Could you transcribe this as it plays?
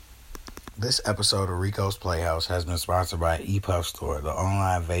This episode of Rico's Playhouse has been sponsored by ePuff Store, the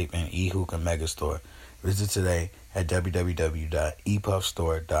online vape and e-hookah mega store. Visit today at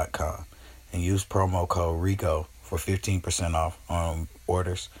www.epuffstore.com and use promo code RICO for 15% off on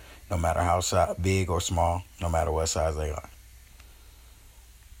orders, no matter how big or small, no matter what size they are.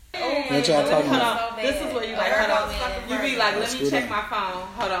 What y'all talking about? This is what you like. Hold on. You be like, let me check my phone.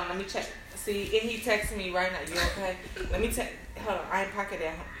 Hold on, let me check. See, and he texting me right now. You okay? Let me check. Hold on, I ain't pocket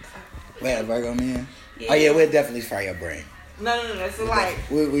that. Wait, Virgo man? Yeah. Oh yeah, we'll definitely fry your brain. No. So like,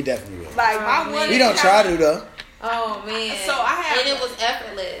 we definitely will. Like my one. We don't try to though. Oh man. So I have. And it was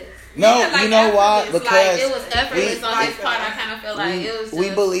effortless. No, yeah, like you know why? Because like, it was effortless on his part. I kind of feel like it was. We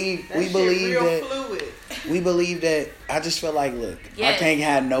believe that. Fluid. We believe that. I just feel like, look, yes. I can't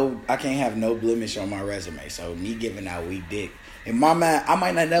have no blemish on my resume. So me giving out weak dick, in my mind, I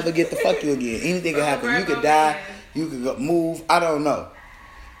might not never get to fuck you again. Anything could happen. You could die. You could go move. I don't know.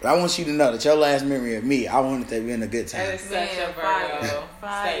 But I want you to know that your last memory of me, I want it to be in a good time. That is such a Virgo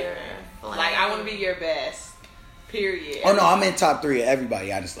statement. Like, I want to be your best. Period. Oh no, I'm in top 3 of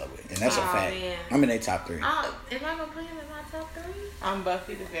everybody I just love with, and that's a fact. Man. I'm in their top 3. Am I gonna put him in my top 3? I'm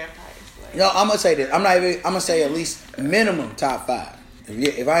Buffy the Vampire Slayer. No, I'm gonna say this. I'm gonna say at least minimum top 5.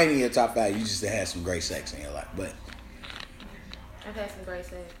 If I ain't in your top 5, you just had some great sex in your life. But I've had some great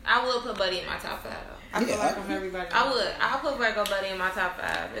sex. I would put Buddy in my top 5. I feel like I'm everybody. I would. I'll put Virgo Buddy in my top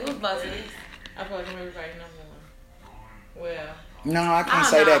 5. It was Buffy. I feel like I'm everybody number 1. Well. No, I can't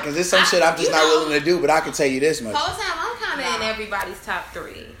say that because there's some shit I'm just not willing to do. But I can tell you this much. Whole time I'm kind of in everybody's top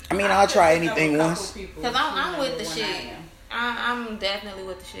 3. I mean, I'll try anything once. Because I'm with the shit. I'm definitely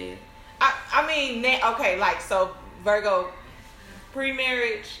with the shit. I mean, okay, like, so Virgo,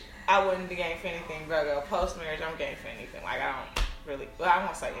 pre-marriage, I wouldn't be game for anything. Virgo, post-marriage, I'm game for anything. Like, I don't really, well, I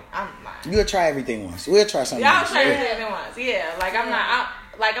won't say it. I'm lying. You'll try everything once. We'll try something I'll try everything once. Yeah, like, I'm not,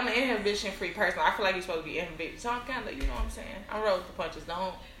 I'm an inhibition-free person. I feel like you're supposed to be inhibited. So I'm kind of, you know what I'm saying? I roll with the punches.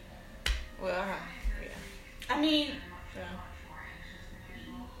 Don't, well, yeah. I mean,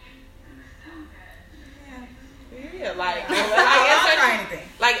 yeah, like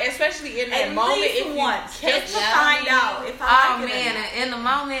especially in that at moment, if you want just to find out if I like it. Man, in the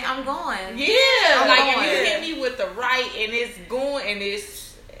moment, I'm going. Yeah, like if you hit me with the right and it's going and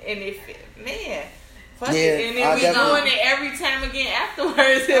if man. Fuck it. And then we doing it every time again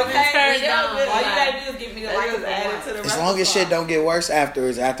afterwards. All you gotta do is give me the like as long as shit don't get worse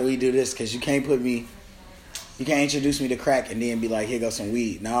afterwards after we do this, because you can't introduce me to crack and then be like, here goes some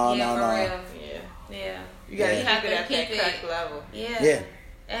weed. No. Yeah. You gotta keep it at that crack level. Yeah. It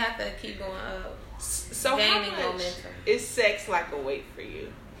have to keep going up. So how much is sex like a weight for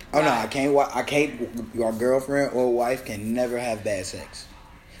you? Oh no, I can't. Your girlfriend or wife can never have bad sex.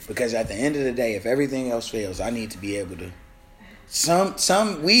 Because at the end of the day, if everything else fails, I need to be able to.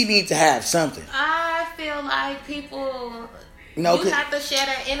 We need to have something. I feel like people. You have to share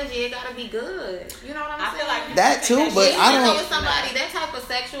that energy. It gotta be good. You know what I'm saying? I feel like that too, but I don't. With somebody, that type of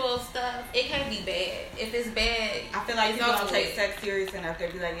sexual stuff, it can't be bad. If it's bad, I feel like people don't take sex serious enough. They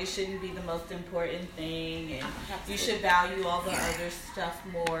be like, it shouldn't be the most important thing, and you should value all the other stuff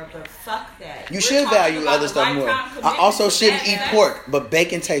more. But fuck that. You should value other stuff more. I also shouldn't eat pork, but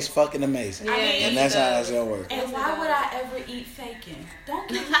bacon tastes fucking amazing, and that's how that's gonna work. And why would I ever eat bacon? Don't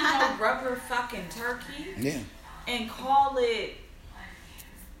give me no rubber fucking turkey. Yeah. And call it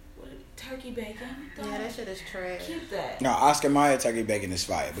turkey bacon. That shit is trash. Keep that. No, Oscar Mayer turkey bacon is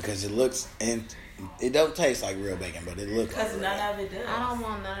fire because it looks and it don't taste like real bacon, but it looks. Because none of it does. I don't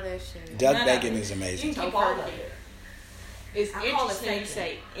want none of that shit. Duck bacon is amazing. You can keep all of it. It's interesting you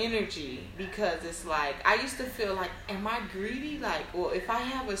say energy because it's like I used to feel like, am I greedy? Like, well, if I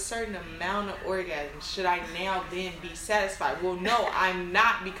have a certain amount of orgasm, should I now then be satisfied? Well, no, I'm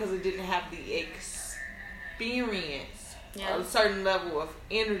not because I didn't have the experience a certain level of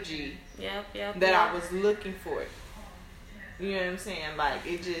energy that I was looking for. You know what I'm saying? Like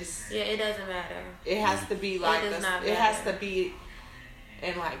it just it doesn't matter. It has to be like it has to be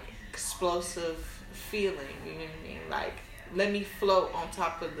an like explosive feeling. You know what I mean? Like let me float on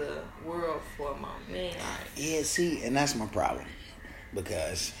top of the world for a moment. Man. Yeah, see, and that's my problem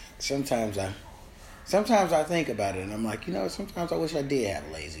because sometimes I think about it and I'm like, sometimes I wish I did have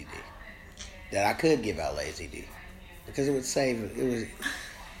a lazy D. That I could give out lazy D, because it would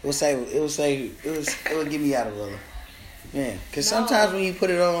get me out of a because sometimes when you put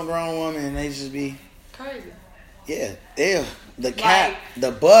it on a grown woman and they just be crazy. Yeah, ew.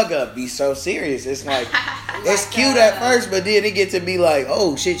 The bug up be so serious. It's like it's cute at first, but then it get to be like,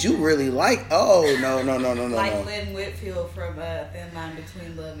 oh shit, you really like? Oh no. Like Lynn Whitfield from Thin Line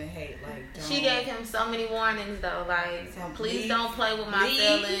Between Love and Hate. Like She gave him so many warnings though, like, please don't play with my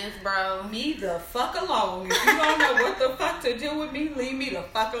feelings, bro. Me the fuck alone. If you don't know what the fuck to do with me, leave me the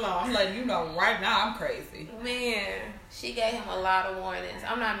fuck alone. I'm letting you know right now I'm crazy. Man, she gave him a lot of warnings.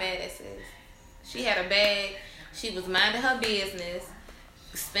 I'm not mad at sis. She had a bag. She was minding her business,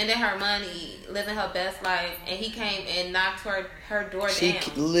 spending her money, living her best life, and he came and knocked her door down. She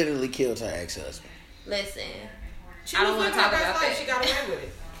literally killed her ex-husband. Listen, I don't want to talk about that. She got away with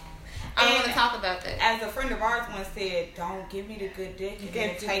it. I don't want to talk about that. As a friend of ours once said, don't give me the good dick and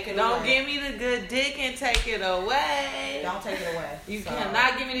then take it away. Don't give me the good dick and take it away. Don't take it away. You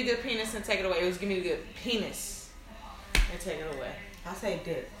cannot give me the good penis and take it away. It was give me the good penis and take it away. I say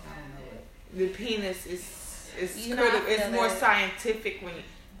dick. I don't know it. The penis is critical. It's more scientific when you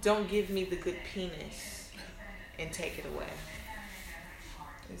don't give me the good penis and take it away.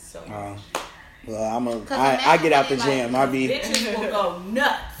 It's so much. Well, I get out the gym. I be bitches will go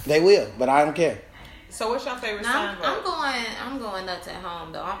nuts. They will, but I don't care. So what's your favorite sign? I'm going nuts at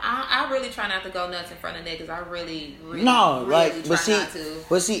home though. I really try not to go nuts in front of niggas. I really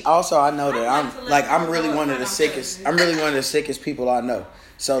but see, also I know that I'm really one of the sickest. I'm really one of the sickest people I know.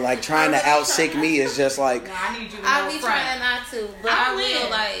 So like trying to out sick me is just like. I need you to know. I be trying not to, but I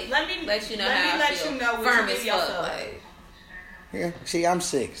will like let you know how I feel. Firm as fuck, like. Yeah, see, I'm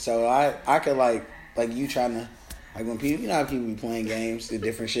sick, so I could like you trying to like when people, you know how people be playing games, the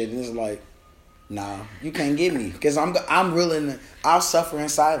different shit, and it's like, nah, you can't get me because I'll suffer in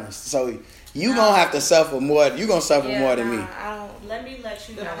silence. So you gonna have to suffer more. You gonna suffer more than me. Let me let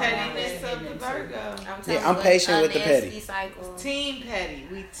you know. The pettiness of the Virgo. I'm patient with the petty. Cycle. Team petty.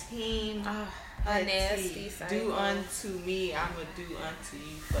 We team. A nasty cycle. Do unto me, I'ma do unto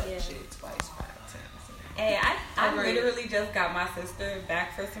you. Fuck shit twice, 5 times. Hey, I literally just got my sister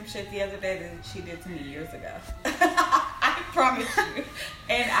back for some shit the other day that she did to me years ago. I promise you.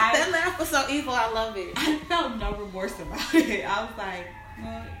 And that laugh was so evil. I love it. I felt no remorse about it. I was like,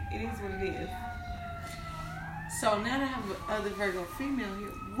 well, it is what it is. So now that I have other Virgo female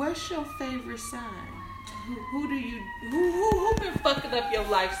here, what's your favorite sign? Who been fucking up your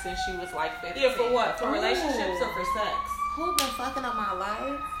life since you was like 15? Yeah, for what? For relationships or for sex? Who been fucking up my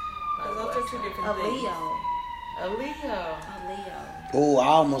life? Because those are two different things. A Leo. Oh, I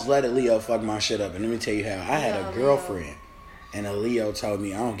almost let a Leo fuck my shit up. And let me tell you how. I had a girlfriend, and a Leo told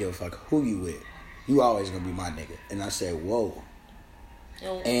me, I don't give a fuck who you with. You always gonna be my nigga. And I said, whoa.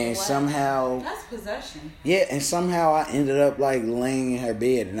 And somehow... That's possession. Yeah, and somehow I ended up like laying in her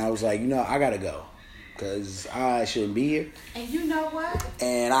bed. And I was like, I gotta go. Because I shouldn't be here. And you know what?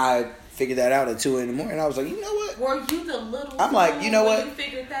 And I figured that out at 2 a.m. I was like, you know what? Were you the little I'm like, you know what? You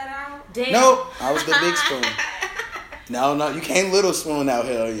figured that out? Damn. No, I was the big spoon. No, you can't little spoon out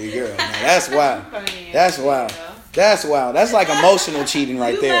here on your girl. Now, that's wild. That's wild. That's wild. That's like emotional cheating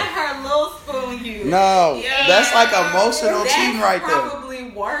right there. You let her little spoon you. No, that's like emotional cheating right there. That's probably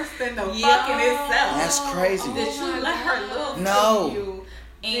worse than the fucking itself. That's crazy. That you let her little spoon you.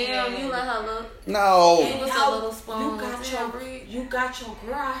 And you let her look. No. It was a little spoon. You got your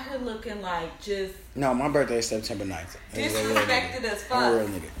girl out here looking like just. No, my birthday is September 9th. Disrespected as fuck. I'm a real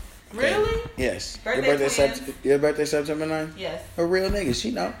nigga. Okay. Really? Yes. Your birthday September 9th? Yes. A real nigga. She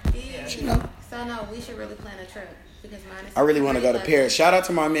know. Yeah. She know. So no, we should really plan a trip. Because mine is I really want to go to Paris. Shout out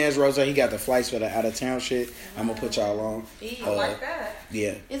to my man's Rose. He got the flights for the out of town shit. I'm gonna put y'all on. I like that.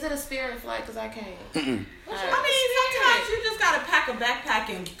 Yeah. Is it a Spirit flight? Because I can't. I mean, sometimes you just gotta pack a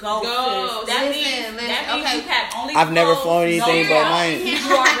backpack and go. That means you pack only. I've never flown anything but mine. You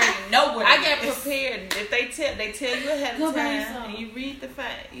already know what. I get prepared. If they tell you ahead of time and you read the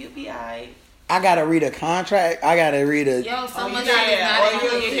fact, you'll be alright. I gotta read a contract. I gotta read a. Yo, so much. You'll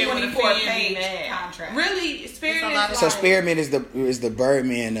get hit with a 24-page contract. Really, Spirit. So Spearmint is the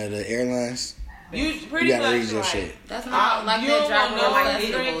Birdman of the airlines. You gotta read your shit. That's not like that job role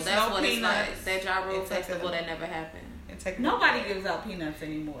festival. Drinks, That's what it's like. That job role festival that never happened. Nobody gives out peanuts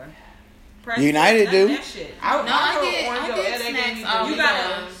anymore. United do. That shit. I get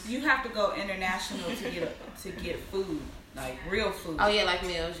snacks. You have to go international to get food. Like real food. Oh yeah, like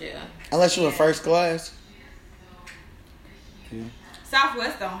meals, yeah. Unless you're in first class. Yeah.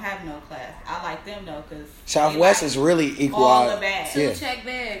 Southwest don't have no class. I like them though, cause Southwest is really equal. All the bags. 2 check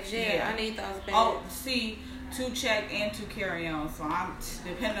bags. Yeah, I need those bags. Oh, see, 2 check and 2 carry on. So I'm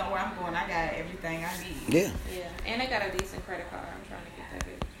depending on where I'm going, I got everything I need. Yeah. Yeah, and I got a decent credit card. I'm trying to get that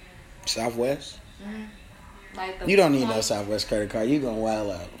bitch. Southwest. Mm-hmm. Like you don't need no Southwest credit card. You gonna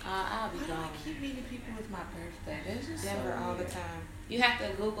wild out. I'll be gone. I keep meeting people with my birthday. That's just Denver all the time. You have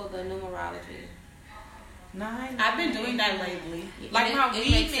to Google the numerology. I've been doing that lately. Like my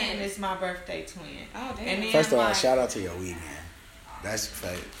weed man is my birthday twin. Oh damn! First of all, shout out to your weed man. That's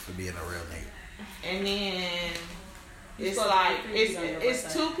for being a real nigga. And then it's like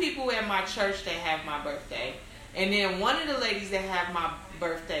it's two people at my church that have my birthday, and then one of the ladies that have my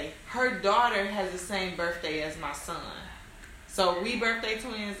birthday, her daughter has the same birthday as my son. So we birthday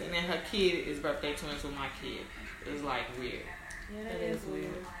twins, and then her kid is birthday twins with my kid. It's like weird. Yeah, that is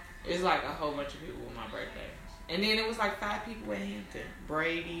weird. It's like a whole bunch of people with my birthday. And then it was like 5 people at Hampton.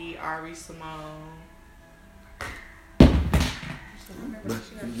 Brady, Ari, Simone.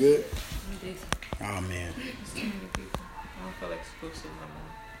 You good? Oh, man. So many people. I don't feel exclusive no more.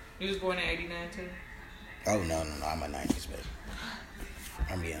 You was born in 89 too? Oh, no. I'm a 90s baby.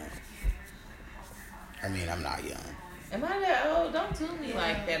 I'm young. I mean, I'm not young. Am I that old? Don't do me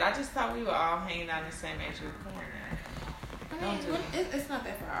like that. I just thought we were all hanging out in the same age. Come on now. I mean, it's not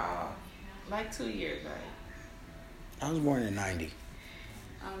that far off. Like 2 years, right? I was born in 90.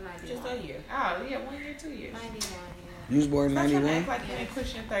 I'm 91. Just a year. Oh, yeah, 1 year, 2 years. 91, yeah. You was born in 91? Act like you ain't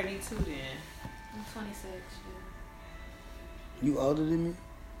pushing 32 then. I'm 26, You older than me?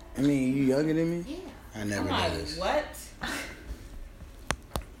 I mean, you younger than me? yeah. I never I'm did like, this. what?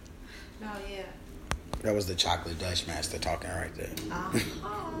 No, yeah. That was the chocolate Dutch master talking right there. Alright,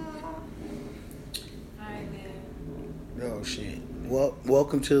 man. Oh, shit. Well,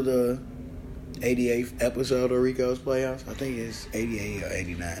 welcome to the 88th episode of Rico's Playhouse. I think it's 88 or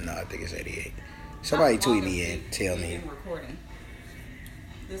 89. No, I think it's 88. Somebody tweet me and tell me. Been recording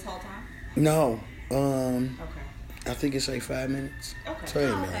this whole time? No. Okay. I think it's like 5 minutes. Okay. So, hey,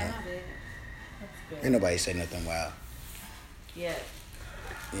 Oh, man. okay, my bad. That's good. Ain't nobody say nothing wild. Yeah.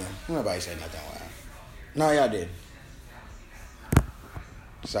 Yeah, nobody say nothing wild. No, y'all did.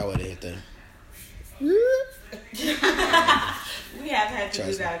 So I would have hit the. We have had to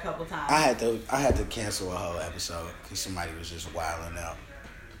do that a couple times. I had to cancel a whole episode because somebody was just wilding out,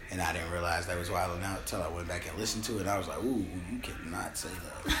 and I didn't realize they was wilding out until I went back and listened to it. And I was like, "Ooh, you cannot say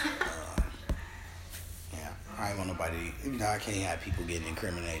that." Yeah, I ain't want nobody. You know, I can't have people getting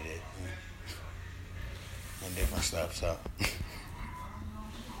incriminated and different stuff. So.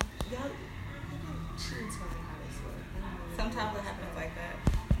 Sometimes it happens like that.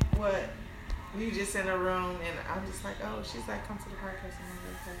 What? We just in a room and I'm just like, oh, she's like, come to the podcast and I'm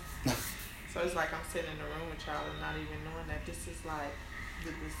like, so it's like I'm sitting in the room with y'all and not even knowing that this is like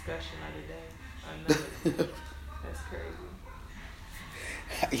the discussion of the day. I know. That's crazy.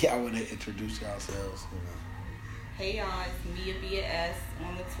 Yeah, I want to introduce yourselves. You know. Hey y'all, it's Mia Via S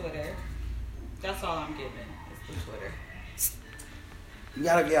on the Twitter. That's all I'm giving. It's the Twitter. You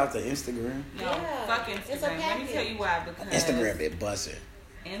gotta get out the Instagram. No, Yeah, fuck it's a Instagram. Let me tell you why. Because Instagram been busting.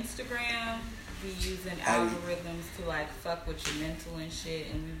 Instagram be using algorithms to like fuck with your mental and shit,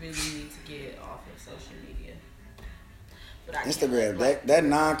 and we really need to get off of social media. But Instagram, that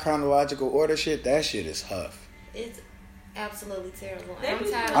non-chronological order shit, that shit is huff. It's absolutely terrible.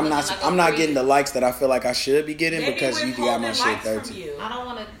 I'm not getting the likes that I feel like I should be getting because you got my shit 13. I don't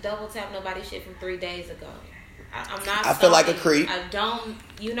want to double tap nobody's shit from 3 days ago. I'm not. I feel like a creep. I don't.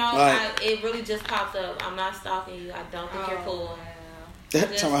 You know, it really just popped up. I'm not stalking you. I don't think you're cool. I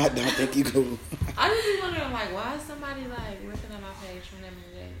don't think you cool. I just be wondering, like, why is somebody like ripping on my page from them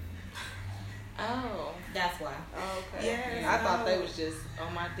today? Oh, that's why. Oh, okay. Yeah, I thought they was just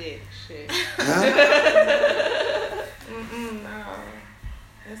on my dick. Shit. No.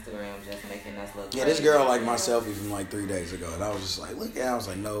 Instagram just making us look. Yeah, this girl liked my selfie from like 3 days ago, and I was just like, look at it. I was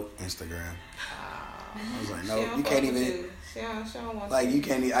like, nope, Instagram. I was like, nope, you can't even. Like you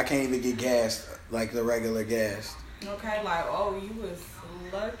can't. I can't even get gassed like the regular gas. Okay, like you was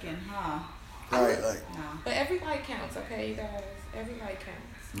lurking, huh? Right, like. Nah. But every like counts, okay, you guys. Every like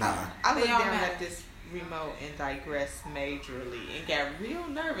counts. Nah. I looked down at this remote and digressed majorly and got real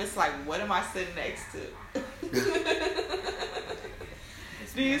nervous. Like, what am I sitting next to?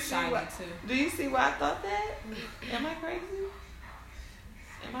 Do you see why I thought that? Am I crazy?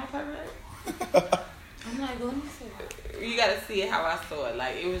 Am I pervert? I'm like, let me see. You gotta see it how I saw it.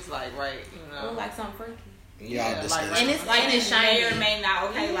 Like, it was like, right, you know. Look like something freaky. Yeah, like, and it's like it's shiny. May or may not.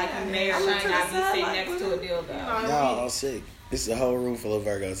 Okay, like you may or may not be sitting next to a dildo. Y'all all sick. This is a whole room full of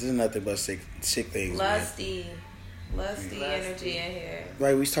Virgos. This is nothing but sick things. Lusty energy in here.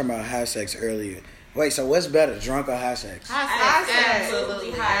 Right, we was talking about high sex earlier. Wait, so what's better, drunk or high sex? High sex.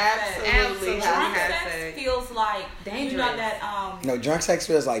 Absolutely high sex. Feels like dangerous. You know that No, drunk sex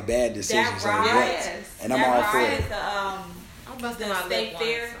feels like bad decisions. That ride, and I'm all for it. The state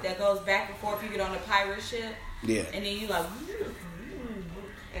fair that goes back and forth. You get on the pirate ship. Yeah. And then you like,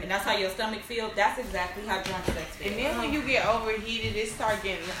 and that's how your stomach feels. That's exactly how drunk sex feels. And then when you get overheated, it starts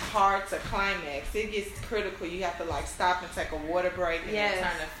getting hard to climax. It gets critical. You have to like stop and take a water break and then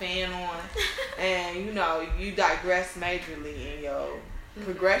turn the fan on. And you know, you digress majorly in your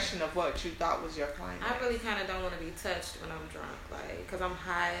progression of what you thought was your climax. I really kind of don't want to be touched when I'm drunk, like, because I'm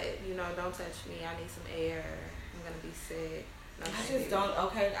hot. You know, don't touch me. I need some air. I'm gonna be sick. I just don't.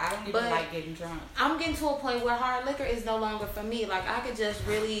 Okay, I don't even like getting drunk. I'm getting to a point where hard liquor is no longer for me. Like, I could just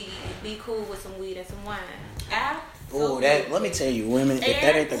really be cool with some weed and some wine. Oh, that. Let me tell you, women, if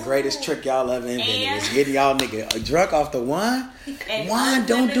that ain't the greatest trick y'all ever invented, is getting y'all nigga drunk off the wine. Wine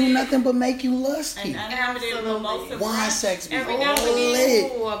don't do nothing but make you lusty. Wine sex be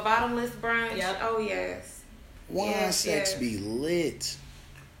lit. Ooh, a bottomless brunch. Yep. Oh yes. Wine sex be lit.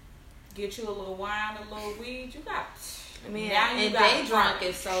 Get you a little wine, a little weed. You got. Man, and day drunk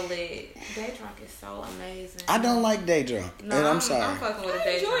is so lit. Day drunk is so amazing. I don't like day drunk, and I'm sorry. I'm fucking with a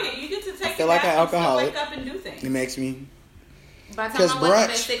day drunk. It. You get to take. I feel like an alcoholic. Wake up and do things. It makes me. By the time I wake up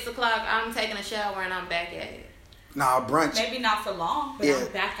at 6 o'clock, I'm taking a shower and I'm back at it. Nah, brunch. Maybe not for long, but I'm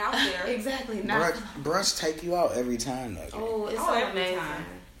back out there. Exactly. Brunch take you out every time though. Oh, it's so amazing.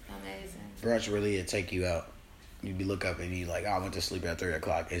 Amazing. Brunch really will take you out. You be look up and you like, I went to sleep at 3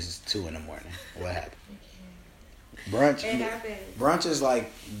 o'clock. It's 2 in the morning. What happened? Brunch is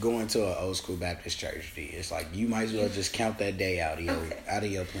like going to an old school Baptist church. It's like you might as well just count that day out of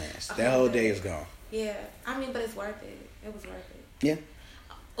your plans. That whole day is gone. Yeah, I mean, but it's worth it. It was worth it. Yeah.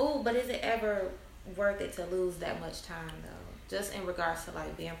 Oh, but is it ever worth it to lose that much time though? Just in regards to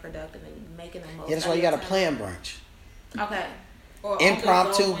like being productive and making the most. Yeah, that's why you got to plan brunch. Okay. Or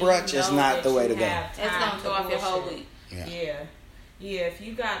impromptu brunch is not the way to go. It's gonna throw off your whole week. Yeah. If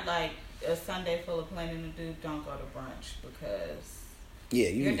you got like a Sunday full of planning to do, don't go to brunch because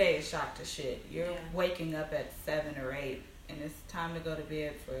your day is shot to shit. You're waking up at 7 or 8 and it's time to go to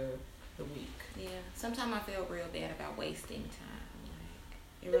bed for the week. Yeah. Sometimes I feel real bad about wasting time.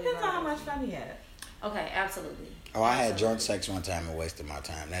 It depends on how much fun you had. Okay, absolutely. Oh, I had drunk sex one time and wasted my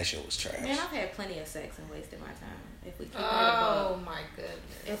time. That shit was trash. Man, I've had plenty of sex and wasted my time. If we keep my goodness.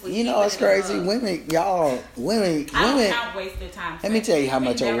 If we you know, it's crazy. Women. I don't count wasted time. Let me tell you how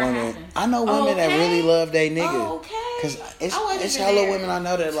much a woman. I know women that really love their nigga. Because it's hella women I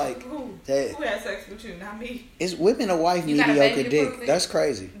know that like. Who had sex with you? Not me. It's women that wife mediocre dick. That's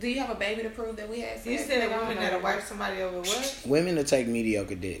crazy. Do you have a baby to prove that we had sex? You said women that wife somebody over what? Women that take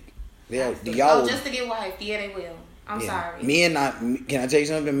mediocre dick. Just to get wifed. Yeah, they will. I'm sorry. Can I tell you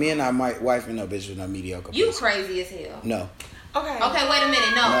something? Me and I might wife no bitch with no mediocre. You crazy as hell. No. Okay, wait a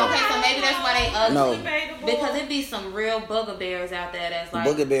minute. No. Okay, so maybe that's why they ugly. No. Because it be some real booger bears out there that's like...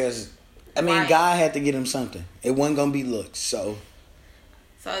 Booger bears... I mean, God had to get him something. It wasn't going to be looks, so...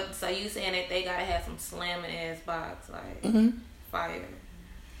 So you saying that they got to have some slamming ass box, like... Fire.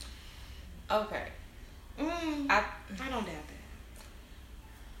 Okay. I don't doubt that.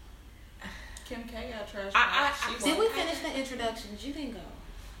 Kim K got trash. Did we finish the introductions? You didn't go.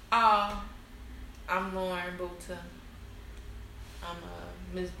 I'm Lauren Buta. I'm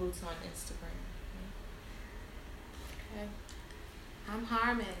Ms. Boots on Instagram. Okay. I'm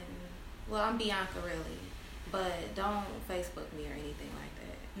Harmon. Well, I'm Bianca really, but don't Facebook me or anything like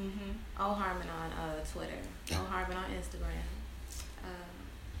that. Oh Harmon on Twitter. Oh Harmon on Instagram.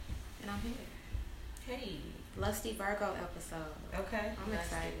 And I'm here. Hey. Lusty Virgo episode. Okay. I'm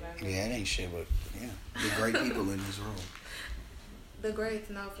excited. Yeah, it ain't shit, but the great people in this room. The greats,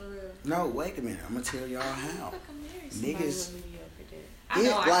 no, for real. No, wait a minute. I'm gonna tell y'all how. Niggas. I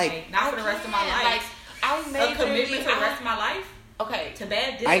know I can't. Not for the rest of my life. Like, I made a commitment for the rest of my life. Okay. To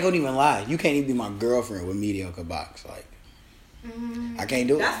bad dick. I ain't gonna even lie. You can't even be my girlfriend with mediocre box. Like, I can't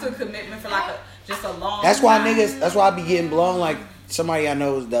do it. That's the commitment for like just a long. That's why niggas. That's why I be getting blown. Like somebody I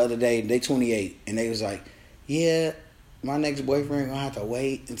know the other day. They 28 and they was like, yeah, my next boyfriend gonna have to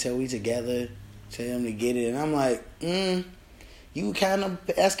wait until we together for him to get it. And I'm like,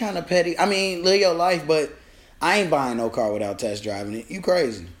 that's kind of petty. I mean, live your life, but I ain't buying no car without test driving it. You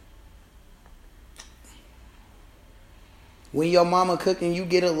crazy. When your mama cooking, you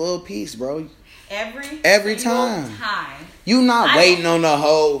get a little piece, bro. Every time. You not waiting on the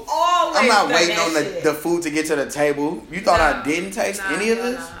whole. I'm not waiting on the food to get to the table. You thought I didn't taste any of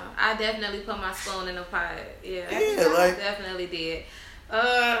this? No. I definitely put my spoon in the pot. Yeah, like definitely did.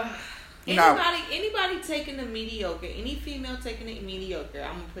 Anybody taking the mediocre, any female taking the mediocre,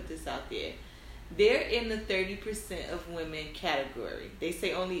 I'm gonna put this out there. They're in the 30% of women category. They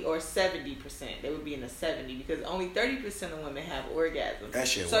say only, or 70%. They would be in the 70 because only 30% of women have orgasms. That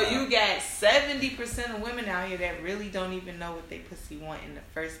shit. So you got 70% of women out here that really don't even know what they pussy want in the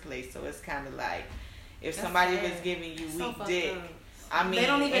first place. So it's kind of like if somebody was giving you weak dick, I mean, they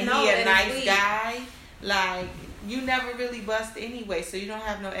don't even know he a that nice guy. Like, you never really bust anyway, so you don't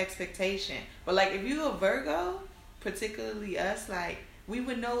have no expectation. But like, if you a Virgo, particularly us, like, we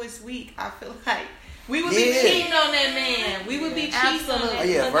would know it's weak. I feel like we would be cheating on that man. We would be cheating on that. Oh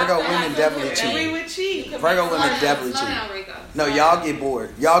yeah, Virgo women definitely cheat. We would cheat. Virgo women definitely cheat. No, y'all get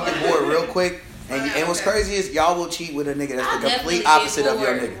bored. Y'all get bored real quick. And what's crazy is y'all will cheat with a nigga that's the complete opposite of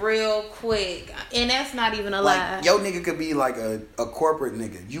your nigga. Real quick. And that's not even a lie. Like, your nigga could be like a corporate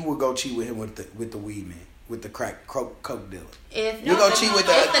nigga. You would go cheat with him with the weed man. With the coke dealer. If you go cheat with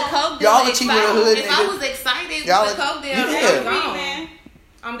the coke dealer, y'all would cheat with a hood nigga. If I was excited with the coke dealer,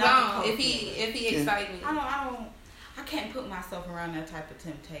 I'm gone. If he excites me. I can't put myself around that type of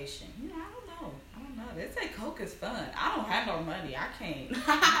temptation. I don't know. They say coke is fun. I don't have no money. I can't.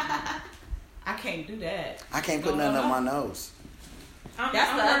 I can't do that. I can't put nothing on my nose.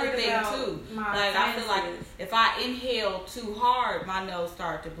 That's the other thing too. Like, I feel like if I inhale too hard, my nose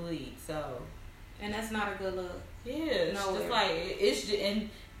start to bleed. So, and that's not a good look. Yeah, it's just like and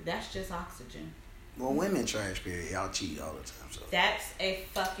that's just oxygen. Well, women trash, period. Y'all cheat all the time. So that's a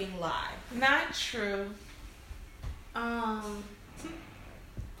fucking lie. Not true.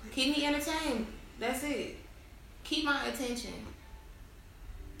 Keep me entertained. That's it. Keep my attention.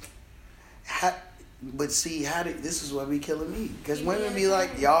 But see, this is what be killing me. Because women be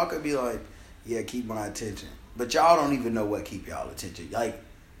like, y'all could be like, yeah, keep my attention. But y'all don't even know what keep y'all attention. Like,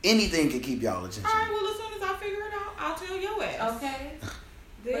 anything can keep y'all attention. All right, well, as soon as I figure it out, I'll tell your ass. Okay.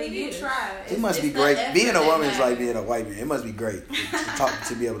 But you try. It must be great. Being a woman is like being a white man. It must be great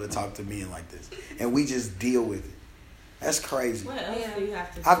to be able to talk to men like this. And we just deal with it. That's crazy. What else do you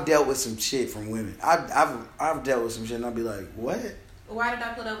have to do? I've dealt with some shit from women. I've dealt with some shit and I'll be like, what? Why did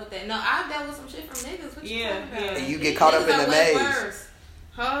I put up with that? No, I've dealt with some shit from niggas. What you talking about? And you get caught up in the maze.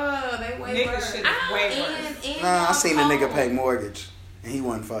 Oh, they way worse. Shit is way worse. Nah, I seen a nigga pay mortgage and he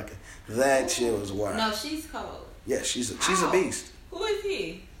wasn't fucking. That shit was wild. No, she's cold. Yeah, she's a beast. Who is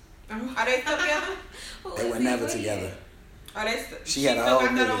he? Are they still together? They were never together. Are they? She had a whole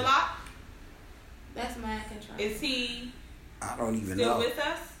got that nigga. on lock? That's mind control. Is he? I don't even still know. With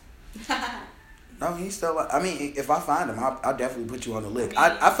us? No, he's still. I mean, if I find him, I'll definitely put you on the list.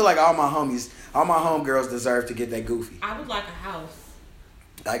 I feel like all my homegirls deserve to get that goofy. I would like a house.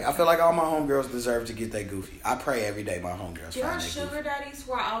 Like, I feel like all my homegirls deserve to get that goofy. I pray every day my homegirls there find are that sugar goofy. daddies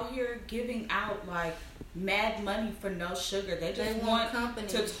who are out here giving out like mad money for no sugar. They just want company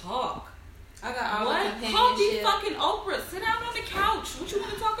to talk. I got all what? the companionship. Call me fucking Oprah. Sit down on the couch. What you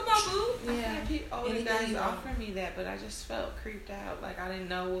want to talk about, boo? Yeah, older guys offered me that, but I just felt creeped out. Like, I didn't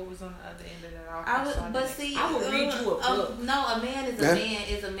know what was on the other end of that offer. I would read you a book. No, a man is a man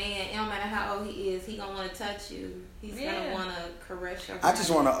is a man. It don't matter how old he is. He gonna want to touch you. He's gonna want to caress your I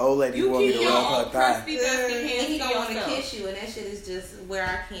just want an old lady who want me to rub her thigh. And he gonna want to kiss you, and that shit is just where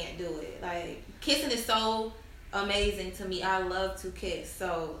I can't do it. Like, kissing is so amazing to me. I love to kiss,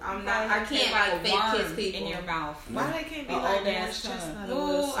 so I can't like fake kiss people in your mouth. Why they can't be like Morris Chestnut or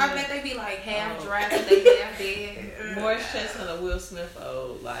Will Smith? I bet they be like half dressed and they half dead. Morris Chestnut or Will Smith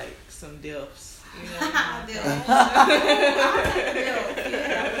owe like some dilfs. You know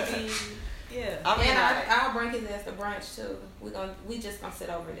Yeah. I'll bring his ass to brunch too. We just gonna sit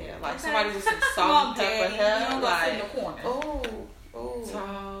over there. Like somebody with some salt and pepper hair. Like, in the corner. Oh,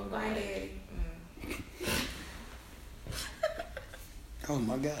 tall, granddaddy. Oh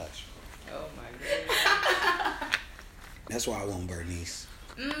my gosh. Oh my god. That's why I want Bernice.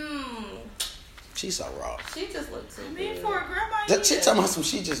 She's so raw. She just looked too good. I mean, for a grandma. She talking about some.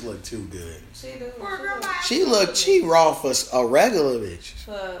 She just looked too good. She do. For a grandma. She raw for a regular bitch.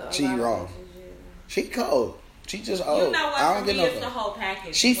 She raw. Bitches, yeah. She cold. She just old. You know what? I don't get no. It's the whole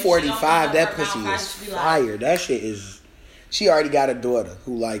package. She 45. That pussy is fire. That shit is. She already got a daughter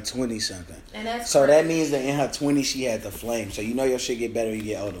who like 20 something. And that's so that means that in her 20s she had the flame. So you know your shit get better when you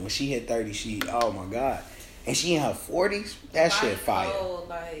get older. When she hit 30, oh my god. And she in her 40s, that shit fire.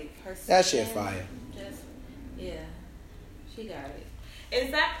 Like her that shit fire. Yeah, she got it. Is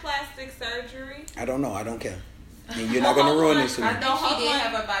that plastic surgery? I don't know. I don't care. And you're not going to ruin this to me. I know she did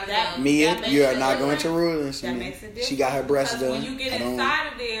have her body done. Mia, you are not going to ruin this to me. That makes a difference. She got her breasts done. When you get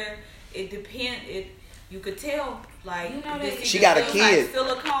inside of there, it depends. You could tell, like, you know, she got a kid. Like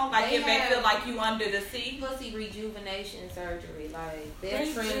silicone, like it may feel like you under the sea. Pussy rejuvenation surgery, like they're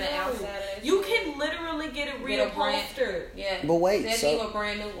trimming the outside of that. You can literally get it reupholstered. Yeah, but wait, they give a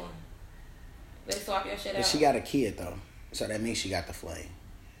brand new one. They swap your shit out. But she got a kid though, so that means she got the flame.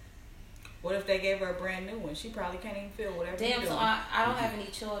 What if they gave her a brand new one? She probably can't even feel whatever. Damn, so I don't have any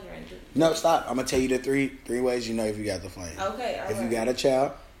children. No, stop. I'm gonna tell you the three ways you know if you got the flame. Okay, if you got a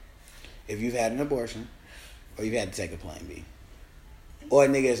child, if you've had an abortion, or you've had to take a Plan B. or a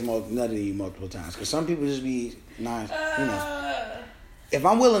nigga has nutted you multiple times. Because some people just be nice, you know. If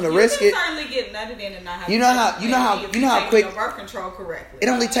I'm willing to risk it, you can certainly get nutted in and not have. You know how quick your birth control correctly. It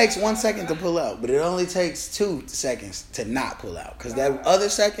only takes 1 second to pull out, but it only takes 2 seconds to not pull out. Because that other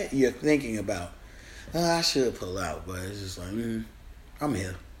second, you're thinking about, I should pull out, but it's just like, I'm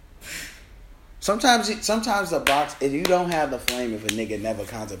here. Sometimes the box, if you don't have the flame, if a nigga never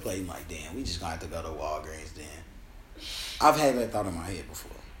contemplating like, damn, we just gonna have to go to Walgreens then. I've had that thought in my head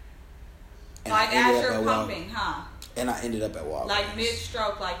before. And like as you're pumping, huh? And I ended up at Walgreens. Like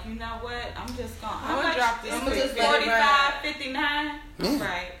mid-stroke, like, you know what? I'm gonna drop this. I'm gonna just 45, 59. Yeah.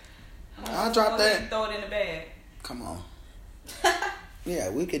 Right. I'll drop that. And throw it in the bag. Come on.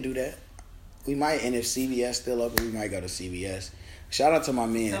 Yeah, we could do that. We might, and if CVS still open, we might go to CVS. Shout out to my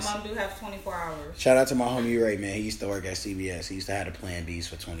man. Some of them do have 24 hours. Shout out to my homie Ray, man. He used to work at CVS. He used to have the Plan Bs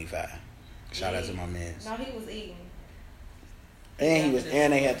for 25. Shout out to my man. No, he was eating. And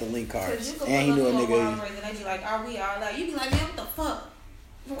and they had the link cards. And he knew a nigga. And they be like, "Are we all out?" You be like, "Man, what the fuck?"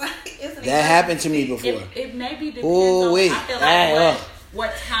 That happened to me before. It maybe depends on. I feel like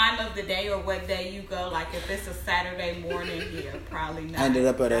what time of the day or what day you go. Like if it's a Saturday morning, yeah, probably not. I ended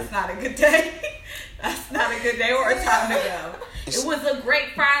up at That's not a good day. That's not a good day or a time to go. It was a great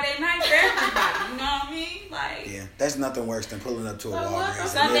Friday night for everybody. You know what I mean? Like, yeah, that's nothing worse than pulling up to a Walgreens.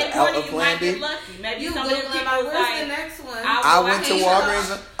 Sunday morning, you might get lucky. Maybe you some good people like, where's like, the next one? I went to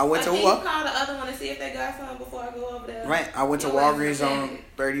Walgreens. I went to what? Call the other one and see if they got something before I go over there. Right, I went to Walgreens on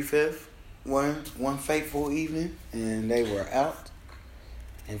 35th. One fateful evening, and they were out.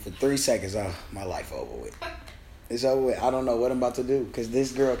 And for 3 seconds, my life over with. It's over with. I don't know what I'm about to do because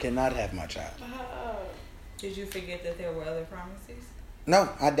this girl cannot have my child. Did you forget that there were other promises? No,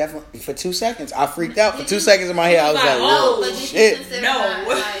 I definitely, for 2 seconds, I freaked out. For 2 seconds in my head, I was like, oh, shit. No.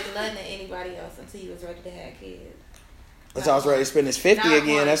 Like, letting anybody else until you was ready to have kids. Until I was ready to spend this 50 not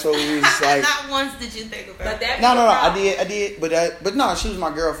again. Once. That's what we was like. Not once did you think about that. No. I did. But no, she was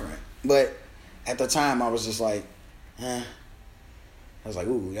my girlfriend. But at the time, I was just like, I was like,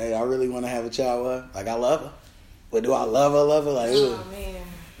 ooh, I really want to have a child with her. Like, I love her. But do I love her? Like, ooh. Oh, man.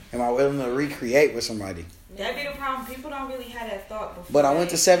 Am I willing to recreate with somebody? That be the problem. People don't really have that thought before. But I went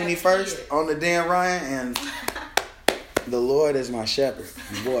to 71st on the Dan Ryan, and the Lord is my shepherd.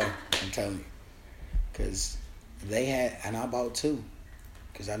 Boy, I'm telling you. Because they had, and I bought 2.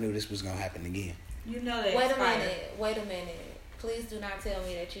 Because I knew this was going to happen again. You know that. Wait a minute. Please do not tell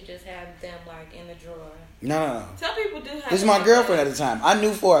me that you just have them, like, in the drawer. No. Some people do have. This is my girlfriend at the time. I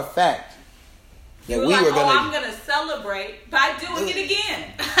knew for a fact that we were going to. I'm going to celebrate by doing it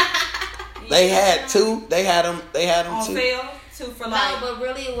again. They had 2. They had them on 2. sale. 2 for like. No, but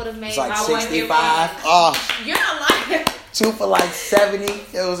really it would have made. It's like 65. Oh, you're not lying. 2 for like 70.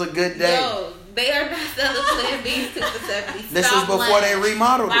 It was a good day. Yo, they are not selling Plan Bs 2 for 70. This is before they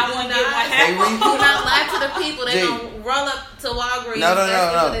remodeled it. Do not lie to the people. They gonna roll up to Walgreens.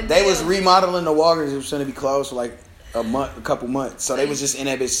 No. They was remodeling the Walgreens. It was going to be closed for like a couple months. So they was just in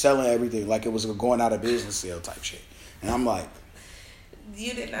that bitch selling everything like it was a going out of business sale type shit. And I'm like,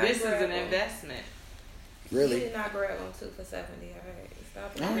 you did not. This is an investment. Really? You did not grab them 2 for 70. All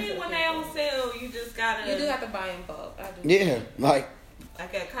right, stop. I mean, when they on sale, you just gotta. You do have to buy in bulk. I do. Yeah, like.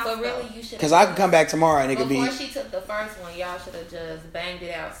 But really, you should. Because I can come back tomorrow and it could be. Before she took the first one, y'all should have just banged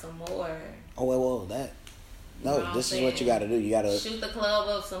it out some more. Oh well, that. No, you know this is what you got to do. You got to shoot the club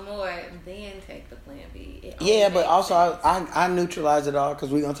up some more, and then take the Plan B. Yeah, but also I neutralized it all because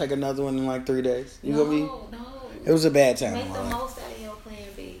we're gonna take another one in like 3 days. You know me? No. It was a bad time. Make the most out of your Plan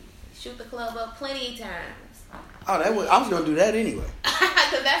B. Shoot the club up plenty of times. Oh, I was gonna do that anyway.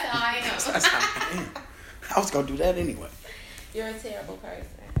 Because that's how I am. That's how I am. I was gonna do that anyway. You're a terrible person.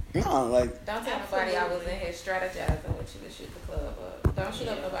 No, like. Don't tell nobody I was in here strategizing with you to shoot the club up. Don't shoot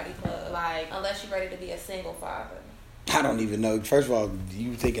up nobody's club. Like, unless you're ready to be a single father. I don't even know. First of all,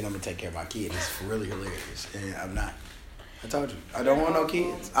 you thinking I'm gonna take care of my kid is really hilarious, and I'm not. I told you, I don't want no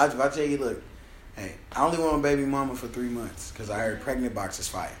kids. I tell you, look, hey, I only want a baby mama for 3 months because I heard pregnant box is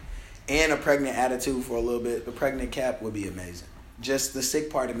fire, and a pregnant attitude for a little bit. The pregnant cap would be amazing. Just the sick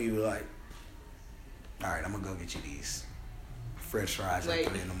part of me was like, all right, I'm gonna go get you these French fries at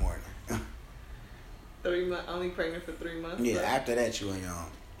 3 in the morning. 3 months, only pregnant for 3 months. Yeah, after that you on your own.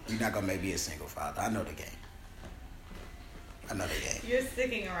 You're not gonna make me a single father. I know the game. You're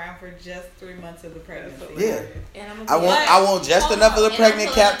sticking around for just 3 months of the pregnancy. Yeah. I want just enough of the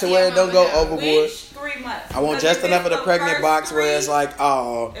pregnant cap to where it don't go overboard. Which 3 months? I want just enough of the pregnant box where it's like,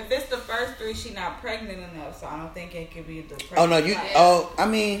 oh. If it's the first first 3, she not pregnant enough, so I don't think it could be the. Oh no, you. Oh, I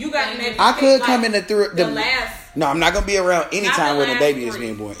mean, you got maybe. I could come in the last. No, I'm not gonna be around anytime when the baby is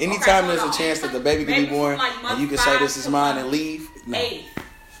being born. Anytime there's a chance that the baby can be born, and you can say this is mine and leave. No. 8th.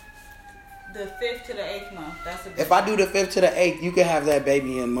 The 5th to the 8th month. That's a good if I do the 5th to the 8th, you can have that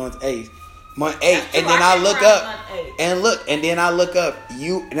baby in month 8. Month 8, and then I look up and then I look up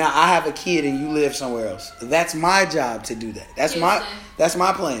you. Now I have a kid and you live somewhere else. That's my job to do that. That's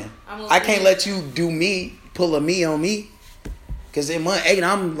my plan. I can't let you pull a me on me, because in month 8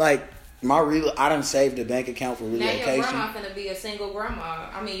 I'm like I done saved the bank account for relocation. Now your grandma finna be a single grandma.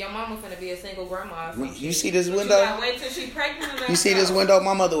 I mean, your mama finna be a single grandma. You see this window? You gotta wait till she pregnant. You see this window?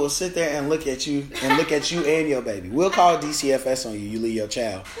 My mother will sit there and look at you and your baby. We'll call DCFS on you. You leave your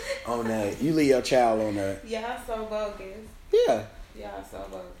child on that. You leave your child on that. Y'all so bogus. Yeah. Y'all so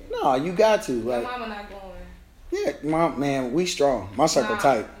bogus. No, you got to. Like, your mama not going. Yeah, man, we strong. My circle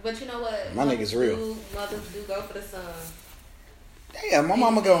tight. But you know what? My niggas real. Mothers do go for the son. Yeah, my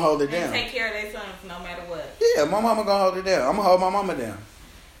mama gonna hold it down. Take care of their sons no matter what. Yeah, my mama gonna hold it down. I'm gonna hold my mama down.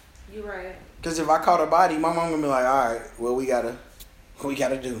 You right. Cause if I caught a body, my mama gonna be like, all right, well we gotta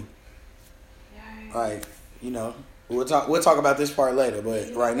do. Yeah. Like, you know, we'll talk about this part later,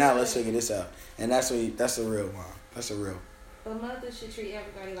 but right now let's figure this out. And that's a real mom. That's a real. But mothers should treat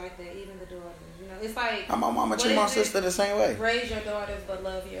everybody like that, even the daughters. You know, it's like my mama treat my sister the same way. Raise your daughters, but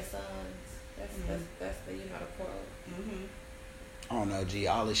love your sons. That's the the quote. Mm-hmm. I don't know, G.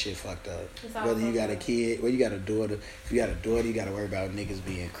 All this shit fucked up. Whether you got a kid, you got a daughter. If you got a daughter, you got to worry about niggas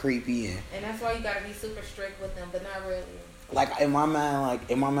being creepy and that's why you got to be super strict with them, but not really. Like in my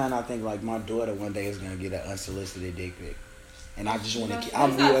mind, I think like my daughter one day is gonna get an unsolicited dick pic, and I just want to.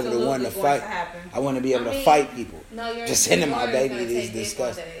 I'm be able to want to fight. I want to be able to fight people. No, just sending my baby is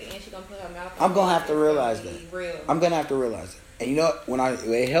disgusting. I'm gonna have to realize that. I'm gonna have to realize it. And you know what?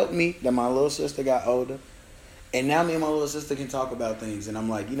 It helped me that my little sister got older. And now me and my little sister can talk about things. And I'm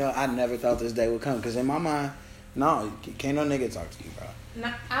like, you know, I never thought this day would come. Because in my mind, no, can't no nigga talk to you, bro.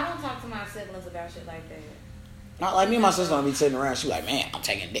 No, I don't talk to my siblings about shit like that. Not like me and my sister don't be sitting around. She like, man, I'm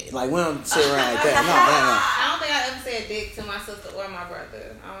taking dick. Like, we don't sit around like that. No. I don't think I ever said dick to my sister or my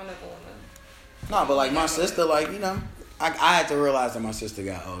brother. I don't ever want to. No, but like my sister, like, you know, I had to realize that my sister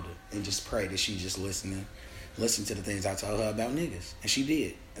got older. And just pray that she just listen to the things I told her about niggas. And she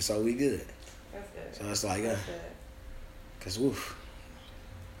did. And so we good. That's good. So it's like, cause woof,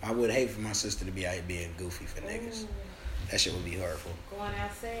 I would hate for my sister to be out here being goofy for niggas. That shit would be hurtful. Going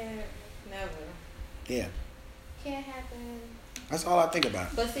outside, never. Yeah. Can't happen. That's all I think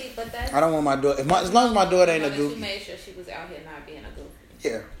about. But that's. I don't want my daughter. As long as my daughter ain't a goofy. You made sure she was out here not being a goofy.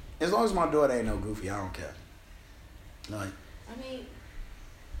 Yeah. As long as my daughter ain't no goofy, I don't care. Like. I mean,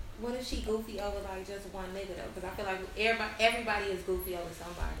 what if she goofy over like just one nigga though? Because I feel like everybody is goofy over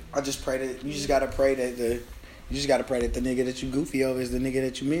somebody. I just pray that you just gotta pray that the nigga that you goofy over is the nigga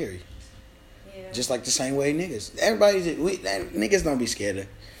that you marry. Yeah. Just like the same way niggas. Niggas don't be scared of.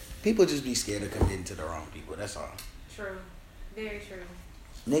 People just be scared of committing to the wrong people. That's all. True. Very true.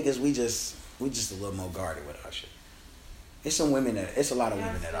 Niggas, we just a little more guarded with our shit. It's a lot of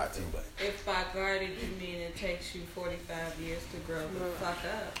women that are too, but if by guarded you mean it takes you 45 years to grow the fuck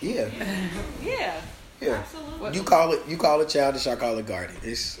up. Yeah. Yeah. Yeah. Absolutely. You call it childish, I call it guarded.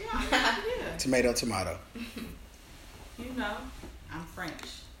 It's tomato. You know, I'm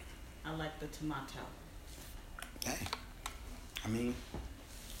French. I like the tomato. Hey. I mean,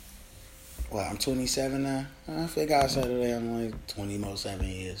 well, I'm 27 now. I think I said today I'm like 20 more 7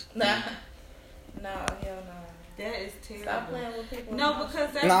 years. No, hell no. That is terrible. Stop playing with people. No,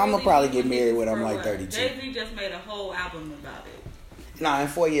 because that's I'm gonna probably get married when I'm like 32. Jay-Z just made a whole album about it. Nah, in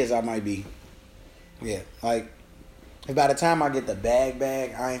 4 years I might be. Yeah, like if by the time I get the bag,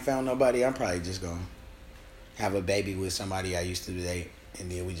 I ain't found nobody. I'm probably just gonna have a baby with somebody I used to date,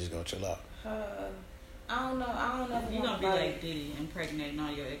 and then we just gonna chill out. I don't know. You gonna be like Diddy, impregnating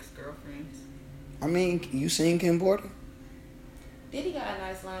all your ex-girlfriends. I mean, you seen Kim Porter? Diddy got a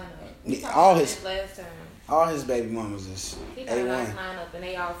nice lineup. Yeah, all his baby mamas is he got A1. A nice lineup, and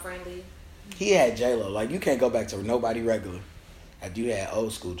they all friendly. He had J-Lo. Like, you can't go back to nobody regular. Like, you had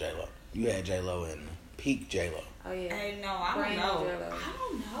old school J-Lo. You had J-Lo and peak J-Lo. Oh, yeah. Hey, no, I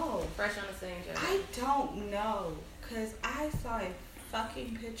don't know. Fresh on the scene, J-Lo. I don't know. Because I saw a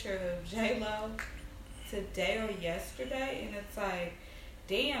fucking picture of J-Lo today or yesterday, and it's like,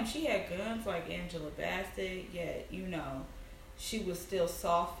 damn, she had guns like Angela Bassett, yet, you know, she was still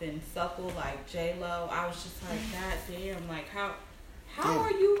soft and supple like J-Lo. I was just like, God damn, like, how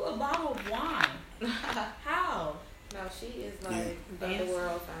are you a bottle of wine? How? No, she is like the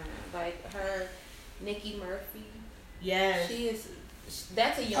world fine. Like her, Nikki Murphy. Yes.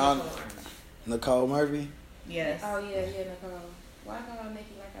 That's a unicorn. Nicole Murphy? Yes. Oh, yeah, Nicole. Why call her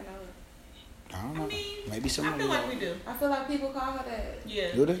Nikki like I know her? I don't know. I mean, maybe someone. I feel like we do. I feel like people call her that.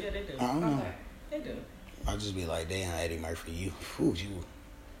 Yeah. Do they? Yeah, they do. I don't know. Okay. They do. I'll just be like, damn, Eddie Murphy, you.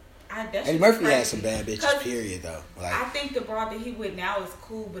 Eddie Murphy has some bad bitches, period, though. Like, I think the broad that he with now is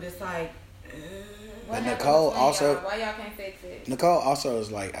cool, but it's like. But Nicole also. Why y'all can't fix it? Nicole also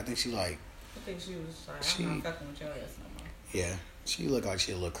is like, I think she like. I think she was like, I'm not fucking with your ass no more. Yeah, she look like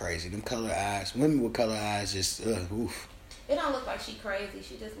she a little crazy. Them color eyes, women with color eyes, just oof. It don't look like she crazy.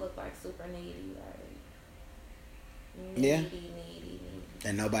 She just look like super needy, like. Needy.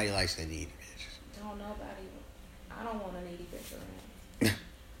 And nobody likes that needy bitch. Don't nobody. I don't want a needy bitch around.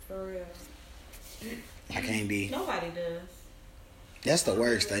 For real. I can't be. Nobody does. That's the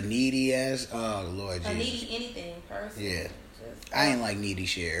worst. A needy ass. Oh Lord Jesus. A needy anything person. Yeah. I ain't like needy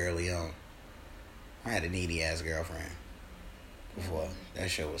shit early on. I had a needy ass girlfriend before. That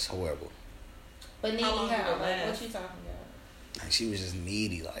shit was horrible. But needy how? Like, what you talking about? Like, she was just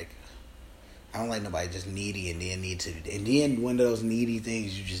needy. Like, I don't like nobody just needy and then need to. And then one of those needy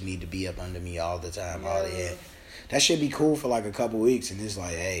things, you just need to be up under me all the time. Yeah. That should be cool for like a couple weeks, and it's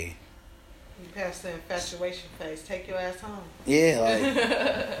like, hey. You pass the infatuation phase. Take your ass home. Yeah, like.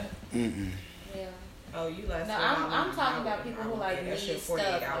 Yeah. Oh, you like? No, I'm talking about people who like need stuff.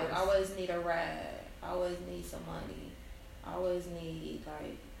 Like, always need a ride. Always need some money. Always need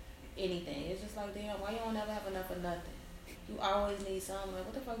like anything. It's just like, damn, why you don't ever have enough of nothing? You always need something. Like,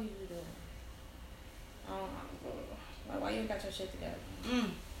 what the fuck are you doing? I don't know. Like, why you ain't got your shit together?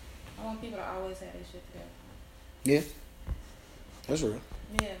 I want people to always have their shit together. Yeah. That's real.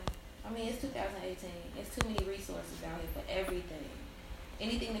 Yeah. I mean, it's 2018. It's too many resources out here for everything.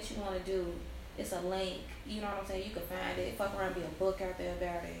 Anything that you want to do, it's a link. You know what I'm saying? You can find it. Fuck around, be a book out there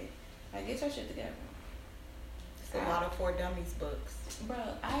about it. Like, get your shit together. It's a lot of For Dummies books.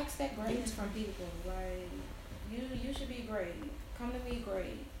 Bro, I expect greatness from people. Like, you should be great. Come to me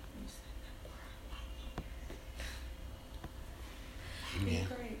great. Yeah.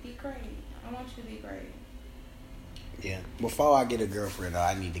 Be great. I want you to be great. Yeah. Before I get a girlfriend, though,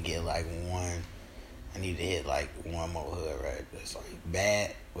 I need to get like one. I need to hit like one more hood, right? It's like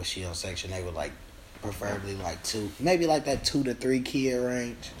bad. Was she on Section 8 with like preferably like 2, maybe like that 2 to 3 kid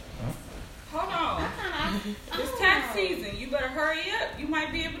range. Hold on. It's tax season. You better hurry up. You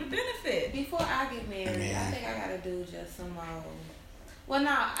might be able to benefit. Before I get married, I think I gotta do just some more. Well,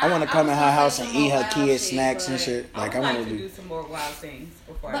 no. I want to come in her house and eat her kids' snacks and shit. Like, I want to do some more wild things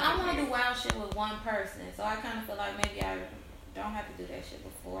before. But I want to do wild shit with one person, so I kind of feel like maybe I don't have to do that shit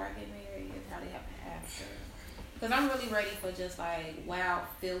before I get married. It probably happen after. Because I'm really ready for just like wild,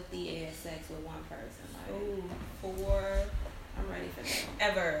 filthy ass sex with one person. Like, I'm ready for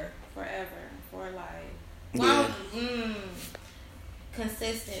that. Forever. For like,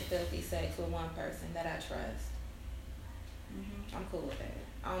 consistent filthy sex with one person that I trust. I'm cool with that.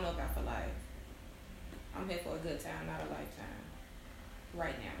 I don't know about for life. I'm here for a good time, not a lifetime.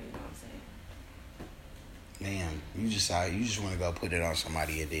 Right now, you know what I'm saying? Man, you just want to go put it on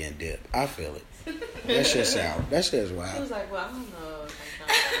somebody and then dip. I feel it. That shit wild. He was like, well, I don't know if I'm trying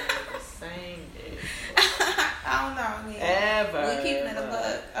to have the same dick. I don't know. I mean, ever. We keeping it a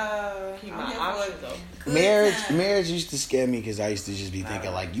buck. Keep my options open. Marriage used to scare me because I used to just be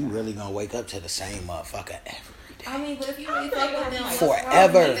thinking like, you really gonna wake up to the same motherfucker every day. I mean, but if you really fuck with them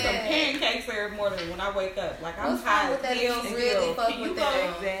forever. Some pancakes every morning when I wake up. Like, I'm tired of bills. Really fuck Can you with go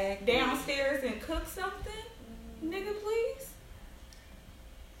them downstairs and cook something? Nigga, please.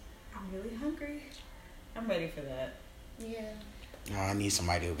 I'm really hungry. I'm ready for that. Yeah. No, I need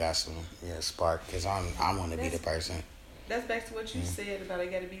somebody who got some spark because I want to be the person. That's back to what you said about it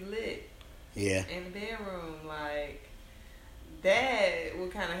got to be lit. Yeah. In the bedroom, like that will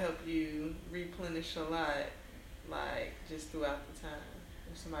kind of help you replenish a lot, like just throughout the time.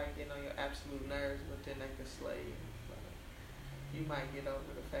 If somebody getting on your absolute nerves, but then they can slay you, like, you might get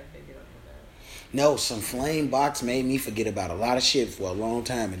over the fact they get on your nerves. No, some flame box made me forget about a lot of shit for a long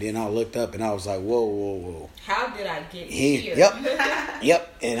time, and then I looked up and I was like, whoa. How did I get here?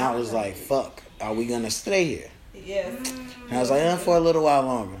 Yep. And I was like, fuck, are we gonna stay here? Yes. And I was like, for a little while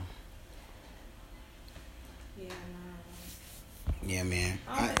longer. Yeah, no. Yeah, man.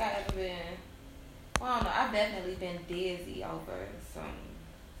 I don't think I've ever been. Well, I don't know. I've definitely been dizzy over some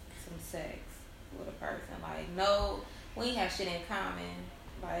sex with a person. Like, no, we ain't have shit in common.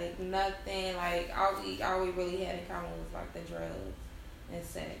 Like, nothing. Like, all we really had in common was like the drugs and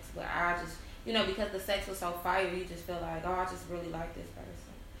sex. But I just, because the sex was so fire, you just feel like, oh, I just really like this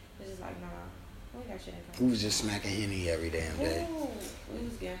person. It's just like, nah, we ain't got shit in common. We was just smacking Henny every damn day. Ooh, we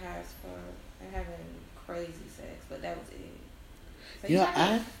was getting high as fuck and having crazy sex, but that was it. So you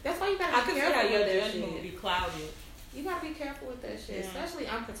know, that's why you gotta be careful with that shit. Will be clouded. You gotta be careful with that shit, especially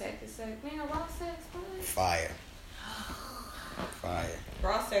unprotected sex. Man, raw sex, what? Fire.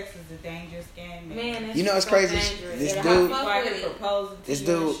 Raw sex is a dangerous game, man. You know it's crazy. This dude, don't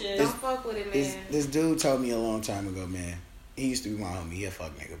fuck with it, man. This dude told me a long time ago, man. He used to be my homie. He a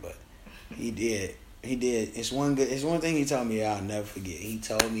fuck nigga, but he did. It's one thing he told me I'll never forget. He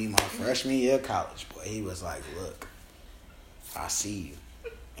told me my freshman year of college, boy. He was like, "Look, I see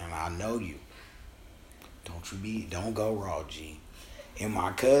you, and I know you. Don't go raw, G." And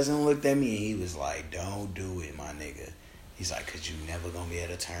my cousin looked at me and he was like, "Don't do it, my nigga." He's like, "Cause you never gonna be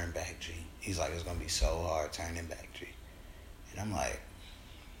able to turn back, G." He's like, "It's gonna be so hard turning back, G." And I'm like,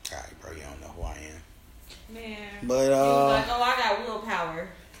 "All right, bro, you don't know who I am." Man. But he was like, "Oh, I got willpower."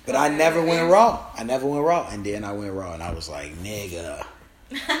 But I never went raw. And then I went raw, and I was like, "Nigga,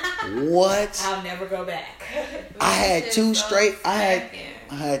 what?" I'll never go back. I had two straight. I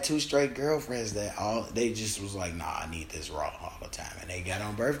had two straight girlfriends that they just was like, "Nah, I need this raw all the time," and they got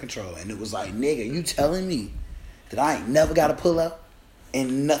on birth control, and it was like, "Nigga, you telling me that I ain't never got to pull up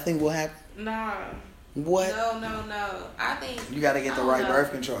and nothing will happen?" Nah. What? No. I think you got to get the right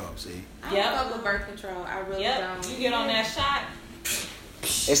birth control. See. I don't fuck with birth control. I really don't. You get on that shot.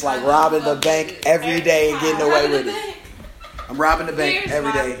 It's like robbing the bank every day and getting away with it. I'm robbing the bank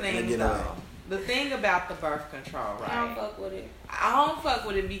every day and getting away. The thing about the birth control, right? I don't fuck with it. I don't fuck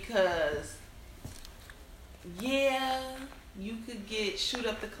with it because, you could shoot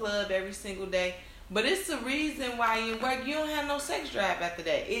up the club every single day, but it's the reason why you work. You don't have no sex drive after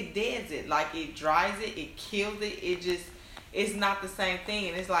that. It deads it, like it dries it, it kills it. It's not the same thing,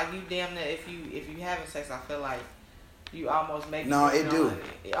 and it's like you damn near if you having sex, I feel like you almost make no, it do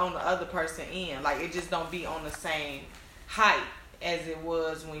on the other person end. Like it just don't be on the same height as it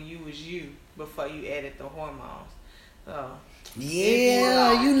was when you was you before you added the hormones. So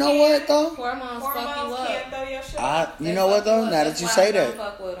yeah, you know what though? Hormones fuck you up. Throw your shit you know what though? Now that you say that,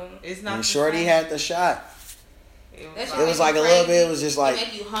 fuck with them. It's not. And Shorty had the shot. It was like a little bit. It was just like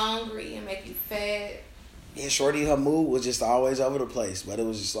make you hungry and make you fat. Yeah, Shorty, her mood was just always over the place, but it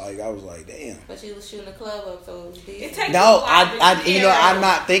was just like I was like, damn. But she was shooting the club up, so it was decent. I'm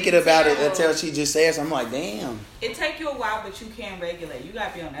not thinking about it until she just says. I'm like, damn. It take you a while, but you can regulate. You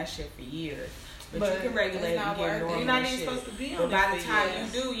gotta be on that shit for years, but you can regulate and get normal. You're not even supposed to be on. But by the time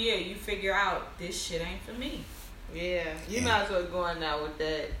you do, you figure out this shit ain't for me. Yeah, you might as well go on now with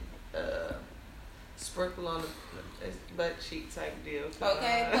that sprinkle on the butt cheek type deal.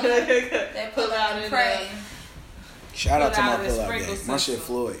 Okay, that pull out and pray. Shout out to my pull out game. My shit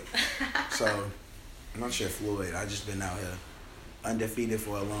fluid. So my shit fluid. I just been out here undefeated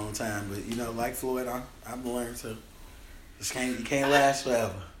for a long time, but like fluid, I've learned to you can't last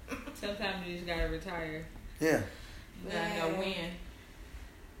forever. Sometimes you just gotta retire. Yeah. You gotta win.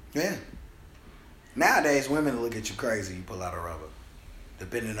 Yeah. Nowadays, women look at you crazy. You pull out a rubber,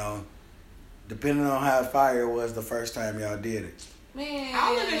 depending on how fire it was the first time y'all did it. Man,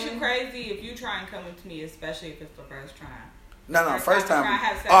 I'll look at you crazy if you try and come into me, especially if it's the first time. No, first time.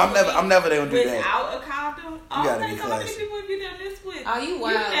 I'm never gonna do that. Without a condom. You gotta be classy. How many people have you done this with? Are you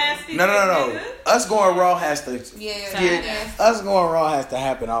wild? You nasty. No. Us going raw has to. Yeah. Us going raw has to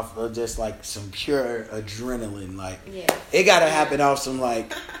happen off of just like some pure adrenaline. Like it gotta happen off some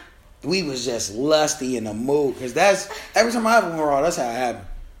like we was just lusty in the mood. Cause that's every time I ever went raw. That's how it happened.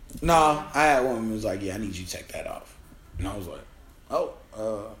 No, I had one who was like, "Yeah, I need you to take that off," and I was like, "Oh,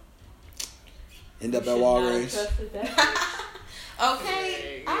 end up at Walgreens."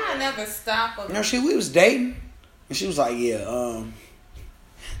 Okay, I never stop. We was dating, and she was like, "Yeah,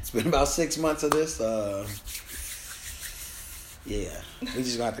 it's been about 6 months of this. We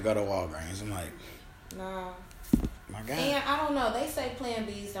just got to go to Walgreens." I'm like, "No." My God. And I don't know. They say Plan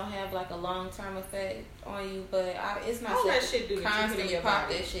Bs don't have like a long-term effect on you, but it's not. All that shit do constantly pop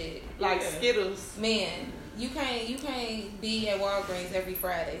that shit like Skittles. Man, you can't be at Walgreens every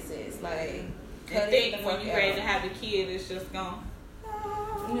Friday, sis. Like, cut it when you ready to have a kid, it's just gone.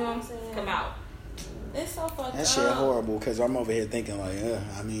 You know what I'm saying? Come out. It's so fucked up. That shit horrible because I'm over here thinking like,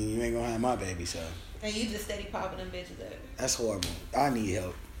 I mean, you ain't gonna have my baby, so. And you just steady popping them bitches up. That's horrible. I need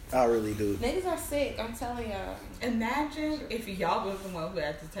help. I really do. Niggas are sick. I'm telling y'all. Imagine if y'all was the one who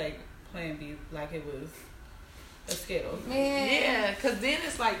had to take Plan B like it was a Skittle. Man. Yeah, because then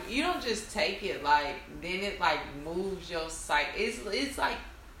it's like, you don't just take it like, then it like moves your psyche. It's like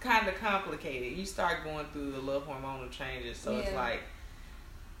kind of complicated. You start going through the little hormonal changes. So it's like,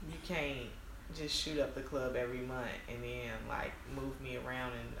 you can't just shoot up the club every month and then like move me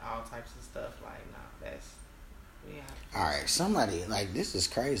around and all types of stuff. Like, no, that's... Yeah. All right, somebody like this is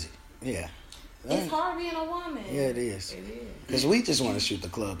crazy. Yeah, It's hard being a woman. Yeah, it is. Because we just want to shoot the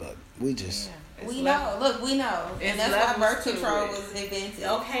club up. We just. Yeah. We know. Look, we know. And that's why birth control was invented.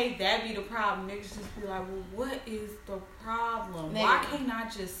 Okay, that be the problem. Niggas just be like, well, what is the problem? Nigga. Why can't I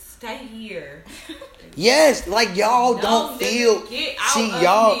just stay here? Yes, like y'all don't feel. See,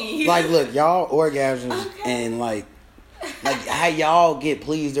 y'all, like, look, y'all orgasms and like how y'all get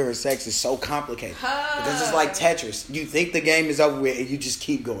pleased during sex is so complicated. Because it's like Tetris. You think the game is over with and you just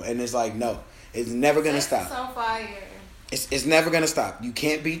keep going. And it's like, no, it's never going to stop. It's on fire. It's never gonna stop. You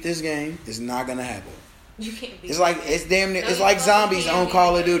can't beat this game. It's not gonna happen. You can't beat. It's like it's damn near. It's like zombies on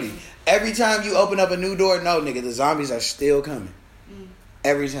Call of Duty. Every time you open up a new door, no nigga, the zombies are still coming.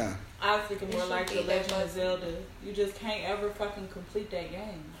 Every time. I was thinking more like The Legend of Zelda. You just can't ever fucking complete that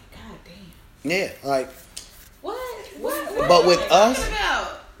game. God damn. Yeah, like. What? But with us. No,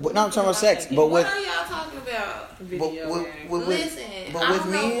 I'm talking about sex. But what are y'all talking about? Video games. Listen, I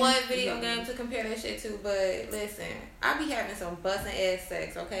don't know what video game to compare that shit to, but listen, I be having some busting ass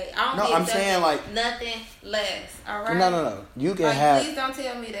sex, okay? I don't I'm saying like nothing less, alright? No. You can have. Please don't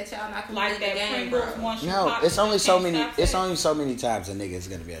tell me that y'all not completing like that the game, bro. No, it's only so many. It's only so many times a nigga is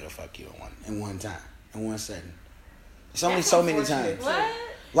gonna be able to fuck you in one time, in one setting. It's only so many times. What?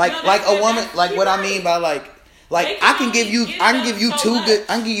 Like a woman. Like what I mean by like I can give you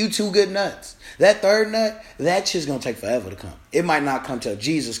 2 good nuts. That third nut, that shit's gonna take forever to come. It might not come till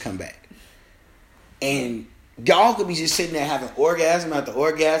Jesus come back. And y'all could be just sitting there having orgasm after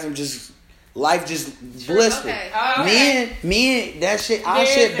orgasm, just life just blissful. Okay. Men, that shit, our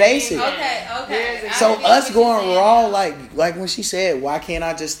shit basic. Okay. So us going raw, like when she said, "Why can't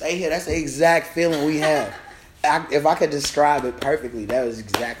I just stay here?" That's the exact feeling we have. If I could describe it perfectly, that was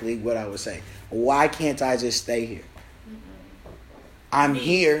exactly what I would say. Why can't I just stay here? I'm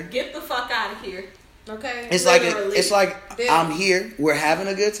here. Get the fuck out of here. Okay. It's like I'm here. We're having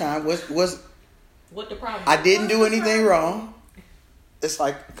a good time. What the problem? I didn't do anything wrong. It's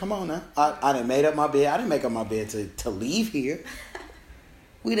like, come on now. I done made up my bed. I didn't make up my bed to leave here.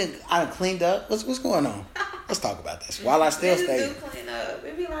 I done cleaned up. What's going on? Let's talk about this while I still stay. Do clean up.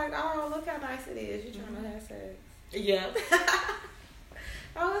 It'd be like, oh, look how nice it is. You trying to have sex? Yeah.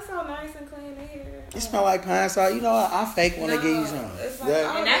 Oh, it's so nice and clean in here. It smell like pine salt. You know, I fake when I give you some. Like,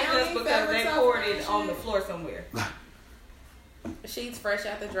 and that's just because they poured it on the floor somewhere. Sheets fresh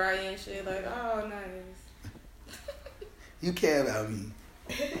out the dryer and shit. Like, oh, nice. You care about me.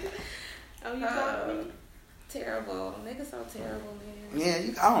 Oh, you got me? Terrible. Niggas so terrible, man.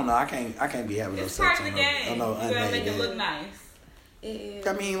 Yeah, I don't know. I can't be having no sex. It's part of the game. You gotta make it look nice. It is.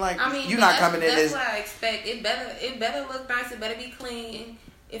 I mean, you're not coming in this. That's what I expect. It better look nice. It better be clean.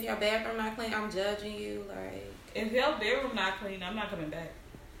 If your bathroom not clean, I'm judging you. Like, if your bedroom not clean, I'm not coming back.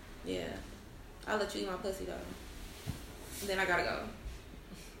 Yeah, I'll let you eat my pussy though. Then I gotta go.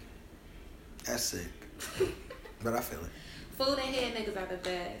 That's sick, but I feel it. Food and head niggas are the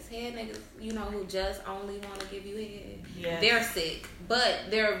best. Head niggas, you know, who just only want to give you head. Yeah, they're sick, but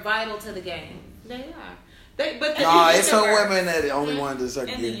they're vital to the game. They are. It's some women that only wanted to suck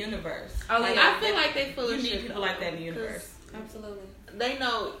in the universe. Oh, like, I feel like they full of shit. Need people like that in the universe. Absolutely. They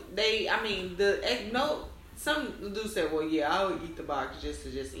know. Some dudes say, "Well, yeah, I'll eat the box just to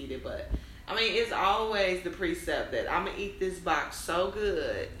eat it," but I mean, it's always the precept that I'm gonna eat this box so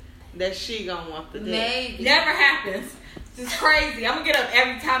good that she gonna want the dick. Maybe. Never happens. It's crazy. I'm gonna get up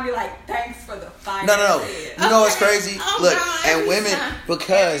every time. Be like, thanks for the fine. No. You know what's crazy? Look, and women,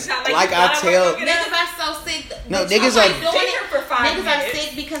 because like I tell, niggas are so sick. No, niggas are doing it for 5 minutes. Niggas are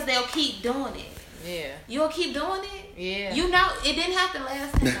sick because they'll keep doing it. Yeah. You'll keep doing it. Yeah. You know, it didn't happen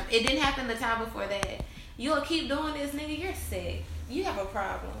last time. It didn't happen the time before that. You'll keep doing this, nigga. You're sick. You have a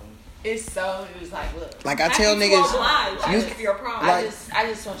problem. It's like, look. Like I tell niggas, your problem. I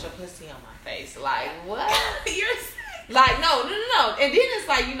just want your pussy on my face. Like, what? You're sick. Like, no. And then it's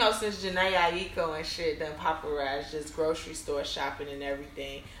like, you know, since Janae Aiko and shit done popularized just grocery store shopping and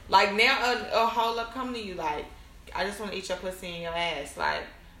everything. Like, now a whole up come to you like, I just want to eat your pussy in your ass. Like,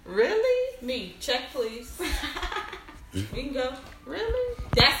 really? Me. Check, please. We can go. Really?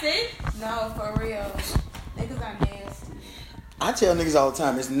 That's it? No, for real. Niggas are nasty. I tell niggas all the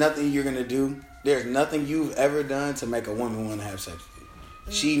time, there's nothing you're gonna do. There's nothing you've ever done to make a woman want to have sex with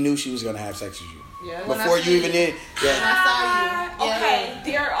you. She knew she was gonna have sex with you. Yeah. Before you even did. Yeah. When I saw you. Okay.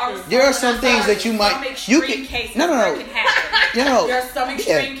 There are some things that you might. You can. No. You know. There are some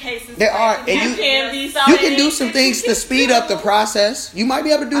extreme cases. There are, and you can do some things to speed up the process. You might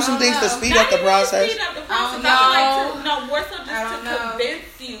be able to do some things to speed up the process. No, more so just to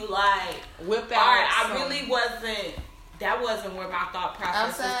convince you, like, whip out. All right, I really wasn't. That wasn't where my thought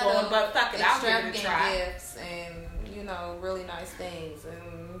process was going. But fuck it, I'll give it a try. Gifts and really nice things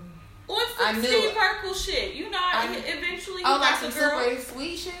and What's some Steve Urkel shit? You know, eventually. Oh, like some super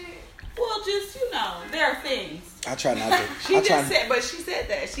sweet shit. Well, just there are things. I try not to. She said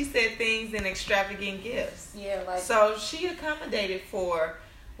that. She said things in extravagant gifts. Yeah, like so she accommodated for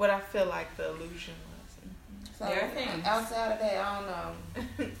what I feel like the illusion was. So there are things outside of that. I don't know.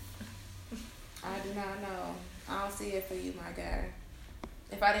 I do not know. I don't see it for you, my guy.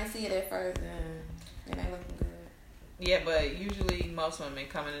 If I didn't see it at first, then it ain't looking good. Yeah, but usually most women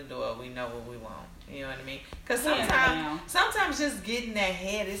come in the door, we know what we want. You know what I mean? Because sometimes just getting that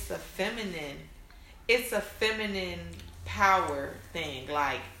head, it's a feminine power thing.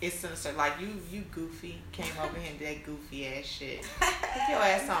 Like it's like you goofy came over here and did that goofy ass shit. Put your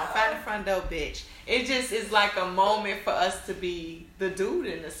ass on, find the front door, bitch. It just is like a moment for us to be the dude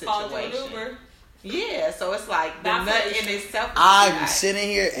in the situation. Yeah, so it's like the nut in itself. I'm sitting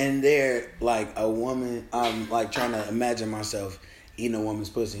here and there like a woman. I'm like trying to imagine myself eating a woman's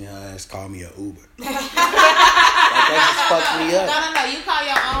pussy and her ass call me an Uber. Like that just fucks me up. No. You call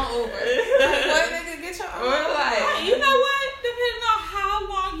your own Uber. What nigga get your own Uber? You know what? Depending on how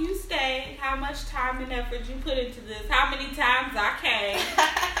long you stay, how much time and effort you put into this, how many times I came.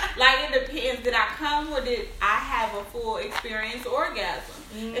 Like it depends. Did I come or did I have a full experience orgasm?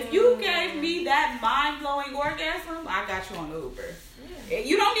 If you gave me that mind-blowing orgasm, I got you on Uber. Yeah.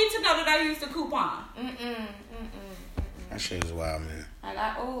 You don't need to know that I used a coupon. That shit is wild, man.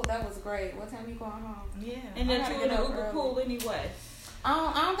 That was great. What time you going home? Yeah. And then you in the Uber pool anyway.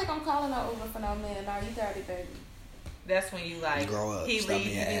 I don't think I'm calling no Uber for no man. No, you got it, baby. That's when you like grow up. He Stop leaves.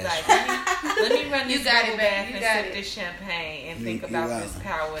 being You be ass. like, let me run this bubble bath and got sip this champagne and think about this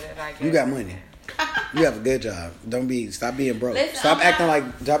power that I get. You got money. You have a good job. Stop being broke. Listen, stop acting broke.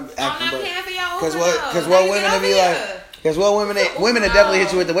 Because what women will be like. Because what women that definitely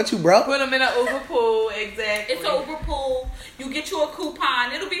hit you with what you broke? Put them in an Uber pool, exactly. It's an Uber pool. You get you a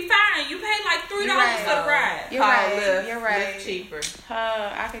coupon. It'll be fine. You pay like $3 for the ride. You're right. You're right. Lyft cheaper.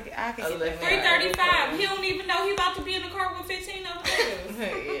 I could get that. $3.35. He don't even know he about to be in the car with 15 other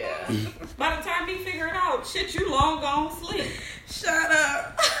niggas. Yeah. By the time he figure it out, shit, you long gone sleep. Shut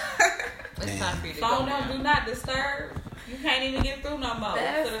up. It's time for you to phone do not disturb. You can't even get through no more.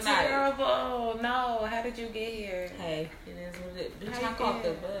 That's terrible. No, how did you get here? Hey, it is what it is. Bitch, I caught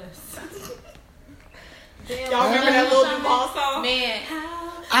the bus. Y'all remember that little Duval song? Man,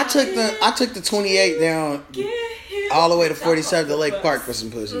 I took the 28 down all the way to 47 to Lake Park for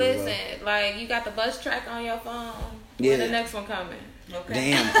some pussy. Listen, like you got the bus track on your phone. Yeah. When the next one coming? Okay.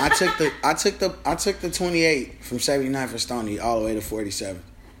 Damn, I took the 28 from 79 for Stony all the way to 47.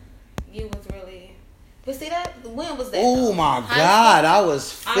 You was really. But see that when was that? Oh my God, I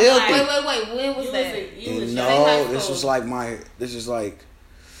was filthy. Wait. When was that? This was like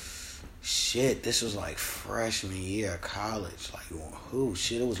This was like freshman year of college. Like,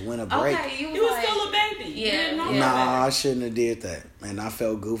 shit, it was winter break. Okay, you was still a baby. Yeah. Nah, I shouldn't have did that. And I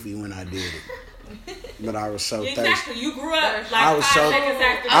felt goofy when I did it. But I was so thirsty. Exactly, you grew up like I was 5 seconds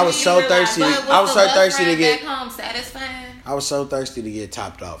after. I was so thirsty. I was so thirsty to get back home satisfying. I was so thirsty to get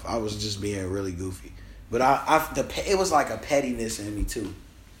topped off. I was just being really goofy. But it was like a pettiness in me too,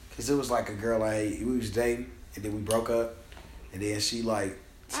 cause it was like a girl we was dating and then we broke up, and then she like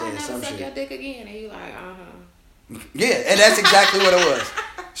said some shit. I'll never suck your dick again, and you like Yeah, and that's exactly what it was.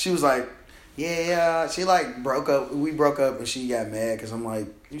 She was like, yeah. She like broke up. We broke up, and she got mad because I'm like,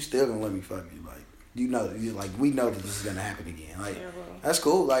 you still gonna let me fuck you? Like we know that this is gonna happen again. Like that's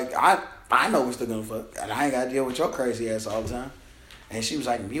cool. Like I know we're still gonna fuck, and I ain't gotta deal with your crazy ass all the time. And she was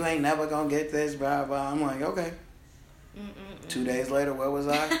like, you ain't never gonna get this, blah, blah. I'm like, okay. 2 days later, where was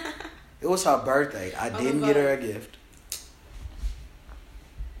I? It was her birthday. I didn't get her a gift.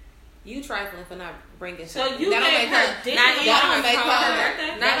 You trifling for not bringing so you that don't make her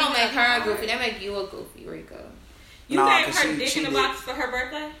that don't make her goofy. That make you a goofy, Rico. You gave her dick in the box for her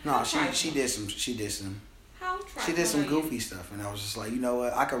birthday? No, she did some. How she did some goofy stuff, and I was just like, you know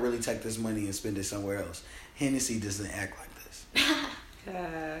what? I could really take this money and spend it somewhere else. Hennessy doesn't act like this.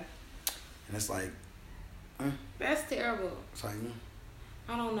 And it's like, that's terrible. It's like,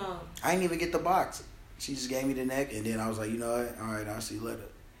 I don't know. I didn't even get the box. She just gave me the neck, and then I was like, you know what? All right, I'll see you later.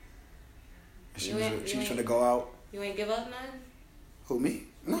 And she was trying to go out. You ain't give up nothing? Who, me?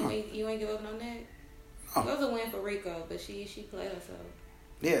 No. You ain't give up no neck? No. It was a win for Rico, but she played herself.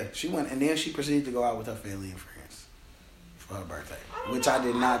 Yeah, she went, and then she proceeded to go out with her family and friends for her birthday, which I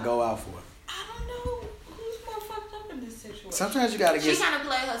did not go out for. I don't know who's more fucked up in this situation. Sometimes you gotta get. She kind of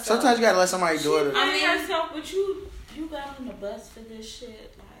played herself. Sometimes you gotta let somebody do it. I mean herself, but you got on the bus for this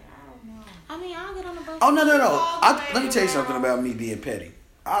shit. Like I don't know. I mean, I'll get on the bus. Oh no! Let me tell you something about me being petty.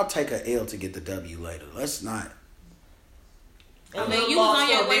 I'll take a L to get the W later. Let's not. I mean, you was on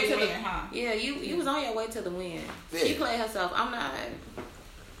your way to the yeah. You was on your way to the win. Yeah. She played herself. I'm not.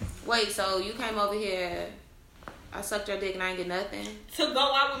 Wait, so you came over here? I sucked your dick and I ain't get nothing. To go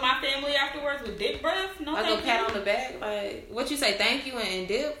out with my family afterwards with dick breath? No, I go pat on the back. Like, what you say? Thank you and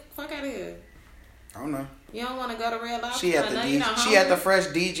dip. Fuck out of here. I don't know. You don't want to go to Red Lobster? She had the fresh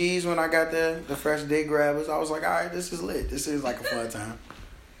DGs when I got there. The fresh dick grabbers. I was like, all right, this is lit. This is like a fun time.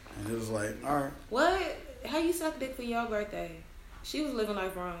 And it was like, all right. What? How you suck dick for your birthday? She was living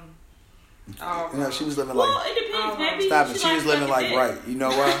life wrong. Oh, you know, she was living like. Well, it depends. Maybe stop it. She was living like dick. Right. You know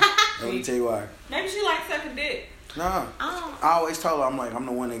why? Let me tell you why. Maybe she likes sucking dick. No. I always told her, I'm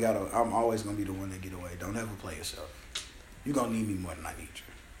the one that I'm always gonna be the one that get away. Don't ever play yourself. You gonna need me more than I need you.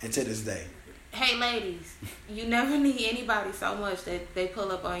 And to this day. Hey ladies, you never need anybody so much that they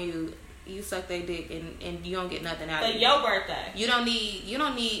pull up on you. You suck their dick and you don't get nothing out of it. But your birthday. You don't need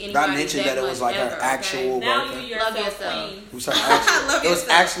anybody. I mentioned that it was like her actual birthday. Now you love yourself. It was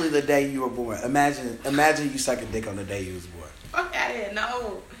actually the day you were born. Imagine you sucking dick on the day you was born. Fuck out of here,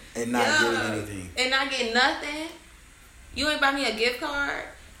 no. And not getting anything. And not getting nothing. You ain't buy me a gift card.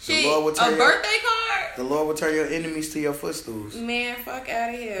 Shit, a birthday card. The Lord will turn your enemies to your footstools. Man, fuck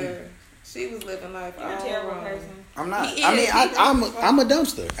out of here. She was living life. You're a terrible person. I'm not. I'm a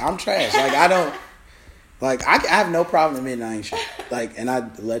dumpster. I'm trash. Like I don't. Like I have no problem admitting I ain't shit. Like, and I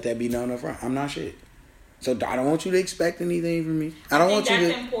let that be known up front. I'm not shit. So I don't want you to expect anything from me. I don't want you to.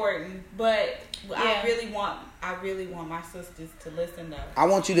 That's important, but I really want my sisters to listen though. I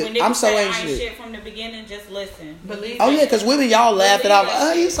want you to. I'm so anxious. I ain't shit from the beginning. Just listen. Believe. Oh yeah, because women y'all laugh it off.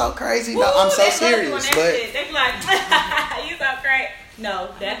 Oh, you so crazy. No, I'm so serious. But they be like, you so crazy. No,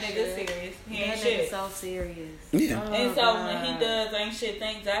 that nigga's serious. He ain't shit. So serious. Yeah. And so when he does ain't shit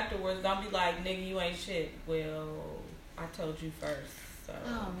things afterwards, don't be like, nigga, you ain't shit. Well, I told you first. So.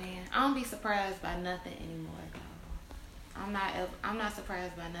 Oh man, I don't be surprised by nothing anymore though. I'm not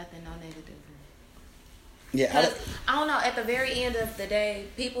surprised by nothing no nigga do. Yeah, I don't know. At the very end of the day,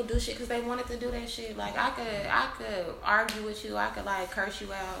 people do shit because they wanted to do that shit. Like I could argue with you. I could like curse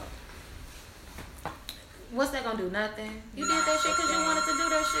you out. What's that gonna do? Nothing. You did that shit because you wanted to do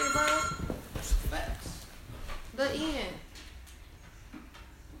that shit, bro. Facts. The end.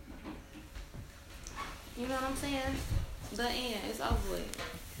 You know what I'm saying? The end. It's over with.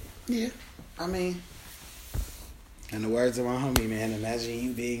 Yeah. I mean, in the words of my homie, man, imagine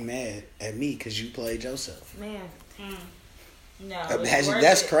you being mad at me because you played yourself. Man. No. Imagine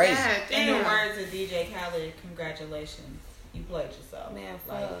that's crazy. In the words of DJ Khaled, congratulations. You played yourself. Man,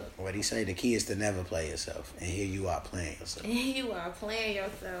 fuck. What he say? The key is to never play yourself. And here you are playing yourself. You are playing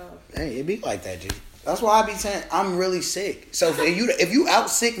yourself. Hey, it be like that, G. That's why I be saying I'm really sick. So if you out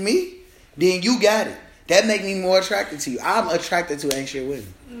sick me, then you got it. That make me more attracted to you. I'm attracted to ain't shit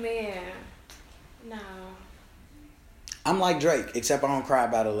women. Man. No. I'm like Drake, except I don't cry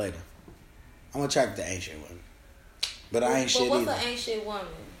about it later. I'm attracted to ain't shit women. But I ain't shit either. But what's an ain't shit woman?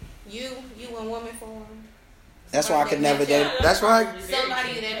 You in woman form? That's why I could never date. That's why.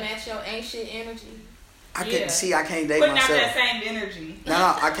 Somebody that match your ain't shit energy. I can't date myself. But not that same energy.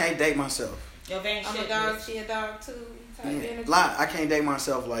 No, I can't date myself. Your ain't I'm shit. a dog, she a dog too. Type energy. I can't date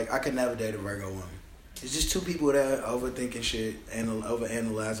myself. Like I could never date a Virgo woman. It's just two people that are overthinking shit and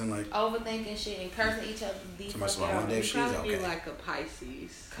overanalyzing, like overthinking shit and cursing each other. One day she's okay. Be like a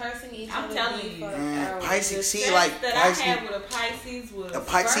Pisces. Cursing each other. I'm telling you, Pisces. See, like that Pisces. I had with a Pisces was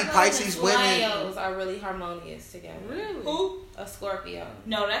Pisces women. Scorpios are really harmonious together. Really? Who? A Scorpio.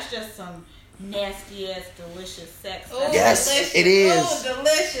 No, that's just some nasty ass delicious sex. Ooh, yes, delicious. It is. Ooh,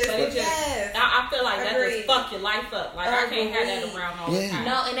 delicious. But yes. I feel like that just fuck your life up. Like I can't have that around all the time.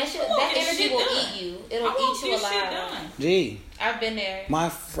 No, and that energy will eat you. It'll eat you alive. Gee, I've been there. My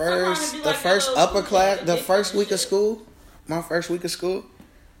first upper class, the first week of school,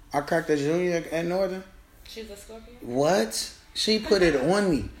 I cracked a junior at Northern. She was a Scorpio? What? She put it on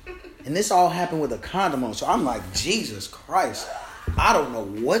me. And this all happened with a condom on. So I'm like, Jesus Christ. I don't know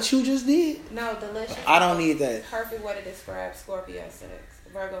what you just did. No, delicious. I don't need that. Perfect way to describe Scorpio sex.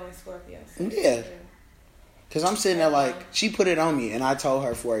 Virgo and Scorpio sex. Yeah. Because I'm sitting there like, she put it on me. And I told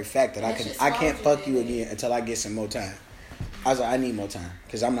her for a fact that I can't fuck you again until I get some more time. I was like, I need more time.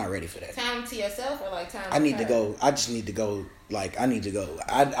 Because I'm not ready for that. Time to yourself or like time I need to go. I just need to go. Like, I need to go.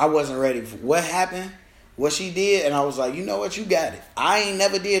 I wasn't ready for what happened. What she did. And I was like, you know what? You got it. I ain't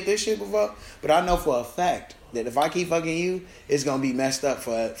never did this shit before. But I know for a fact that if I keep fucking you, it's going to be messed up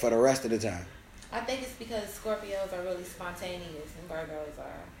for the rest of the time. I think it's because Scorpios are really spontaneous and Virgos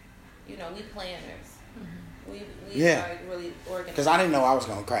are, we planners. Mm-hmm. We like really organized. Because I didn't know I was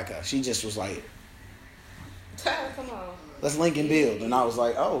going to crack her. She just was like, come on. let's link and build. And I was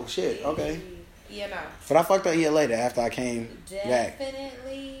like, oh, shit, okay. Yeah, no. But I fucked up a year later after I came back.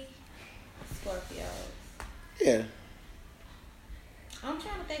 Definitely Scorpio. Yeah. I'm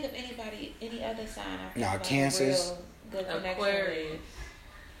trying to think of any other sign. Nah, Cancers. Aquarius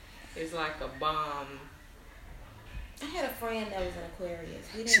is like a bomb. I had a friend that was an Aquarius.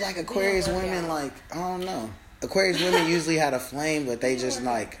 It's like Aquarius women, like, I don't know. Aquarius women usually had a flame, but they just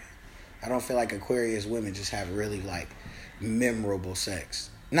like, I don't feel like Aquarius women just have really like memorable sex.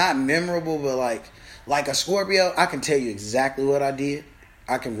 Not memorable, but like a Scorpio, I can tell you exactly what I did.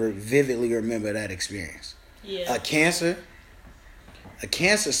 I can vividly remember that experience. Yeah. A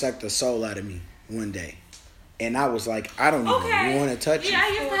Cancer sucked the soul out of me one day. And I was like, I don't even want to touch you. Yeah, I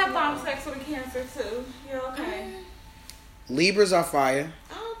used to have bomb sex with a Cancer too. You're okay. Libras are fire.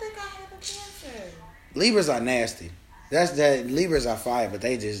 I don't think I have a Cancer. Libras are nasty. Libras are fire, but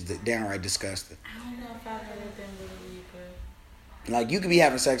they just downright disgusting. I don't know if I've ever been with a Libra. Like, you could be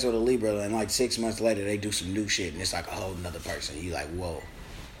having sex with a Libra and like 6 months later they do some new shit and it's like a whole nother person. You like, whoa,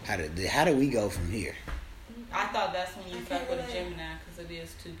 how did we go from here? I thought that's when you fuck with a Gemini because it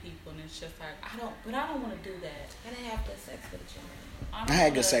is two people and it's just like I don't want to do that. I didn't have good sex with a Gemini. I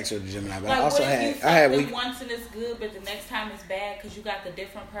had good sex with a Gemini, but like, I also had once and it's good, but the next time it's bad because you got the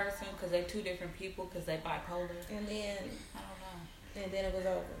different person because they're two different people because they bipolar. And then I don't know. And then it was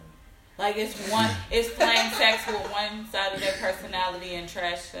over. Like it's flame sex with one side of their personality and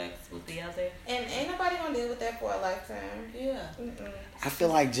trash sex with the other. And ain't nobody gonna deal with that for a lifetime. Yeah. I feel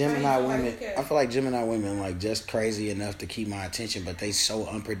like Gemini women like just crazy enough to keep my attention, but they so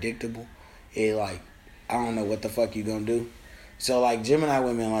unpredictable. It like I don't know what the fuck you gonna do. So like Gemini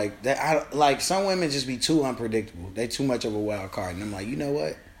women like that. Like some women just be too unpredictable. They too much of a wild card, and I'm like, you know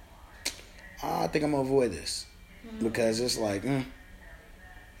what? I think I'm gonna avoid this because it's like.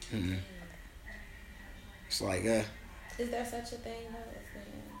 It's like, Is there such a thing though as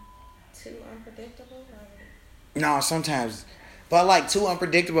being too unpredictable? No, sometimes, but like too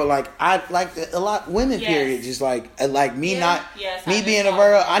unpredictable. Like I like a lot women. Yes. Period. Just like me me being a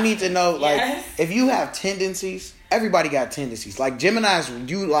Virgo. I need to know like if you have tendencies. Everybody got tendencies. Like Geminis,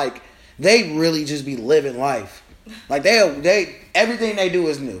 they really just be living life. Like they everything they do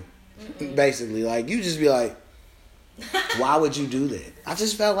is new. Basically, like you just be like. Why would you do that? I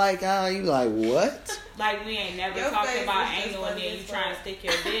just felt like, you like, what? Like, we ain't never talked about anal and then you trying to stick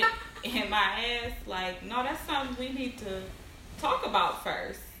your dick in my ass. Like, no, that's something we need to talk about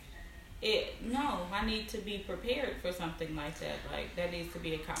first. I need to be prepared for something like that. Like, that needs to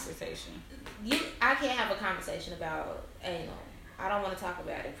be a conversation. I can't have a conversation about anal. I don't want to talk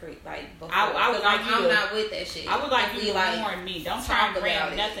about it before. I would like I'm not with that shit. I would like you to warn me. Don't try to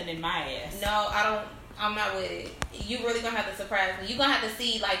ram nothing in my ass. No, I don't. I'm not with it. You really gonna have to surprise me. You gonna have to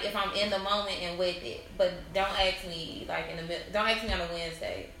see like if I'm in the moment and with it. But don't ask me like in the middle. Don't ask me on a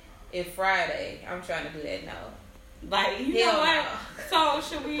Wednesday. If Friday, I'm trying to do that. No. Like you know what? So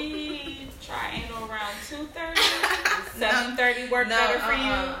should we try anal around 2:30? 7:30 work better for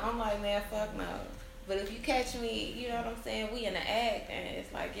you? I'm like, man, fuck no. But if you catch me, you know what I'm saying, we in the act, and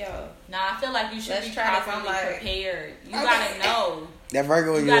it's like, yo. Nah, I feel like you should be properly prepared. You gotta know. That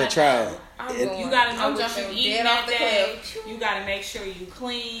Virgo you would try. You gotta know what you eat that day. You gotta make sure you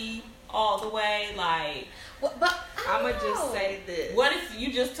clean all the way. Like, but I'm gonna just say this. What if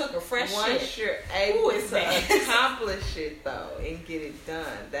you just took a fresh shit? Once you're able to accomplish it though and get it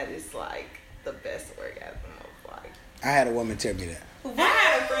done, that is like the best orgasm of life. I had a woman tell me that. I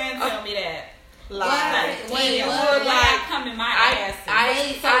had a friend tell me that. Come in my ass.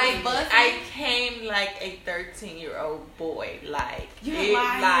 I came like a 13-year-old boy. Like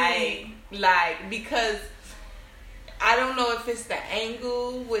because I don't know if it's the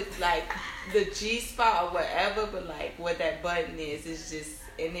angle with like the G spot or whatever, but like what that button is just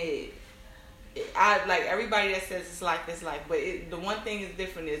in it. I like everybody that says it's like, but the one thing is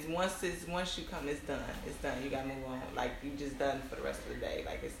different is once you come, it's done. You gotta move on. Like you just done for the rest of the day.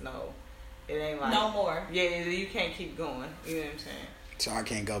 Like it ain't like no more. Yeah, you can't keep going. You know what I'm saying? So I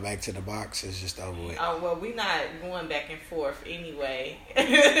can't go back to the box. It's just over with. Oh well, we not going back and forth anyway.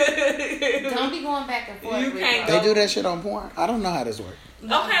 Don't be going back and forth. You can't. They do that shit on porn. I don't know how this works.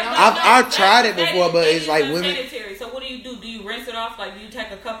 Okay, I've tried it before, but it's like women. So what do? Do you rinse it off? Like, do you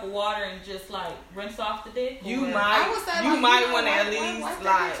take a cup of water and just like rinse off the dick? You might want to at least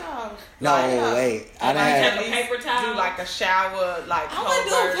like. No, wait. I didn't have a paper towel. Do like a shower, like cold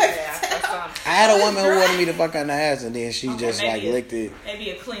bath or something. I had a woman who wanted me to fuck on the ass, and then she just like licked it. Maybe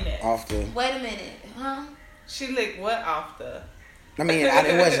a Kleenex off the. Wait a minute, huh? She licked what off the? I mean,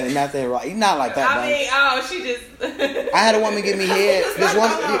 it wasn't nothing right. Not like that. She just. I had a woman give me head.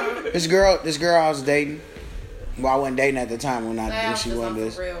 This girl I was dating. Well, I wasn't dating at the time when she wanted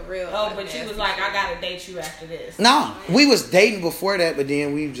this. Real. Oh, but you was like, I gotta date you after this. No, we was dating before that, but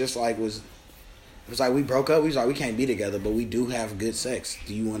then we just like it was like we broke up. We was like, we can't be together, but we do have good sex.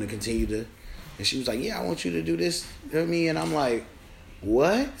 Do you want to continue to? And she was like, yeah, I want you to do this with me. And I'm like,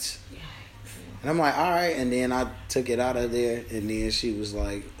 what? And I'm like, all right. And then I took it out of there, and then she was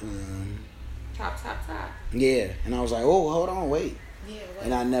like, top. Yeah, and I was like, oh, hold on, wait. Yeah,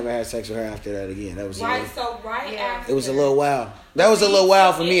 and I never had sex with her after that again. That was after. It was a little while. That was a little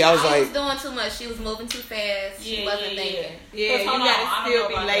while for me. I was like, doing too much. She was moving too fast. She wasn't thinking. Yeah, you gotta still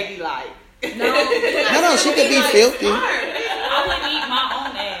be ladylike. No, she could be filthy. I wouldn't eat my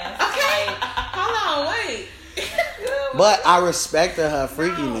own ass. Okay, hold on, wait. But I respected her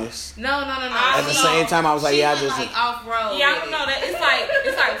freakiness. No. At the same time, I was like, yeah, I just like off road. Yeah, I don't know that. It's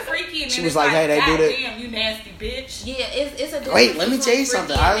like freaky. And she was like, hey, they do that. Damn, you nasty bitch. Yeah, it's a. Wait, let me tell you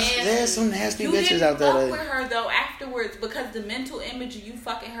something. There's some nasty bitches out there. You didn't fuck with her though afterwards because the mental image of you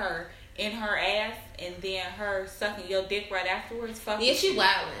fucking her in her ass and then her sucking your dick right afterwards. Yeah, she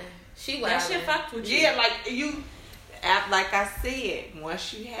wildin'. That shit fucked with you. Yeah, like you. Like I said,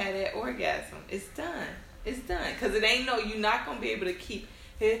 once you had that orgasm, it's done. It's done. Because it ain't you're not going to be able to keep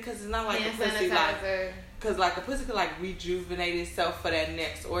it. Because it's not like a pussy because like a pussy could like rejuvenate itself for that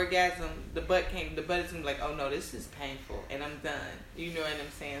next orgasm. The butt is going to be like, oh no, this is painful and I'm done. You know what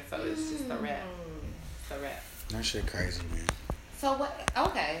I'm saying? So it's just a wrap. It's a wrap. That shit crazy, man. So what?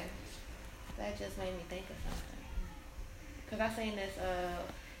 Okay. That just made me think of something. Because I seen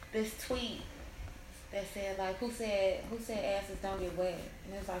this tweet that said like who said asses don't get wet,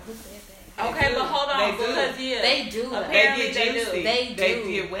 and it's like who said that? Okay, but hold on, they do. Apparently they do.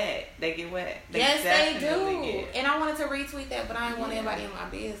 They get wet. Yes, they do. And I wanted to retweet that, but I didn't want everybody in my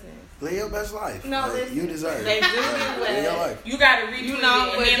business. Live your best life. No, like, you deserve it. They do get wet. Live your life. You gotta retweet it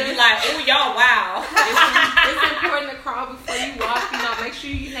and then be like, oh y'all wow. It's important to crawl before you walk. Make sure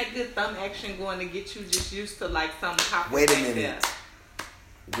you had good thumb action going to get you just used to like some popping. Wait a minute.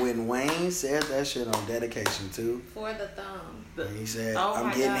 When Wayne said that shit on dedication too, for the thumb, and he said,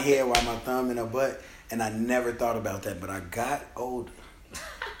 "I'm getting head while my thumb in her butt," and I never thought about that, but I got older,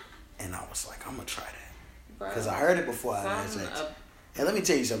 and I was like, "I'm gonna try that," because I heard it before I had sex. And let me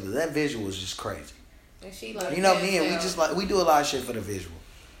tell you something, that visual is just crazy. And she like, me and we do a lot of shit for the visual.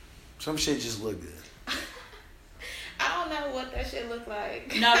 Some shit just look good. I don't know what that shit look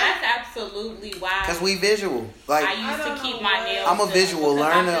like. No, that's absolutely wild. Because we visual. Like I used to keep my nails. I'm a visual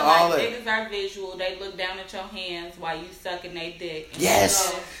learner. All that. Niggas are visual. They look down at your hands while you sucking their dick.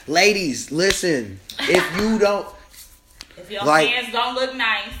 Yes, ladies, listen. If you don't, if your hands don't look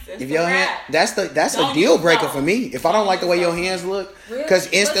nice, if your hand, that's a deal breaker for me. If I don't like the way your hands look, because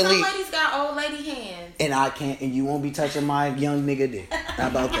instantly, but some ladies got old lady hands, and I can't, and you won't be touching my young nigga dick. How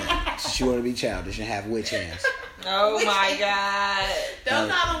about that? Since you want to be childish and have witch hands. Oh my God! Don't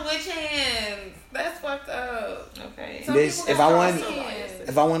call them witch hands. That's fucked up. Okay. If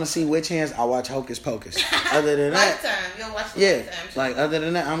I want to see witch hands, I watch Hocus Pocus. Other than that, you'll watch like other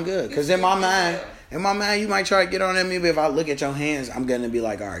than that, I'm good. Because in my mind, you might try to get on at me, but if I look at your hands, I'm gonna be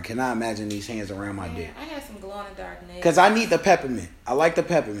like, all right, can I imagine these hands around my dick? I had some glow in the dark nails. Because I need the peppermint. I like the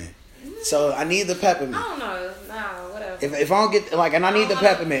peppermint. So I need the peppermint. I don't know. Nah, whatever. If I don't get and I need the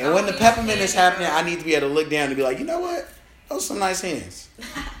peppermint, and when the peppermint is happening, I need to be able to look down and be like, you know what? Those are some nice hands.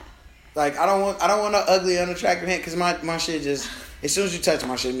 Like I don't want no ugly, unattractive hand because my shit just as soon as you touch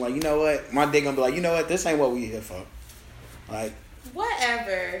my shit, I'm like, you know what? My dick gonna be like, you know what? This ain't what we here for. Like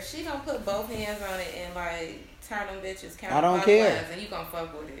whatever. She gonna put both hands on it and like turn them bitches counterclockwise. I don't care. And you gonna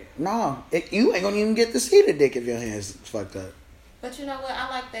fuck with it. No, you ain't gonna even get to see the dick if your hands fucked up. But you know what? I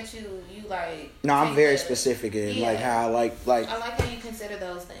like that you like. No, I'm very specific in like how I like. I like how you consider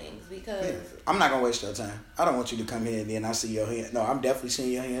those things because I'm not gonna waste your time. I don't want you to come here and then I see your hand. No, I'm definitely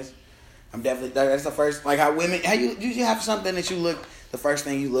seeing your hands. That's the first like how women. How you have something that you look. The first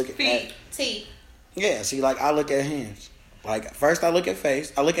thing you look at. Teeth. Yeah, see, like I look at hands. Like first I look at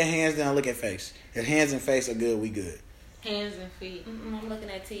face. I look at hands, then I look at face. If hands and face are good, we good. Hands and feet. I'm looking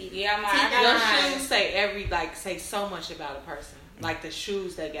at teeth. Yeah, your shoes say so much about a person. Like the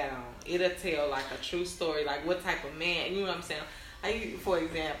shoes they got on, it'll tell like a true story. Like what type of man, you know what I'm saying? Like for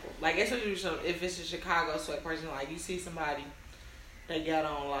example, like especially if it's a Chicago sweat person, like you see somebody they got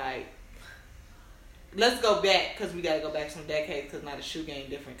on like. Let's go back because we gotta go back some decades because now the shoe game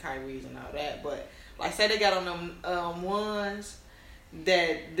different, Kyrie's and all that. But like say they got on them ones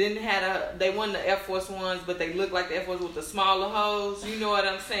that didn't have they won the Air Force Ones, but they looked like the Air Force with the smaller hoes. You know what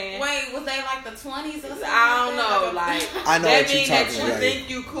I'm saying? Wait, was they like the 20s or something? I don't know. Like I know that what means you're that talking you about. think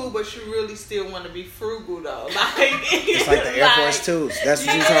you cool, but you really still want to be frugal though. Like it's like the Air Force Twos. That's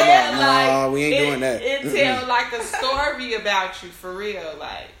what you talking about. No, like, we ain't doing that. It tell like a story about you for real.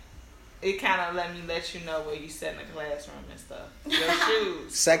 Like it kind of let you know where you sit in the classroom and stuff. Your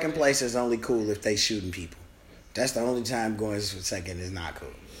shoes. Second place is only cool if they shooting people. That's the only time going for second is not cool.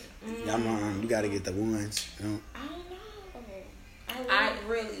 You got to get the ones. You know? I don't know. I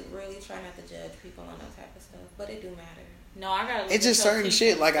really try not to judge people on that type of stuff, but it do matter. No, I gotta. It's just certain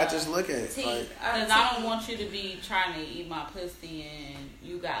shit. Like I just look at it. Because I don't want you to be trying to eat my pussy and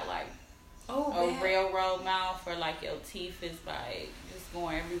you got like a railroad mouth, or like your teeth is like just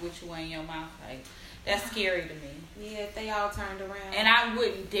going every which way in your mouth. Like that's scary to me. Yeah, if they all turned around. And I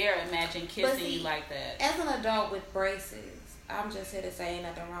wouldn't dare imagine kissing you like that. As an adult with braces, I'm just here to say ain't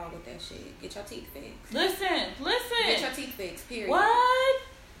nothing wrong with that shit. Get your teeth fixed. Listen. Get your teeth fixed, period. What?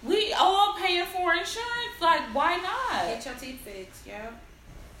 We all paying for insurance. Like, why not? Get your teeth fixed, yeah.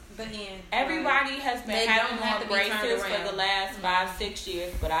 But everybody has been having on braces for the last 5-6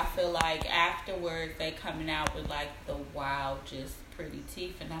 years, but I feel like afterwards they coming out with like the wild, just pretty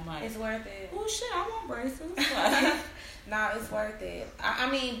teeth, and I'm like, it's worth it. Oh shit, I want braces. Nah, it's worth it. I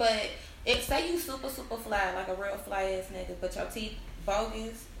mean, but if say you super fly, like a real fly ass nigga, but your teeth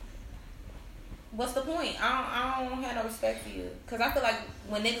bogus, what's the point? I don't have no respect for you, cause I feel like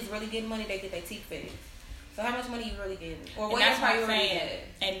when niggas really get money, they get their teeth fixed. So how much money you really getting? Or what your priority at?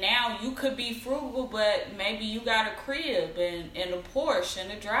 And now you could be frugal, but maybe you got a crib and a Porsche in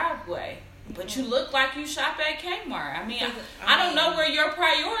the driveway. But you look like you shop at Kmart. I mean, I don't know where your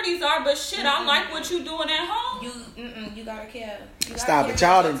priorities are, but shit, I like what you doing at home. You gotta care. Stop it,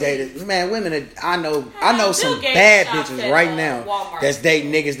 y'all done dated, man. Women, I know some bad bitches right now Walmart that's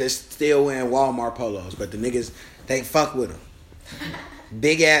dating niggas that's still wearing Walmart polos, but the niggas they fuck with them.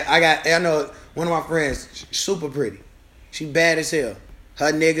 Big ass. I know one of my friends, super pretty. She bad as hell.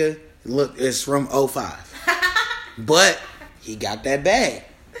 Her nigga is from 05, but he got that bag.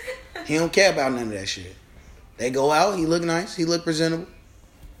 He don't care about none of that shit. They go out, he look nice, he look presentable.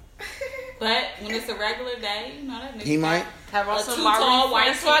 But when it's a regular day, you know that nigga he might have on some tall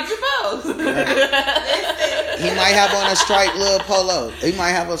white swajibo. He might have on a striped little polo. He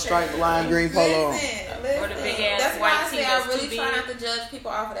might have a striped lime green polo on. Or the big ass that's white why I say I really too try big. not to judge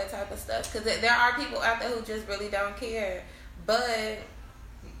people off of that type of stuff, because there are people out there who just really don't care. But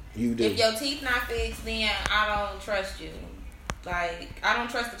you do. If your teeth not fixed, then I don't trust you. Like, I don't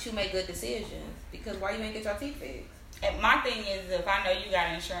trust that you make good decisions, because why you ain't get your teeth fixed? And my thing is, if I know you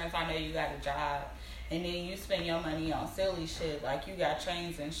got insurance, I know you got a job, and then you spend your money on silly shit, like you got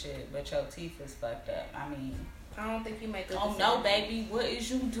chains and shit, but your teeth is fucked up. I mean, I don't think you make good decisions. Oh no, baby, what is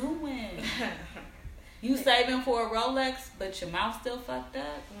you doing? You saving for a Rolex, but your mouth still fucked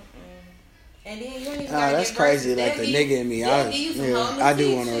up? And then you don't even that's crazy. Like the nigga in me, I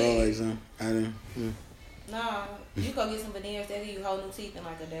do want a Rolex. I do. No, you go get some veneers. They give you whole new teeth in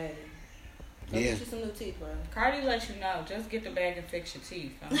like a day. Go get you some new teeth, bro. Cardi let you know. Just get the bag and fix your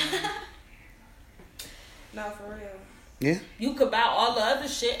teeth. I mean, no, for real. Yeah. You could buy all the other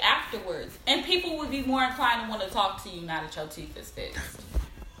shit afterwards, and people would be more inclined to want to talk to you now that your teeth is fixed.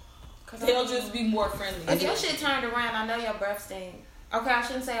 They'll just be more friendly. If your shit turned around, I know your breath stink. Okay, I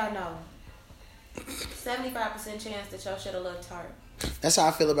shouldn't say I know. 75% chance that your shit will look tart. That's how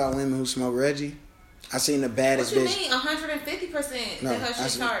I feel about women who smoke Reggie. I seen the baddest bitch. What you mean 150% that her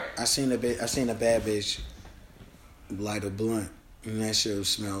shit tart? I seen a bad bitch light a blunt, and that shit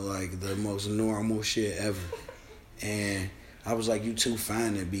smell like the most normal shit ever. And I was like, you too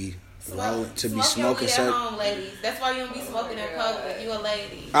fine to be smoking. At home, ladies. That's why you don't be smoking in public. You a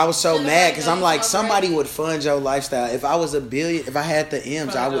lady. I was so mad because I'm like, somebody would fund your lifestyle. If I was if I had the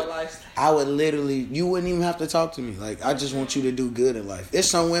M's, I would literally, you wouldn't even have to talk to me. Like, I just want you to do good in life. There's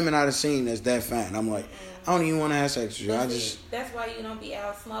some women I've seen that's that fine. I'm like, I don't even want to have sex with you. That's why you don't be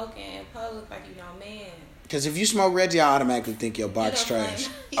out smoking in public like you know, man. Because if you smoke Reggie, I automatically think your box trash.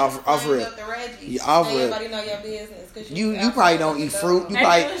 Off real. Everybody know your business. You probably don't eat fruit. You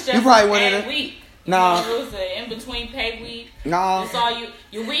probably one of them. Nah. It was an in-between pay weed. Nah. That's all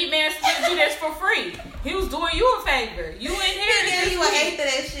your weed man still do this for free. He was doing you a favor. You in here. Yeah, you an eighth of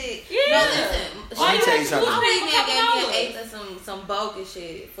that shit. Yeah. No, listen. Let me tell you something. My weed man gave me an eighth of some bogus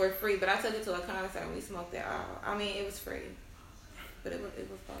shit for free, but I took it to a concert and we smoked it all. I mean, it was free. But it was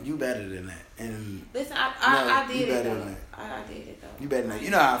fun. You better than that. And listen, I did it though. I did it though. You better than that. You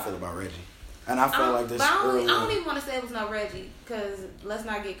know how I feel about Reggie. And I feel like this I don't even want to say it was no Reggie, because let's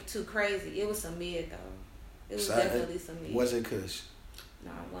not get too crazy. It was some mid though. It was definitely some mid. Was it Kush?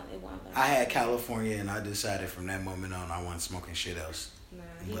 No, it wasn't. I had California, and I decided from that moment on I wasn't smoking shit else.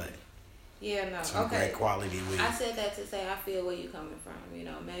 Nah, but yeah, no, some great quality weed. I said that to say I feel where you coming from. You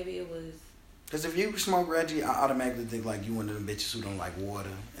know, maybe it was. Because if you smoke Reggie, I automatically think like you one of them bitches who don't like water,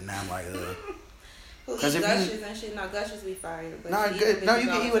 and now I'm like, Because if Gushes and shit, no, Gushes be fire. But no, good. No, you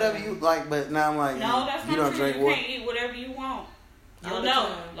can eat whatever you like, but now I'm like, no, that's you not don't true. drink You water. can't eat whatever you want. You'll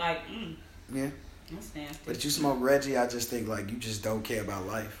know, like, yeah, that's nasty. But if you smoke Reggie, I just think like you just don't care about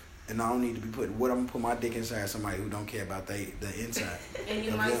life. And I don't need to be putting. What I'm gonna put my dick inside somebody who don't care about the inside. And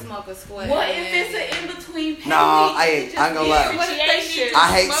you might smoke a square. What if it's an in between? No, I ain't gonna lie.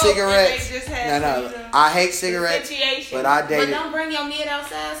 I hate cigarettes. No, I hate cigarettes. But I dated. But don't bring your meat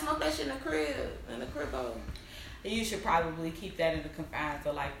outside. Smoke that shit in the crib. You should probably keep that in the confines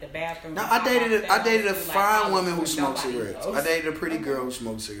of like the bathroom. No, I dated a fine woman who smoked cigarettes. I dated a pretty girl who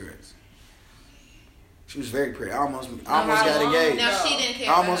smoked cigarettes. She was very pretty. I almost got engaged. Now she didn't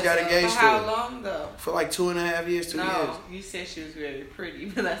care. I almost got engaged. For how long though? For like 2.5 years, 2 years. No, you said she was very pretty,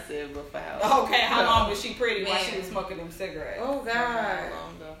 but I said, but for how long? Okay, how long was she pretty while she was smoking them cigarettes? Oh God. How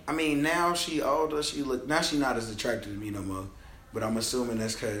long though? I mean, now she older. Now she not as attractive to me no more. But I'm assuming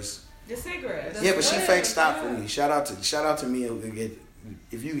that's because the cigarettes. Yeah, but she fake stopped for me. Shout out to me.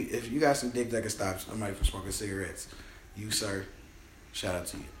 If you got some dick that can stop somebody from smoking cigarettes, you sir, shout out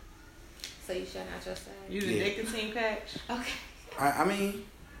to you. So you shut out your side. You the nicotine patch? Okay. I mean,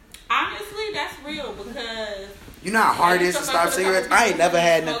 honestly, that's real because you know how hard it is to stop cigarettes. I ain't never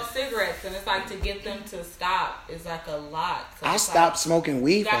had no cigarettes, and it's like to get them to stop is like a lot. So I stopped smoking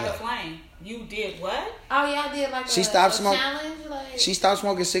weed for her. Got the flame. You did what? Oh yeah, I did like she stopped smoking. Challenge, like... She stopped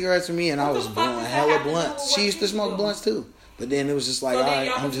smoking cigarettes with me, and I was blowing hella blunts. She used to smoke blunts too. But then it was just like, so all right,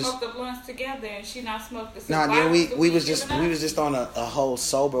 y'all I'm just smoke the blunts together, and she not smoked the cigarettes. Nah, then we was just on a whole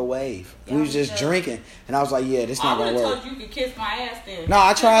sober wave. Yeah, we was just drinking, and I was like, yeah, this not gonna work. I told you could kiss my ass then. No,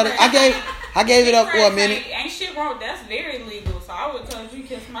 I tried it. I gave it up for a minute. Ain't shit wrong. That's very legal. So I would tell you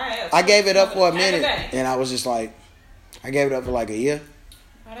kiss my ass. I gave it up for a minute, and I was just like, I gave it up for like a year.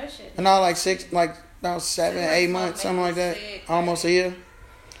 Oh, that shit. And I like 7, 8 months, something like that, almost a year.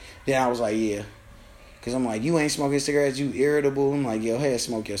 Then I was like, yeah. Because I'm like, you ain't smoking cigarettes, you irritable. I'm like, yo, hey,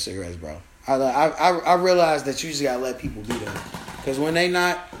 smoke your cigarettes, bro. I realized that you just got to let people be there. Because when they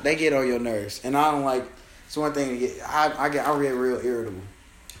not, they get on your nerves. And I don't like, it's one thing, I get real irritable.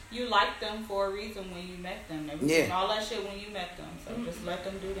 You liked them for a reason when you met them. They was doing all that shit when you met them. So just let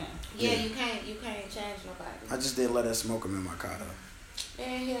them do them. Yeah, you can't change nobody. I just didn't let her smoke them in my car, though.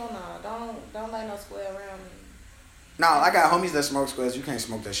 Man, hell no. Don't let no square around me. No, I got homies that smoke squares. You can't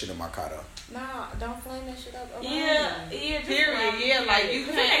smoke that shit in my car, though. Nah, don't flame that shit up around me. Period. Yeah, like you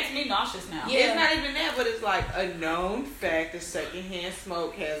can't. It makes me nauseous now. Yeah, it's not even that, but it's like a known fact that secondhand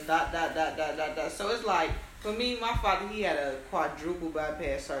smoke has ... So it's like, for me, my father, he had a quadruple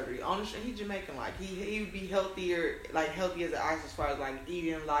bypass surgery. Honestly, he's Jamaican. Like, he would be healthier, like healthy as an ox as far as like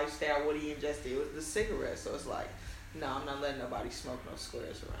eating, lifestyle, what he ingested. It was the cigarettes. So it's like, no, I'm not letting nobody smoke no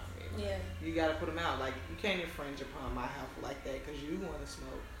squares around me. Yeah. You gotta put them out. Like, you can't infringe upon my health like that because you want to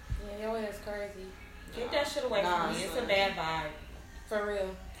smoke. Yeah, your ass crazy. Get that shit away from me. It's a bad vibe. For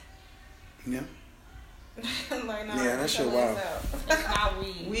real. Yeah. Like, nah, yeah, that shit wild. It's not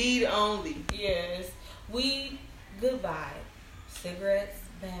weed. Weed only. Yes. Weed, good vibe. Cigarettes,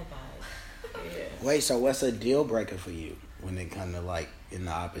 bad vibe. Yeah. Wait, so what's a deal breaker for you when it comes to like in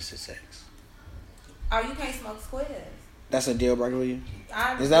the opposite sex? Oh, you can't smoke squares. That's a deal breaker for you?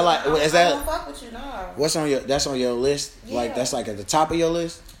 I don't fuck with you, no. What's on that's on your list? Yeah. Like that's like at the top of your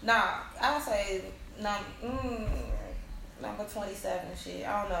list? Nah, I would say number 27 shit.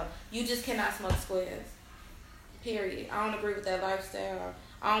 I don't know. You just cannot smoke squares. Period. I don't agree with that lifestyle.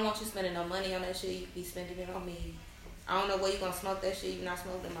 I don't want you spending no money on that shit. You could be spending it on me. I don't know where you gonna smoke that shit. You're not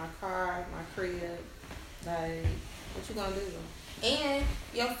smoking in my car, my crib. Like, what you gonna do? And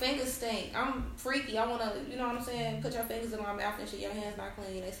your fingers stink. I'm freaky. I wanna, you know what I'm saying? Put your fingers in my mouth and shit. Your hands not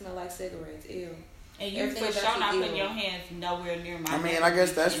clean. They smell like cigarettes. Ew. And you for sure not putting your hands nowhere near my. I mean, I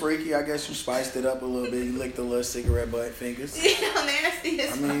guess that's freaky. I guess you spiced it up a little bit. You licked the little cigarette butt fingers. Yeah, nasty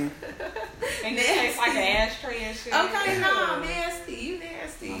as I mean, and it tastes like an ashtray and shit. Okay, no, nasty. You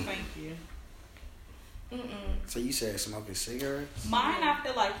nasty. Oh, thank you. So you said smoking cigarettes? Mine, I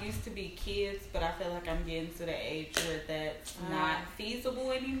feel like used to be kids, but I feel like I'm getting to the age where that's not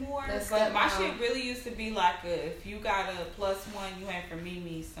feasible anymore. But my shit really used to be like if you got a +1, you ain't for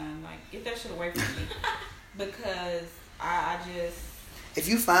me, son. Like, get that shit away from me. Because I just... If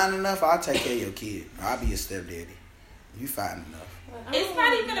you fine enough, I'll take care of your kid. I'll be your stepdaddy. You fine enough. It's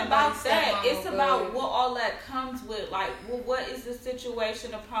not even about that. It's about what all that comes with. Like, well, what is the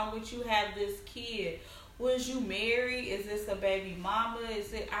situation upon which you have this kid? Was you married? Is this a baby mama?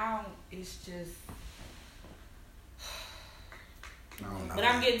 Is it? It's just. I don't know. But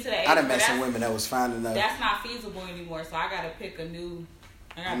I'm getting to the age. I done met some women that was fine enough. That's not feasible anymore. So I gotta pick a new.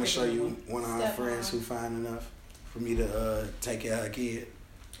 I'm gonna show you one of our friends who fine enough for me to take care of her kid.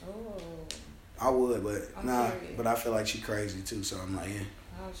 Oh. I would, but I'm curious. But I feel like she crazy too. So I'm like, yeah.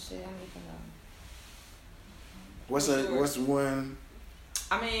 Oh shit! I need to know. What's one?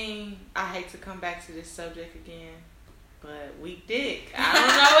 I mean, I hate to come back to this subject again, but weak dick. I don't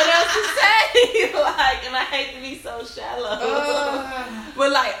know what else to say. Like, and I hate to be so shallow,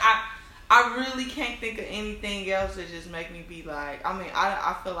 but like, I really can't think of anything else that just make me be like. I mean,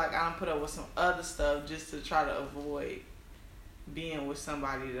 I feel like I don't put up with some other stuff just to try to avoid being with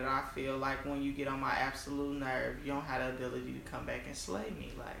somebody that I feel like when you get on my absolute nerve, you don't have the ability to come back and slay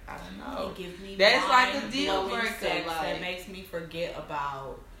me. Like, I don't know. It gives me that's like a deal breaker. Sex that makes me forget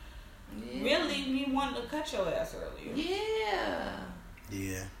about really me wanting to cut your ass earlier.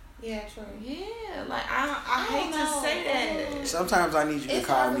 Yeah, true. Yeah, like I hate to say that. Sometimes I need you to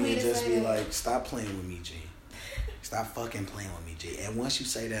call me and just be like, stop playing with me, G. Stop fucking playing with me, G. And once you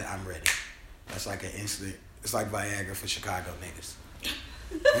say that, I'm ready. That's like an instant. It's like Viagra for Chicago niggas.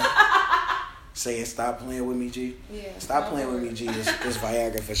 Saying stop playing with me, G. Yeah. Stop playing with me, G. It's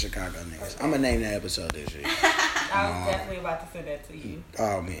Viagra for Chicago niggas. Okay. I'm gonna name that episode this year. I was definitely about to say that to you.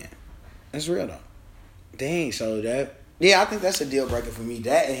 Oh man, that's real though. Dang. So I think that's a deal breaker for me.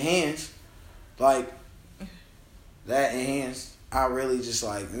 That enhanced, I really just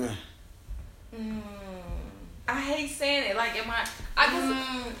like. I hate saying it. Like, I don't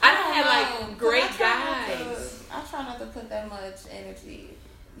have like great guys. I try not to put that much energy.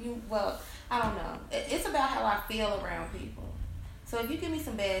 I don't know. It's about how I feel around people. So if you give me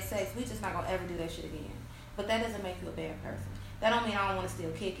some bad sex, we just not gonna ever do that shit again. But that doesn't make you a bad person. That don't mean I don't want to still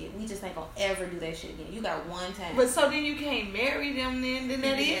kick it. We just ain't gonna ever do that shit again. You got one time. But so then you can't marry them then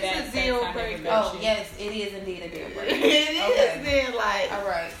that is a deal breaker. Oh, yes, it is indeed a deal breaker. It is then, like. All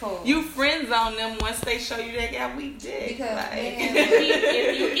right, cool. You friends on them once they show you they got weak dick. Because, like,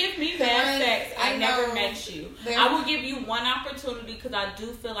 if you give me bad sex, I never met you. I will give you one opportunity because I do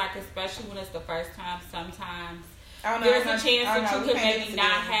feel like, especially when it's the first time, sometimes there's a chance that you could maybe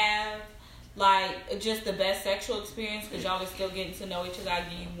not have like just the best sexual experience because y'all are still getting to know each other. I'll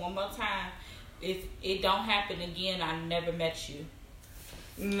give you one more time. If it don't happen again, I never met you.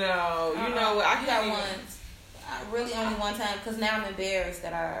 No, you know what? I got once. Really only one time because now I'm embarrassed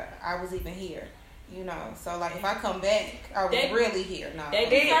that I was even here. You know, so like if I come back, I was really here. No, they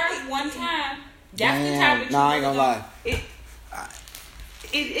deserve one time. That's the time that you. No, I ain't gonna lie.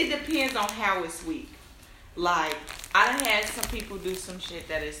 It depends on how it's weak. Like, I done had some people do some shit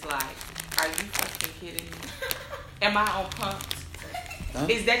that is like, are you fucking kidding me? Am I on pumps? Huh?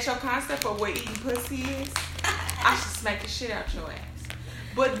 Is that your concept of what eating pussy is? I should smack the shit out your ass.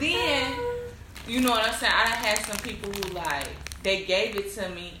 But then, you know what I'm saying? I done had some people who like, they gave it to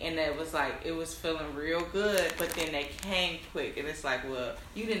me and it was like, it was feeling real good, but then they came quick and it's like, well,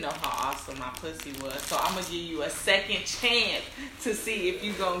 you didn't know how awesome my pussy was, so I'm gonna give you a second chance to see if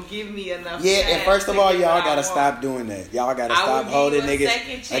you gonna give me enough. Yeah, and first of all, y'all gotta stop doing that. Y'all gotta stop holding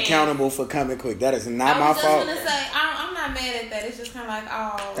niggas accountable for coming quick. That is not my fault. I was just gonna say, I'm not mad at that. It's just kind of like,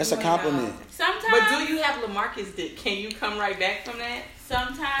 oh, that's a compliment. Sometimes, but do you have Lamarcus dick? Can you come right back from that?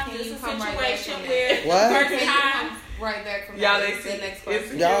 Sometimes it's a situation where the first time. Right back from y'all, the next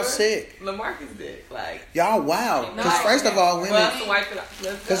person. Y'all sick. Lamarcus dick, like y'all wild. Because first of all, women.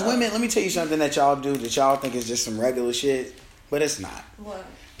 Because women, let me tell you something that y'all do that y'all think is just some regular shit, but it's not. What?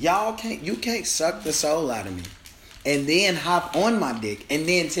 You can't suck the soul out of me, and then hop on my dick, and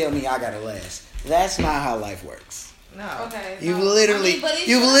then tell me I gotta last. That's not how life works. No. Okay. You've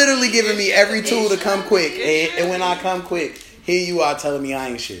literally given me every tool to come quick, and when I come quick, here you are telling me I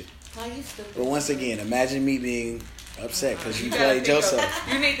ain't shit. Oh, you stupid. But once again, imagine me being upset because you played yourself.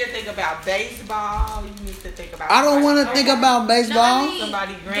 You need to think about baseball. You need to think about. I don't want to think about baseball.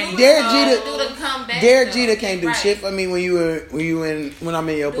 Somebody Derek Jeter can't do shit for me when I'm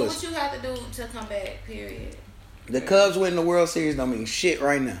in your pussy. Do what you have to do to come back. Period. The Cubs winning the World Series don't mean shit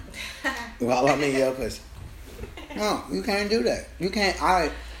right now. While I'm in your pussy. No, you can't do that. You can't.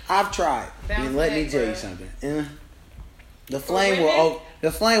 I've tried. And let me tell you something. The flame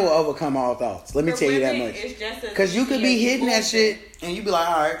will overcome all thoughts. Let me tell you that much. Because you could be hitting that shit and you be like,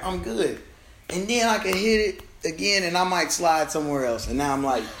 all right, I'm good. And then I can hit it again and I might slide somewhere else. And now I'm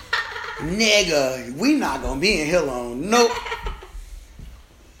like, nigga, we not going to be in here long. Nope.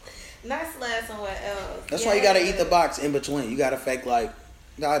 Not slide somewhere else. That's why you got to eat the box in between. You got to fake like,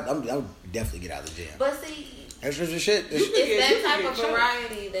 No, I'll definitely get out of the gym. But see, that's just the shit. It's that type of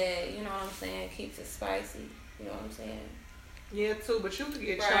variety that, you know what I'm saying, keeps it spicy. You know what I'm saying? Yeah, too. But you could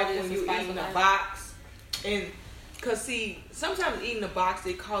get choked when you eating a box. And, because, see, sometimes eating a box,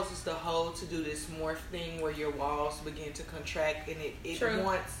 it causes the hole to do this morph thing where your walls begin to contract. And it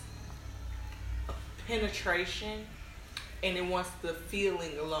wants penetration. And it wants the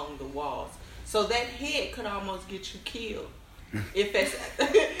feeling along the walls. So that head could almost get you killed. If it's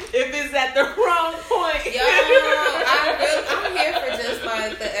at the wrong point. Yo, I'm here for just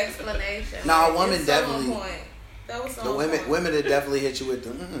like the explanation. No, like, a woman definitely. That was the women that definitely hit you with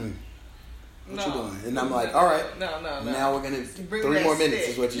the what you doing? And I'm like, all right. No. Now we're gonna 3 more minutes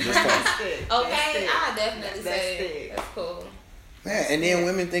is what you just told me. Okay, I definitely say that's cool. Yeah, and then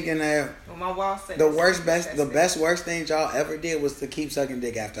women thinking that the worst thing y'all ever did was to keep sucking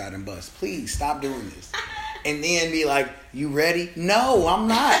dick after I done bust. Please stop doing this. And then be like, you ready? No, I'm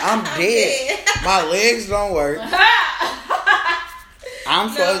not. I'm dead. My legs don't work. Now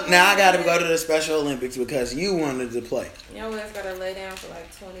I gotta go to the Special Olympics because you wanted to play. Your ass gotta lay down for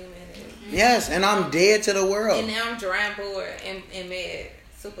like 20 minutes. Yes, and I'm dead to the world. And now I'm dry and bored and mad.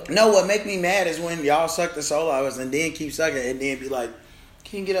 Super. No, what make me mad is when y'all suck the soul hours and then keep sucking and then be like,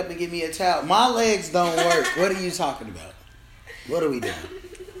 can you get up and give me a towel? My legs don't work. What are you talking about? What are we doing?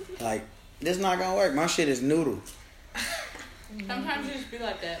 Like, this not gonna work. My shit is noodle. Sometimes you just be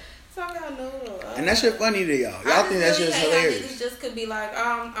like that. Talk about noodle. And that shit funny to y'all. Y'all think that shit's hilarious. Niggas just could be like,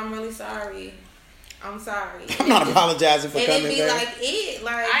 I'm really sorry. I'm sorry. I'm not apologizing for coming back. And it be like it.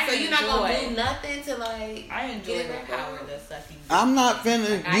 Like, so you're not gonna do nothing to like. I enjoy the power that's sucking. I'm not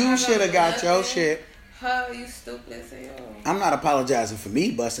finna. You should have got your shit. You stupid as hell. I'm not apologizing for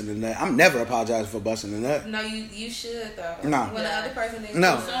me busting the nut. I'm never apologizing for busting the nut. No, you should though. No. When the other person didn't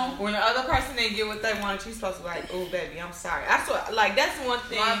when the other person didn't get what they wanted, you supposed to be like, oh baby, I'm sorry. That's one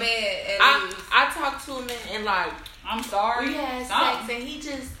thing. My bad. I talked to him and like, I'm sorry. We had sex and he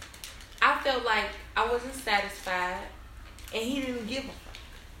just, I felt like I wasn't satisfied and he didn't give a fuck.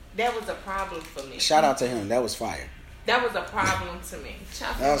 That was a problem for me. Shout out to him. That was fire. That was a problem to me.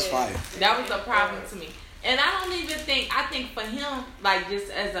 That was fire. That was a problem to me. And I don't even think, I think for him, like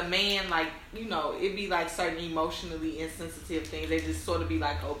just as a man, like, you know, it'd be like certain emotionally insensitive things. They just sort of be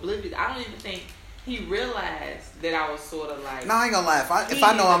like oblivious. I don't even think he realized that I was sort of like. No, I ain't gonna lie. If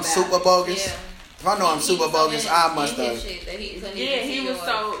I know I'm super bogus, if I know I'm super bogus, I must have. He was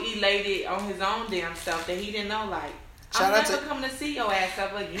so elated on his own damn self that he didn't know, like, I'm never coming to see your ass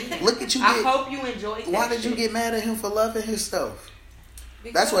up again. Look at you. I hope you enjoyed that. Why did you get mad at him for loving his stuff?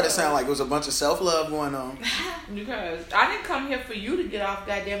 That's what it sounded like. It was a bunch of self-love going on. Because I didn't come here for you to get off,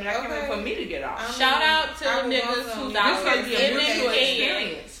 goddammit. I came here for me to get off. Shout out to the niggas who's out here giving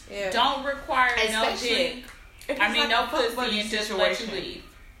experience. Yeah. Don't require no dick. I mean, no pussy and just let you leave.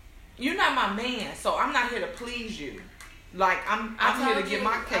 You're not my man, so I'm not here to please you. Like, I'm here to get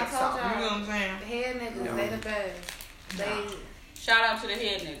my cakes off. You know what I'm saying? The head niggas, they the best. Shout out to the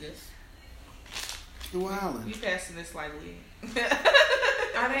head niggas. You wildin'. You passing this like weed.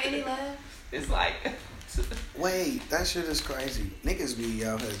 Are there any left? It's like. Wait, that shit is crazy. Niggas be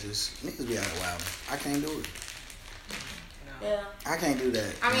out here niggas be out here wildin'. I can't do it. No. Yeah. I can't do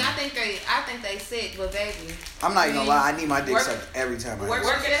that. I mean, I think they sick, but baby. I'm not even gonna lie. I need my dick sucked every time I work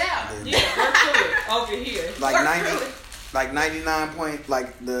it out. Yeah, work through it over here. Like 99 point,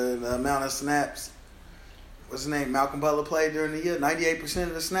 like the amount of snaps. What's his name? Malcolm Butler played during the year. 98%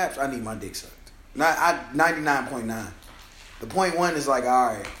 of the snaps, I need my dick sucked. 99.9. The 0.1 is like,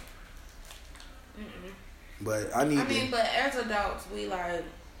 all right. But I need. But as adults, we like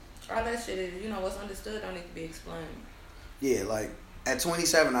all that shit is, you know, what's understood don't need to be explained. Yeah, like at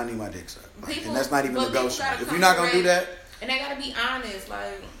 27, I need my dick sucked, and that's not even negotiable. If you're not gonna do that, and they gotta be honest,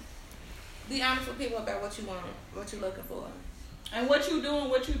 like be honest with people about what you want, what you're looking for, and what you do and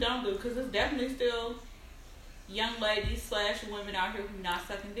what you don't do, because it's definitely still young ladies / women out here who not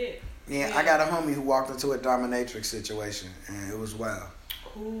sucking dick. Yeah, I got a homie who walked into a dominatrix situation, and it was wild.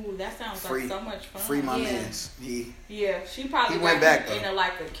 Ooh, that sounds like so much fun. Free my mans. She probably went back in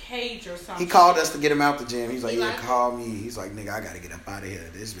a cage or something. He called us to get him out the gym. He's like, call me. He's like, nigga, I gotta get up out of here.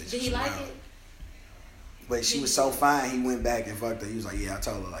 This bitch is wild. Like it? But she was so fine, he went back and fucked her. He was like, yeah, I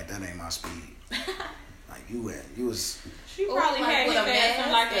told her, like, that ain't my speed. Like, you was... She probably had his ass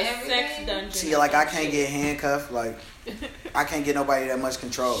in like a sex dungeon. See, like, I can't get handcuffed. Like, I can't get nobody that much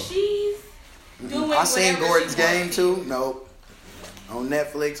control. She's doing I seen Gordon's Game, too. Nope. On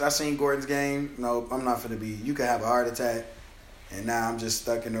Netflix, I seen Gordon's Game. Nope, I'm not finna be. You could have a heart attack, and now I'm just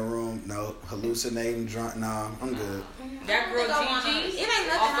stuck in the room. No, hallucinating, drunk. Nah, I'm good. That girl Gigi, it ain't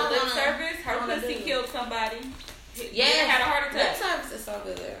nothing off the lip service. Her pussy killed somebody. Yeah, had a heart attack. Lip service is so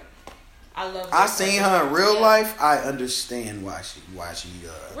good. I love. I seen her in real life. I understand why she.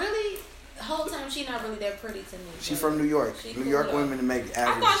 Really. The whole time she not really that pretty to me. She from New York. New York women make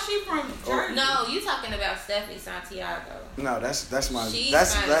average. I thought she from Jersey. No, you talking about Stephanie Santiago. No, that's my. She's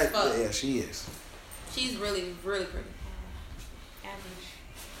that's fine that. as fuck. Yeah, she is. She's really, really pretty.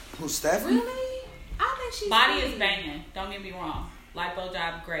 Average. Who's Stephanie? Really? I think she's body pretty. is banging. Don't get me wrong. Lipo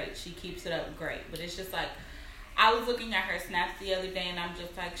job, great. She keeps it up, great. But it's just like, I was looking at her snaps the other day, and I'm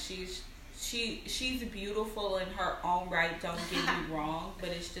just like, she's beautiful in her own right. Don't get me wrong, but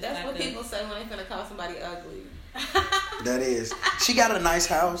it's just that's like what people say when they finna call somebody ugly. That is. She got a nice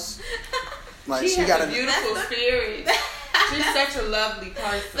house. Like she got a beautiful spirit. She's such a lovely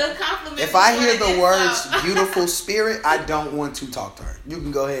person. The compliment. If I hear the words "beautiful spirit," I don't want to talk to her. You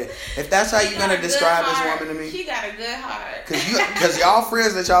can go ahead. If that's how you're gonna describe this woman to me, she got a good heart. Cause y'all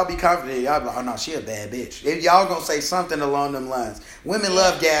friends that y'all be confident, y'all be like, oh no, she a bad bitch. If y'all gonna say something along them lines, women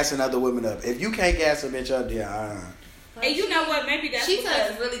love gassing other women up. If you can't gas a bitch up, And you know what? Maybe that's she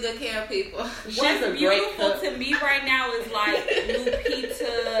takes really good care of people. What's beautiful to me right now is like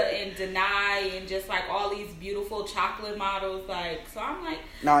Lupita and Denai and just like all these beautiful chocolate models. Like, so I'm like,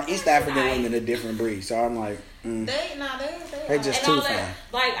 no, East African women a different breed. So I'm like, they just too fine.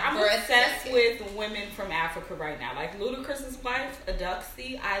 Like, I'm obsessed with women from Africa right now. Like Ludacris's wife,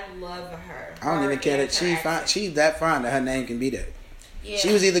 Aduxi, I love her. I don't even care that she's that fine that her name can be that. Yeah.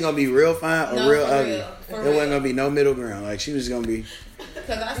 She was either gonna be real fine or real ugly. There wasn't gonna be no middle ground. Like she was gonna be.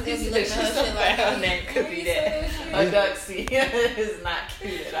 Because I still be looking at her shit like her name could be that. Aduxi is not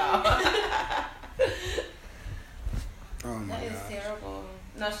cute at all. Oh my god. That is terrible.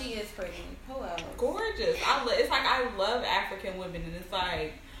 No, she is pretty. Who else? Gorgeous. It's like I love African women, and it's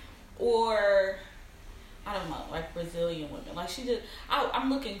like, or I don't know, like Brazilian women. Like she just, I'm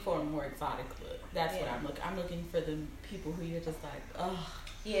looking for a more exotic look. That's what I'm looking. I'm looking for the people who you're just like, oh.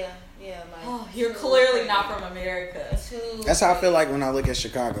 Yeah, like. Oh, you're clearly not from America. That's how I feel like when I look at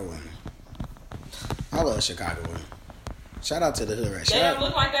Chicago women. I love Chicago women. Shout out to the hood. They don't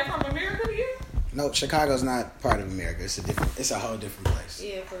look like that from America to you? No, Chicago's not part of America. It's a whole different place.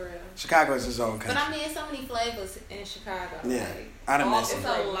 Yeah, for real. Chicago is its own country. But I mean, so many flavors in Chicago. Yeah, like, I done met some. It's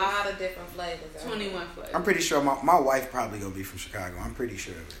a lot of different flavors. 21 flavors. I'm pretty sure my wife probably gonna be from Chicago. I'm pretty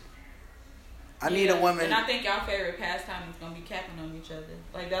sure of it. I need a woman. And I think y'all favorite pastime is gonna be capping on each other.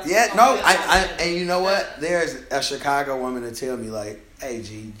 Like that's. Yeah, no, and you know what? There's a Chicago woman to tell me like, "Hey,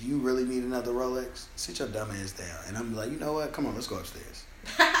 G, do you really need another Rolex? Sit your dumb ass down." And I'm like, you know what? Come on, let's go upstairs.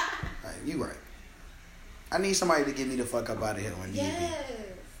 Right, you right. I need somebody to get me the fuck up out of here when need be.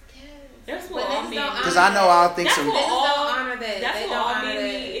 That's what all men. Because I know I'll think some. They don't honor that. That's what all men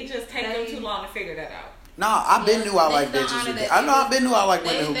need. It just takes them too long to figure that out. No, I've been knew I like bitches who cap. I know I've been knew I like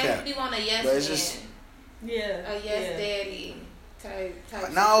women who cap. They want a yes but man. it's just A yes daddy type.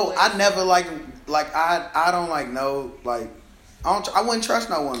 No, I never like I don't like no like I wouldn't trust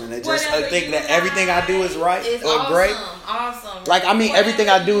no woman that just think that everything I do is right or great. Awesome. Like I mean, everything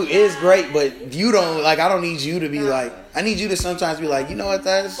I do is great, but you don't like. I don't need you to be like. I need you to sometimes be like, you know what,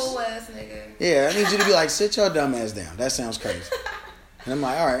 that's fool ass nigga. Yeah, I need you to be like, sit your dumb ass down. That sounds crazy. And I'm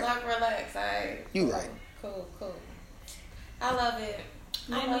like, all right. Like relax, alright. You right. Cool. I love it.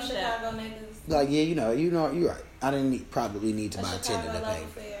 I love Chicago niggas. Like you know, you right. I didn't probably need to buy a tin in the paint.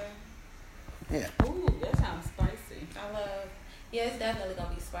 Yeah. Ooh, that sounds spicy. I love. Yeah, it's definitely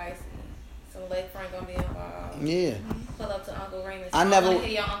gonna be spicy. Some lakefront gonna be involved. Yeah. Pull up to Uncle Remus. I never never want to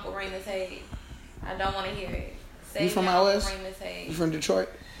hear your Uncle Remus hate. I don't want to hear it. You from out west? You from Detroit?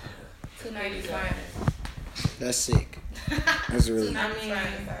 290 finest. That's sick. That's really. I mean,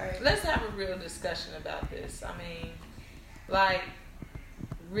 let's have a real discussion about this. I mean, like,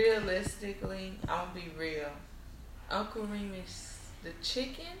 realistically, I'm gonna be real. Uncle Remus, the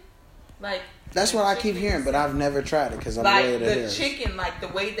chicken, like. That's what I keep hearing, but I've never tried it because I'm like way to hear. The chicken, like the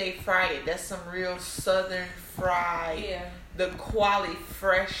way they fry it, that's some real southern fried. Yeah. The quality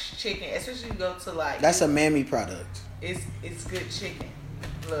fresh chicken, especially you go to like. That's a mammy product. It's good chicken.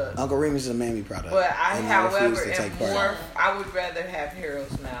 Look. Uncle Remus is a mammy product. But however, am I would rather have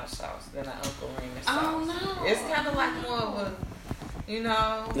Harold's Mouth sauce than an Uncle Remus sauce. Oh no. It's kind of like more of a, you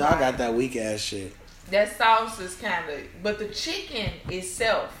know. Y'all got that weak ass shit. That sauce is kind of, but the chicken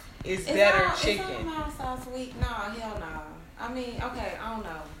itself is better chicken. Is mouth sauce weak? No, hell no. I mean, okay, I don't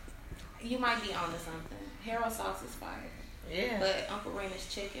know. You might be onto something. Harold's sauce is fire. Yeah. But Uncle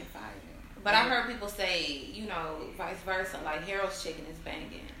Remus chicken fire. But I heard people say, you know, vice versa. Like Harold's chicken is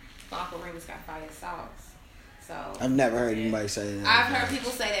banging, but Uncle Remus got fire sauce. So I've never heard anybody say that. I've heard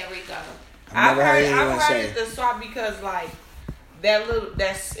people say that, Rico. I've never heard anyone say it the swap because like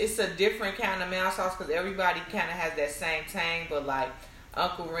it's a different kind of mild sauce because everybody kind of has that same tang, but like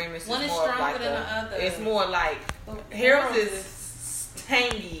Uncle Remus is more like than the other. It's more like Harold's is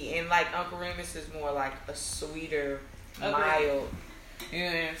tangy, and like Uncle Remus is more like a sweeter, mild. You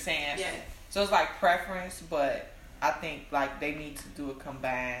know what I'm saying? Yeah. So it's like preference, but I think like they need to do a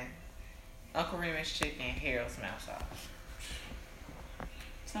combined Uncle Remus chicken, Harold's mild sauce.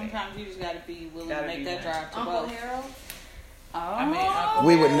 Sometimes you just gotta be willing to make that drive to Uncle both. Harold? Oh. I mean, Uncle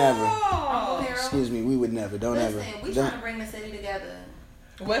We would Harold. never. Uncle Harold? Excuse me, we would never. Don't Listen, ever. we trying to bring the city together.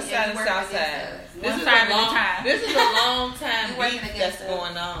 West side and south side. This is a long time beef that's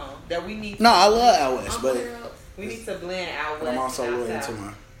going on that we need. No, I love out west, Uncle but Harold? We need to blend out west. I'm also and loyal out to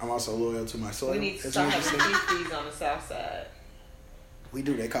south. my soil. We need to start having beef on the south side. We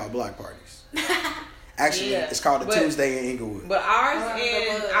do. They call block parties. Actually, Yeah, it's called a Tuesday in Inglewood. But ours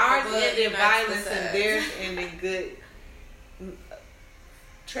ended in violence side. and theirs ended good.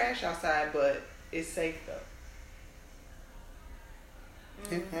 Trash outside, but it's safe though.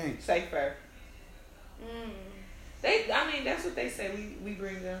 Hey. Safer. I mean, that's what they say. We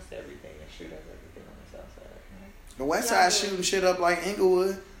bring guns to everything and shoot up everything on the south side. The west side shooting shit up like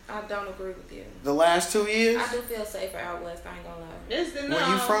Inglewood. I don't agree with you. The last 2 years. I do feel safer out west. I ain't gonna lie. It's the Where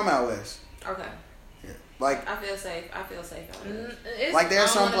you from out west? Okay. Yeah. Like I feel safe out west. like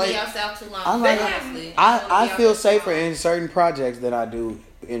there's some I don't want to place. be out south too long. I'm like, honestly. I feel safer in certain projects than I do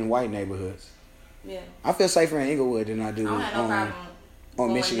in white neighborhoods. Yeah. I feel safer in Inglewood than I do I don't have no problem on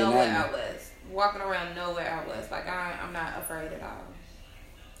going Michigan nowhere Avenue. out west. Walking around nowhere out west. Like I'm not afraid at all.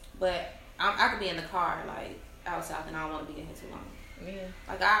 But I could be in the car like out south and I don't want to be in here too long. Yeah.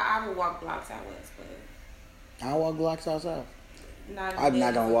 Like I would walk blocks out west, but I walk blocks out south. not. I'm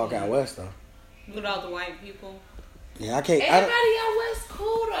not gonna walk out west though. With all the white people. Yeah, I can't. Everybody out west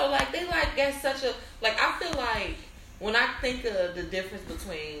cool though. Like they like got such a like. I feel like when I think of the difference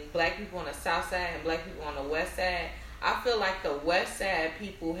between black people on the south side and black people on the west side, I feel like the west side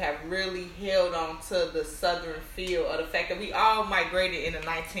people have really held on to the southern feel of the fact that we all migrated in the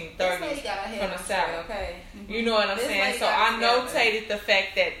 1930s from the south. Okay. You know what I'm saying? So I notated the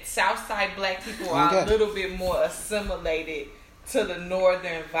fact that south side black people are a little bit more assimilated to the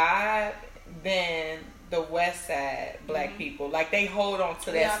northern vibe than the west side black people. Like they hold on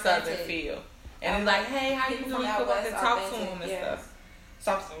to that southern feel. And it's like, hey, how you doing? You come up and talk to them and stuff.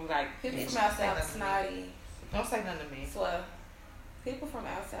 Something like people from out south snotty. Don't say nothing to me. Swear. People from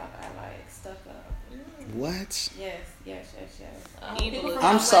out south are like stuck up. What? Yes.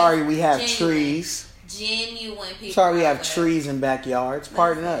 I'm sorry we have trees. Genuine people. Sorry we have trees in backyards.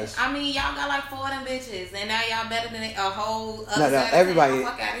 Pardon us. I mean, y'all got like 4 of them bitches, and now y'all better than a whole other No, everybody.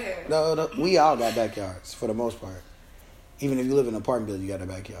 Fuck out of here. No, we all got backyards for the most part. Even if you live in an apartment building, you got a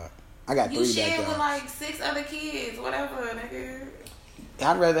backyard. I got 3 backyards. You share with like 6 other kids, whatever, nigga.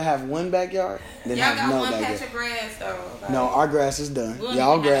 I'd rather have one backyard than y'all have no got one backyard. patch of grass though. Like, no, our grass is done.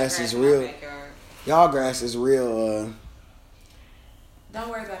 Y'all grass is real. Y'all grass is real. Don't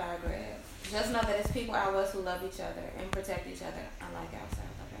worry about our grass. Just know that it's people out west who love each other and protect each other, unlike outside.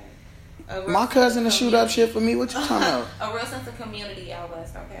 Okay. My cousin to shoot up shit for me. What you talking about? A real sense of community out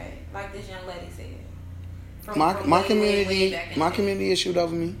west. Okay, like this young lady said. My community is shoot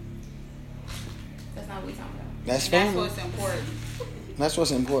over me. That's not what we talking about. That's fine. That's what's important. That's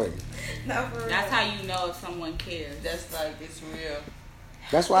what's important. No, for real. That's how you know if someone cares. That's like it's real.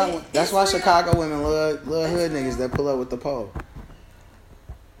 That's why Chicago women love hood niggas that pull up with the pole.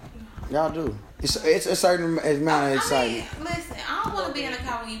 Y'all do. It's a certain amount of excitement. I mean, listen, I don't want to be in the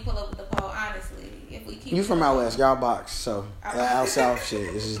car when you pull up with the pole. Honestly, if we keep you from out west, y'all box, so out south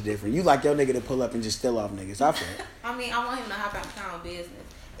shit. This is different. You like your nigga to pull up and just steal off niggas. I feel it. I mean, I want him to hop out the town business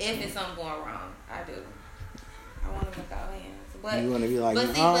if it's something going wrong. I do. I want him to call hands. But you want to be like,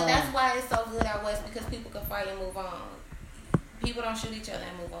 but that's why it's so good out west because people can fight and move on. People don't shoot each other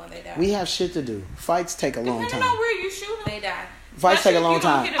and move on. They die. We have shit to do. Fights take a long time. Depending on where you shoot them, they die. Fights take a long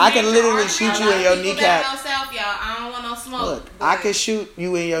time. I can literally shoot you in your kneecap. Down south, y'all. I don't want no smoke. Look, I can shoot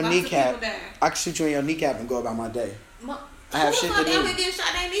you in your kneecap. I can shoot you in your kneecap and go about my day. I have shit to do. Who the fuck get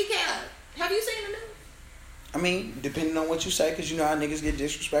shot in their kneecap? Have you seen the news? I mean, depending on what you say, because you know how niggas get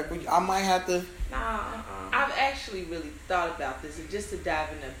disrespectful. I might have to. I've actually really thought about this, and just to dive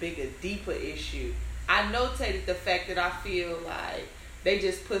in a bigger, deeper issue, I notated the fact that I feel like they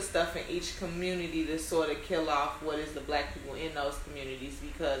just put stuff in each community to sort of kill off what is the black people in those communities,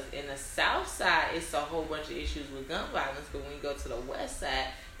 because in the south side, it's a whole bunch of issues with gun violence, but when you go to the west side,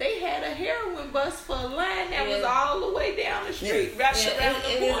 they had a heroin bust for a line that was all the way down the street, right around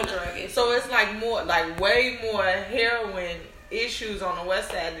the corner. So it's like more, like way more heroin issues on the west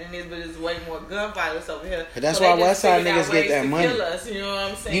side than this, but there's way more gun violence over here. But that's why west side niggas get that money. Kill us, you know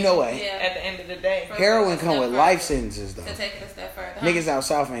what I'm saying? You know what? Yeah. At the end of the day, heroin come with life sentences though. To take it a step further. Niggas out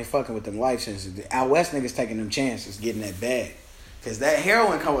south ain't fucking with them life sentences. Out west niggas taking them chances, getting that bag. Cause that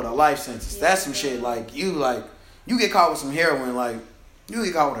heroin come with a life sentence. Yeah, that's some shit like you get caught with some heroin, like you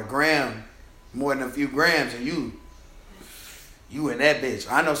get caught with a gram, more than a few grams, and you in that bitch.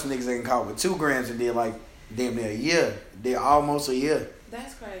 I know some niggas that get caught with 2 grams and did like damn near a year. They're almost a year.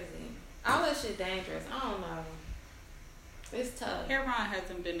 That's crazy. All that shit dangerous. I don't know. It's tough. Heroin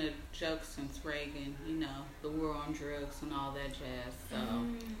hasn't been a joke since Reagan. You know, the war on drugs and all that jazz. So.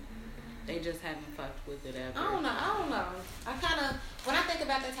 They just haven't fucked with it ever. I don't know. I kind of, when I think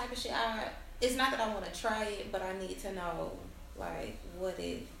about that type of shit, it's not that I want to try it, but I need to know, like, what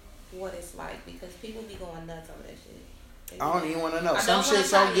it's like, because people be going nuts over that shit. I don't even want to know. Some shit's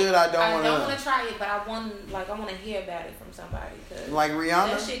so good, I don't want to know. I don't want to try it, but I want to hear about it from somebody. Cause like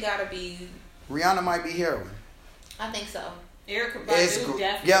Rihanna? That shit gotta be... Rihanna might be heroin. I think so. Erykah Badu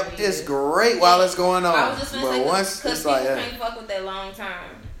definitely Yep, it's great while it's going on. I was just but once it's like... Because people can't fuck with that long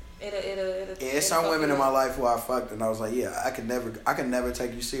term. It's some women in my life who I fucked and I was like, yeah, I could never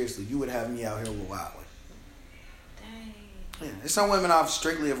take you seriously. You would have me out here with wilding. Dang. Yeah, there's some women I've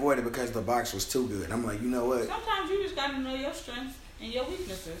strictly avoided because the box was too good. I'm like, you know what? Sometimes you just gotta know your strengths and your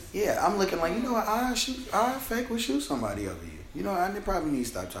weaknesses. Yeah, I'm looking like, you know what? I fake will shoot somebody over you. You know, I probably need to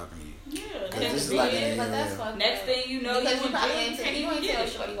stop talking to you. Yeah, this is like that's fucked next thing you know, because you probably ain't tell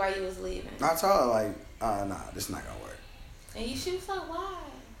Shorty why you was leaving. I told her like, nah, this not gonna work. And she was like, why?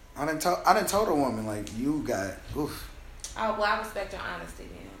 I done told a woman like, you got oof. Oh well, I respect your honesty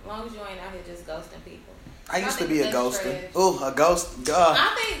then. As long as you ain't out here just ghosting people. I used to be a ghoster. Ooh, a ghost.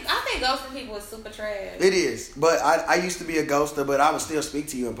 I think ghosting people is super trash. It is, but I used to be a ghoster, but I would still speak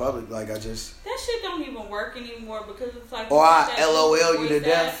to you in public. Like I just that shit don't even work anymore because it's like or I LOL you to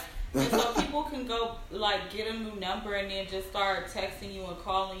death. And so people can go like get a new number and then just start texting you and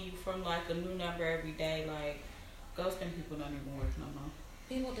calling you from like a new number every day. Like ghosting people don't even work no more.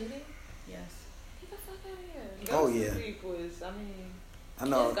 People do that? Yes. Get the fuck out of here. Oh yeah. People is, I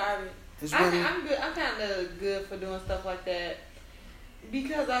know. It's garbage. I'm good. I'm kind of good for doing stuff like that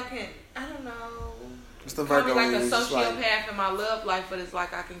because I don't know. It's the Virgo like a sociopath in my love life, but it's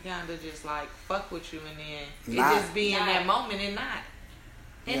like I can kind of just like fuck with you and then it just be in that moment and not.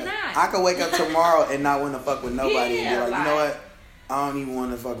 And not. I could wake up tomorrow and not want to fuck with nobody and be like, you know what? I don't even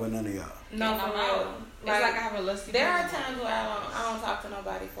want to fuck with none of y'all. No, for real. It's like I have a lusty. There are times where I don't talk to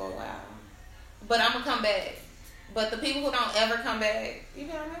nobody for a while, but I'm gonna come back. But the people who don't ever come back, you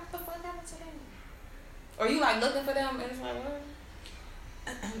be like, what the fuck happened to them? Or you like looking for them and it's like, what?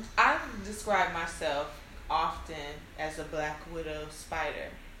 I describe myself often as a black widow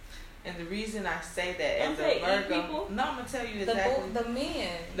spider. And the reason I say that as a Virgo, no, I'm gonna tell you exactly. The men.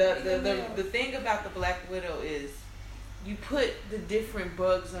 The thing about the black widow is you put the different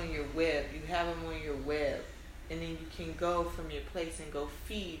bugs on your web. You have them on your web, and then you can go from your place and go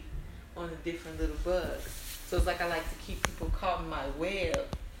feed on the different little bugs. So it's like I like to keep people caught in my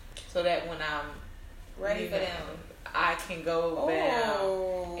web, so that when I'm ready for them, I can go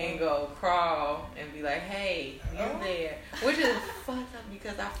down and go crawl and be like, hey, you're there. Which is fucked up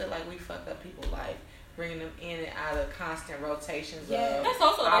because I feel like we fuck up people's life, bringing them in and out of constant rotations. Yeah, that's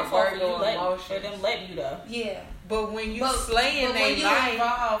also their fault for them letting you though. Yeah. But when you slaying their life. When you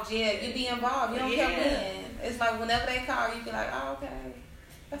involved, you be involved. You don't care when. It's like whenever they call, you be like, oh, okay.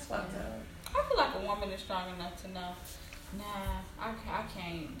 That's fucked up. I feel like a woman is strong enough to know, nah, I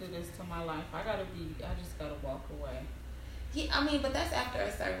can't do this to my life. I just gotta walk away. Yeah, I mean, but that's after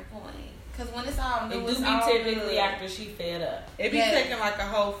a certain point. Because when it's all new, it do be typically after she fed up. It be taking like a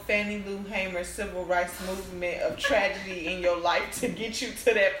whole Fannie Lou Hamer civil rights movement of tragedy in your life to get you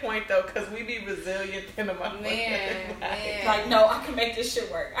to that point, though, because we be resilient in the man. Like, no, I can make this shit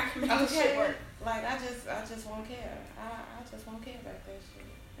work. I can make this shit work. Like, I just won't care. I just won't care about that shit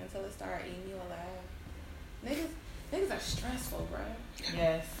until it start eating you alive. Niggas are stressful, bro.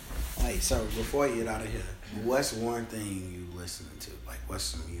 Yes. Like, so before you get out of here, what's one thing you listening to? Like, what's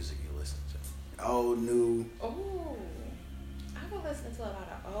some music you listen to? Old, new? Oh, I've been listening to a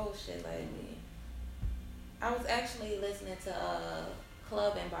lot of old shit lately. I was actually listening to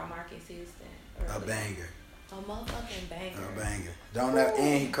Clubbing by Marcus Houston. A banger. A motherfucking banger. A banger. Don't ever,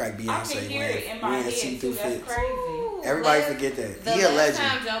 and he cracked Beyonce. I can hear it in my head too. That's crazy. Everybody forget that. He a legend. The last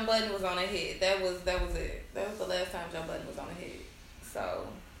time Joe Budden was on a hit, that was it. That was the last time Joe Budden was on a hit. So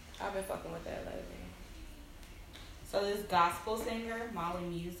I've been fucking with that lately. So this gospel singer, Molly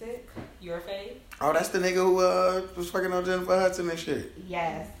Music, your fave? Oh, that's the nigga who was fucking on Jennifer Hudson and shit.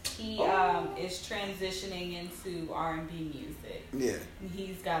 Yes, he is transitioning into R&B music. Yeah,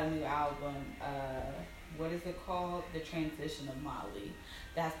 he's got a new album. What is it called? The Transition of Molly.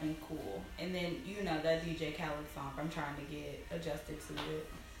 That's been cool. And then that DJ Khaled song. I'm trying to get adjusted to it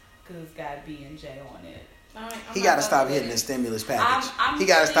because it's got B&J on it. He got to stop hitting the stimulus package. He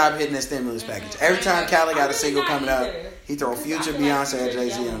got to stop hitting the stimulus package. Every time Khaled got a single coming out, he throw Future, Beyonce, or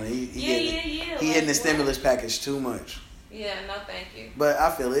Jay-Z on it. He hitting the stimulus package too much. Yeah, no thank you. But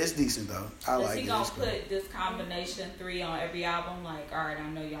I feel it's decent though. I like it. Is he going to put this combination 3 on every album? Like, alright, I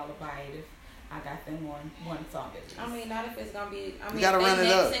know y'all will buy it if I got them on one song at least. I mean, not if it's going to be... I mean, you gotta if run it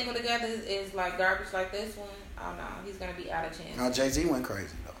next up. single together is like garbage like this one, oh no, he's going to be out of chance. No, Jay-Z went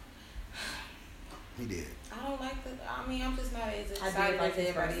crazy though. He did. I don't like I'm just not as excited as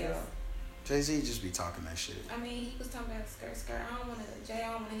everybody else. Jay-Z just be talking that shit. I mean, he was talking about skirt. I don't want to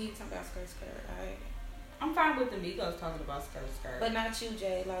hear you talking about skirt. Alright. I'm fine with the Migos talking about skirt. But not you,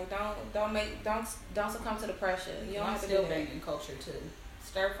 Jay. Like, don't succumb to the pressure. You don't have to still banging culture too.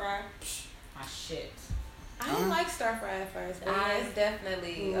 Stir fry, my shit. I didn't like stir fry at first, but it's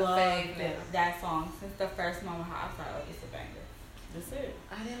definitely a fave. That song since the first moment. I was like, oh, it's a banger. That's it.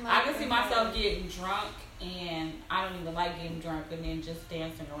 I can see myself getting drunk, and I don't even like getting drunk, and then just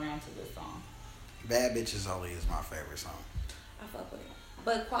dancing around to this song. Bad Bitches Only is my favorite song. I fuck with it.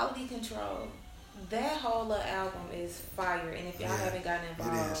 But Quality Control, that whole little album is fire, and if y'all haven't gotten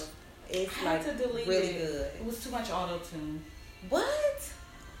involved, it's like really good. It was too much auto-tune. What?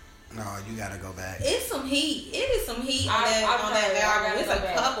 No, you gotta go back. It's some heat. It is some heat on that album. It's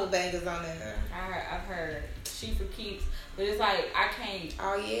a couple bangers on there. I've heard. She for Keeps. But it's like, I can't.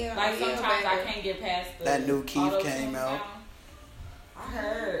 Oh, yeah. Like, sometimes I can't get past the. That new Keith came out. I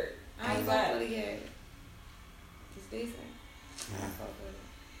heard. I ain't fuck with it yet. It's decent. Yeah.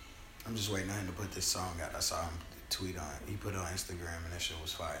 I'm just waiting on him to put this song out. I saw him tweet on it. He put it on Instagram, and that shit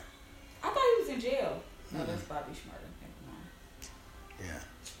was fire. I thought he was in jail. No, that's Bobby Schmurda. Yeah.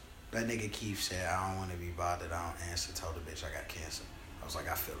 That nigga Keith said, I don't want to be bothered. I don't answer. Told the bitch I got cancer. I was like,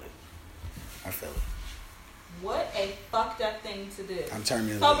 I feel it. What a fucked up thing to do. I'm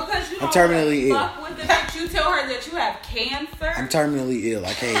terminally ill. So because you don't fuck with the bitch, you tell her that you have cancer? I'm terminally ill.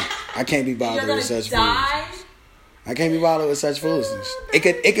 I can't be bothered with such foolishness. I can't be bothered with such foolishness. It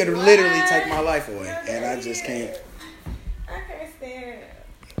could literally take my life away, and I just can't. I can't stand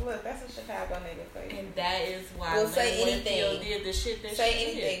it. Look, that's a Chicago nigga for you. And that is why we'll say anything. Did the shit that say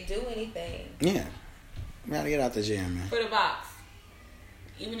anything. Did. Do anything. Yeah. We gotta get out the gym, man. For the box.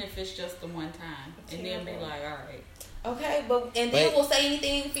 Even if it's just the one time. And then be like, alright. Okay, then we'll say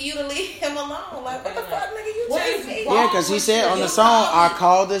anything for you to leave him alone. Like, what the fuck, nigga, you chasing me? Yeah, because he said on the song, I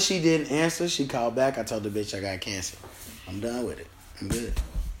called her, she didn't answer. She called back. I told the bitch I got cancer. I'm done with it. I'm good.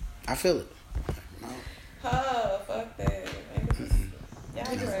 I feel it. No. Oh, fuck that.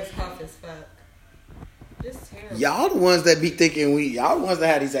 Y'all just tough as fuck. This terrible. Y'all the ones that be thinking y'all the ones that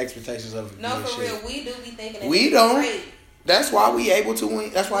have these expectations of no, for real, we do be thinking we don't. Great. That's why we able to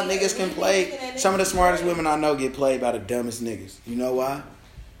win. That's why niggas can play. Some of the smartest women I know get played by the dumbest niggas. You know why?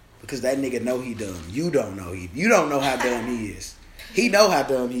 Because that nigga know he dumb. You don't know you don't know how dumb he is. He know how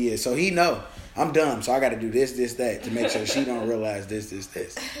dumb he is. So he know I'm dumb. So I got to do this, that to make sure she don't realize this.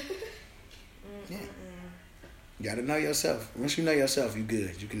 Yeah. You got to know yourself. Once you know yourself, you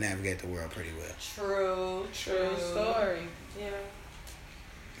good. You can navigate the world pretty well. True story. Yeah.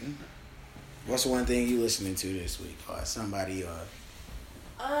 Mm-hmm. What's one thing you listening to this week? Or somebody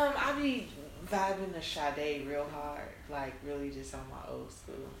I be vibing to Sade real hard. Like, really just on my old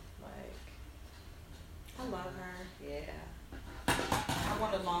school. Like, I love her. Yeah. I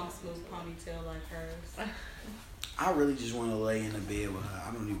want a long, smooth ponytail like hers. I really just want to lay in the bed with her.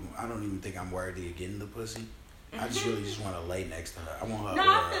 I don't even think I'm worthy of getting the pussy. I just really just want to lay next to her. I want her. No,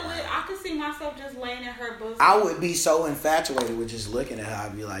 I feel it. I could see myself just laying in her bosom. I would be so infatuated with just looking at her.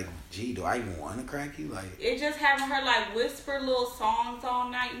 I'd be like, gee, do I even want to crack you? Like, it just having her like whisper little songs all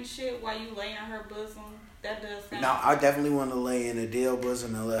night and shit while you lay in her bosom. That does sound. No, I definitely want to lay in Adele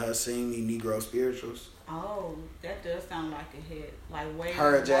bosom and let her sing me Negro spirituals. Oh, that does sound like a hit. Like way.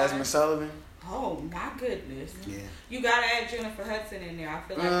 Her and Jasmine Sullivan. Oh my goodness! Yeah, you gotta add Jennifer Hudson in there. I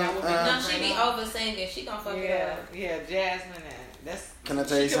feel like that would be. No, she be over singing. She gonna fuck it up. Yeah, Jasmine. That's. Can I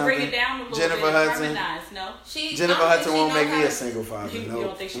tell you she something? Bring it down a little Jennifer bit. Hudson. No, Jennifer Hudson won't make me a single father. You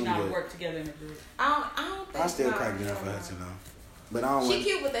don't think she know how to work together in a group? I don't think. I still crack Jennifer Hudson though, but I don't. She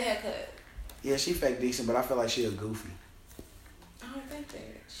cute with the haircut. Yeah, she fake decent, but I feel like she a goofy. I don't think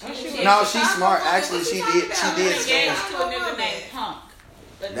that. No, she's smart. Actually, she did. She did. Engaged to a nigga named Punk.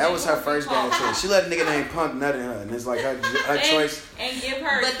 That was her first damn choice. She let a nigga named Punk nut in her, and it's like her choice. And give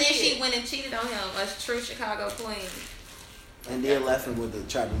her. But then she went and cheated on him. A true Chicago queen. And then left him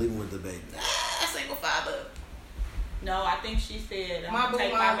tried to leave him with the baby. A single father. No, I think she said, I'm going to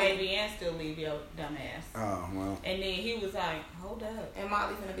take my baby and still leave your dumb ass. Oh, well. And then he was like, hold up. And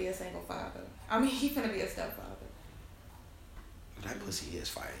Molly finna be a single father. I mean, he finna be a stepfather. That pussy is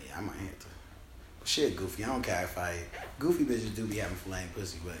fire. Yeah, I might have to. Shit, goofy. I don't care if goofy bitches do be having flame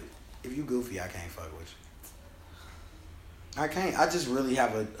pussy, but if you goofy, I can't fuck with you. I can't. I just really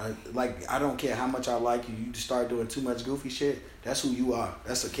have I don't care how much I like you. You start doing too much goofy shit. That's who you are.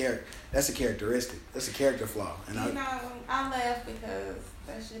 That's a characteristic. That's a character flaw. And I laugh because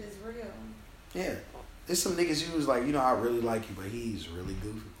that shit is real. Yeah. There's some niggas you was like, I really like you, but he's really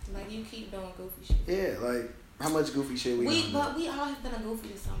goofy. Like you keep doing goofy shit. Yeah, like how much goofy shit we But we all have been a goofy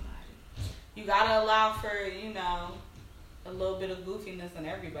to somebody. You gotta allow for, a little bit of goofiness in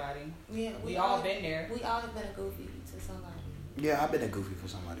everybody. Yeah, we all been there. We all have been a goofy to somebody. Yeah, I've been a goofy for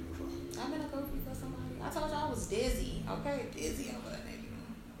somebody before. I've been a goofy for somebody. I told you I was dizzy. Okay, dizzy over that nigga.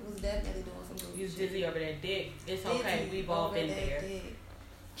 It was definitely doing some goofy. You was dizzy over that dick. It's okay. We've all been there. Dick.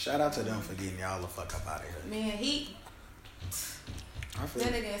 Shout out to them for getting y'all the fuck up out of here. Man,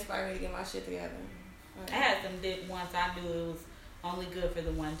 that nigga inspired me to get my shit together. I had some dick once. I knew it was only good for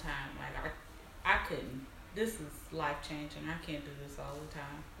the one time. Like I couldn't. This is life changing. I can't do this all the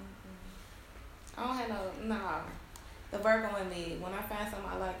time. I don't have the Virgo in me. When I find something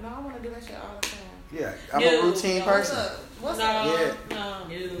I like, I want to do that shit all the time. Yeah, I'm a routine person. What's up? Yeah.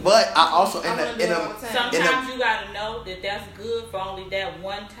 No. But I also sometimes you gotta know that that's good for only that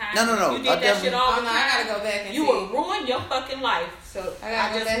one time. No. You did that shit all the time. I gotta go back and you will ruin your fucking life. So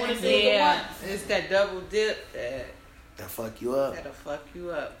I just want to do it once. It's that double dip that'll fuck you up. That'll fuck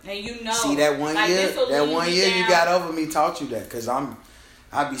you up. And see that one year, you got over me taught you that, cause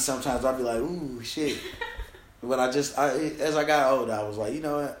I'd be like, ooh shit. But as I got older, I was like, you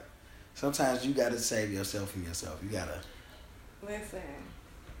know what? Sometimes you gotta save yourself from yourself. You gotta listen.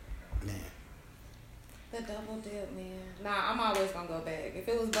 Man. The double dip, man. Nah, I'm always gonna go back. If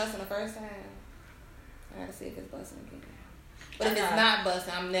it was busting the first time, I gotta see if it's busting again. But if it's not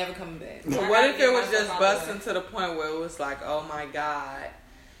busting, I'm never coming back. But what if it was just busting to the point where it was like, oh my God,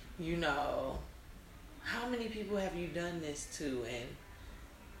 how many people have you done this to? And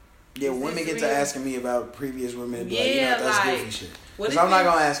yeah, women get to asking me about previous women. That's goofy shit. Because I'm not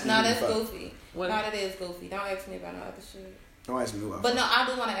gonna ask you. No, that's goofy. No, that is goofy. Don't ask me about no other shit. Don't ask me about. But no, I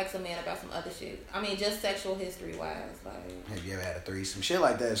do want to ask a man about some other shit. I mean, just sexual history wise, like. Have you ever had a threesome? Shit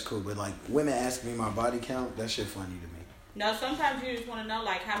like that is cool, but like women asking me my body count, that shit funny to me. No, sometimes you just want to know,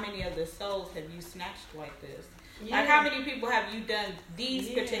 like, how many of the souls have you snatched like this? Yeah. Like, how many people have you done these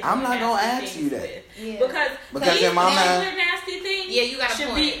particular I'm not gonna ask you that. With? Yeah. Because in my mind, nasty things you got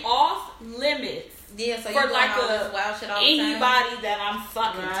should be off limits. Yeah, so for like wild shit all anybody that I'm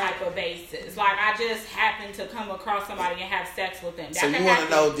fucking type of basis. Like, I just happen to come across somebody and have sex with them. So you want to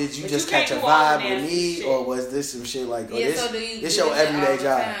know, did you just catch a vibe with me, shit. Or was this some shit like, this your everyday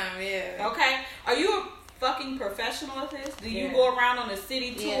job? Okay, are you a fucking professional at this? Do you go around on a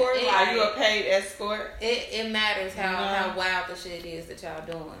city tour? Are you a paid escort? It matters how wild the shit is that y'all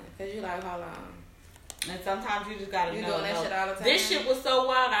doing. Because you like, hold on. And sometimes you just gotta know. Doing that shit all the time? This shit was so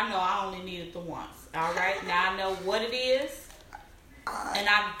wild, I know I only need it the once. Alright? Now I know what it is. And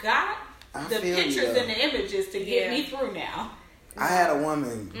I got the pictures and the images to get me through now. I had a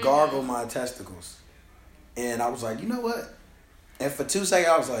woman gargle my testicles. And I was like, you know what? And for 2 seconds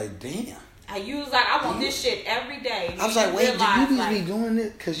I was like, damn. You was like, I want this shit every day. I was like, wait, do you be doing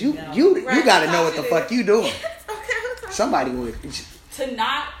it? Because you got to know what the fuck you doing. Somebody would. To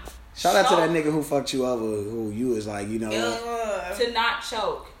not shout out to that nigga who fucked you over, who you was like, you know what? To not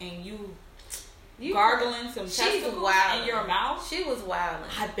choke and you gargling some testicles in your mouth. She was wild.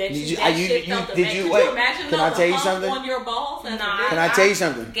 I bet you that shit felt amazing. Could you imagine can I tell you something? On your balls? Can I tell you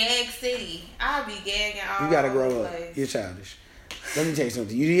something? Gag city. I'll be gagging all you gotta grow up. You're childish. Let me tell you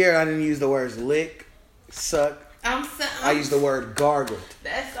something. You hear I didn't use the words lick, suck. I used the word gargled.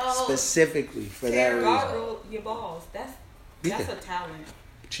 That's all. Specifically for that reason. Gargle your balls. That's a talent.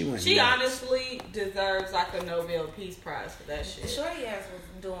 She honestly deserves like a Nobel Peace Prize for that shit. Shorty ass was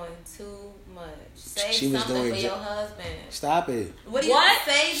doing too much. Say something for your husband. Stop it. What do you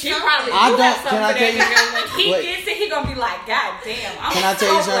say? She something. probably I do don't. have something Can I tell you? When he gets it, he gonna be like, God damn. Can I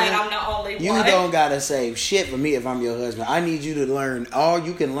tell you something? I'm the only one. You don't gotta say shit for me if I'm your husband. I need you to learn all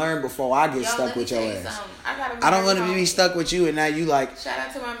you can learn before I get stuck with your ass. I don't want to be stuck with you and now you like. Shout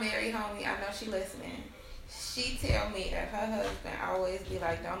out to my married homie. I know she listening. She tell me that her husband always be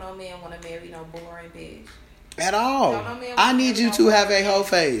like, don't no man want to marry no boring bitch. At all. I need you to have a whole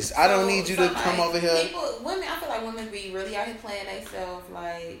face. I don't need you to come over here. Women, I feel like women be really out here playing themselves,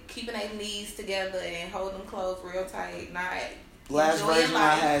 like keeping their knees together and holding them clothes real tight. Not last virgin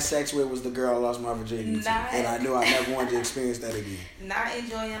I had sex with was the girl I lost my virginity to, and I knew I never wanted to experience that again. Not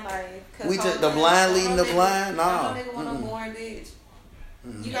enjoying life. We took the blind leading the blind. No. No nigga want no boring bitch.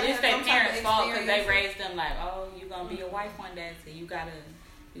 You gotta it's their parents' fault because they raised them like, oh, you gonna be a wife one day, so you gotta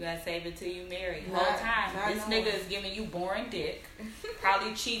save it till you marry. The whole time, this nigga is giving you boring dick.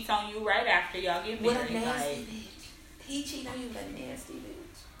 Probably cheats on you right after y'all get married. What a nasty bitch. He cheat on you with a nasty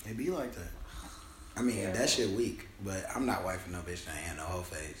bitch. It be like that. I mean, that shit weak, but I'm not wifing no bitch that ain't had no whole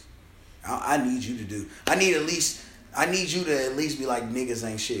face. I need you to do. I need you to at least be like, niggas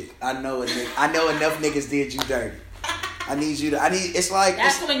ain't shit. I know enough niggas did you dirty. It's like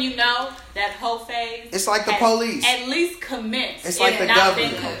that's when you know that whole phase. It's like the police. At least commenced. It's like the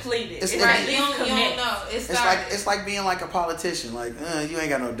government. Been completed. It's right. You don't know. It's like being like a politician. Like, you ain't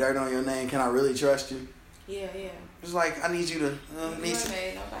got no dirt on your name. Can I really trust you? Yeah. It's like I need you to.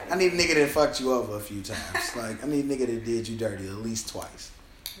 I need a nigga that fucked you over a few times. Like I need a nigga that did you dirty at least twice.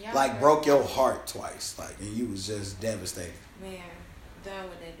 Yeah, like broke your heart twice. Like and you was just devastated. Man, done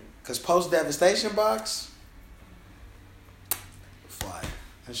with that. Cause post devastation box. Fire.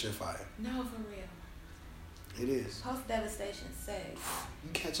 That shit fire. No, for real. It is. Post devastation sex.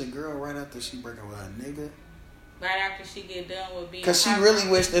 You catch a girl right after she break up with her nigga. Right after she get done with being. Cause she really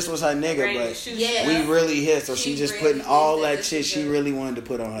wished this was her nigga, but we really hit. So she just putting all that shit she really wanted to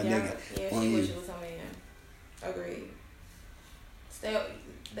put on her nigga. Yeah, she wished it was her man. Agreed. Still,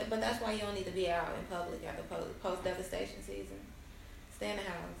 but that's why you don't need to be out in public at the post devastation season. Stay in the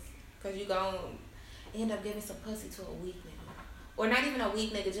house, cause you gon' end up giving some pussy to a weak nigga. Or not even a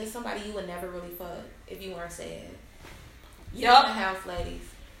weak nigga, just somebody you would never really fuck if you weren't sad. Stay in the house, ladies.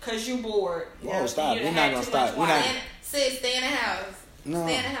 Cause you bored. Whoa, stop. We're not gonna stop. We're not. Sis, stay in the house. No.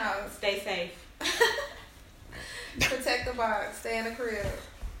 Stay in the house. Stay safe. Protect the box. Stay in the crib.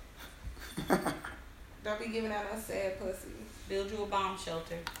 Don't be giving out no sad pussy. Build you a bomb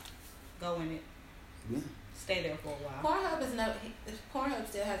shelter. Go in it. Yeah. Stay there for a while. Pornhub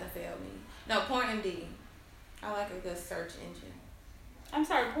still hasn't failed me. No, PornMD. I like a good search engine. I'm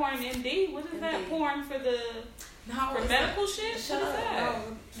sorry, Porn MD? What is that? Porn for medical shit? Shut up.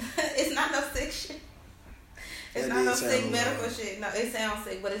 No. It's not no sick shit. It's not no sick medical shit. No, it sounds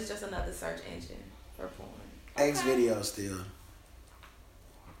sick, but it's just another search engine for porn. X video still.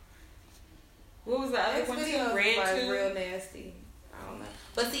 What was the other one? Red like real nasty. I don't know.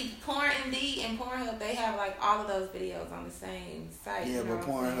 But see, PornMD and Pornhub, they have like all of those videos on the same site. Yeah, but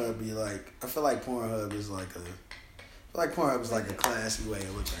Pornhub be like, I feel like Pornhub is like a classy way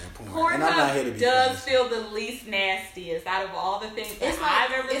of looking at porn. Pornhub and I'm not here to be does feel the least nastiest out of all the things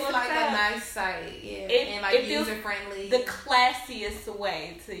I've ever looked at. It's like a nice site, yeah, and like user friendly. The classiest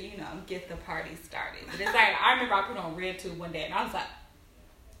way to get the party started. But it's like I remember I put on RedTube one day and I was like,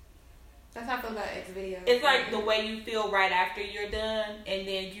 that's how I feel about X videos. It's like the way you feel right after you're done, and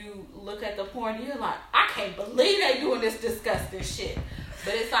then you look at the porn and you're like, I can't believe they doing this disgusting shit.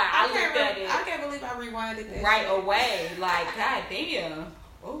 But it's like I looked at it. I can't believe I rewinded that right away. Like, god damn.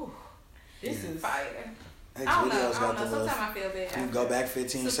 Oh, this is fire. X videos got the Sometimes I feel bad. You go back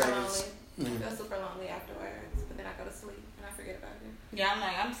 15 seconds. I feel super lonely afterwards, but then I go to sleep and I forget about it.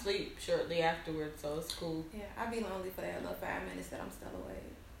 Yeah, I'm asleep shortly afterwards, so it's cool. Yeah, I'd be lonely for that little 5 minutes that I'm still awake.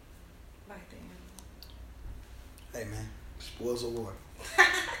 Like damn. Hey man, spoils of war.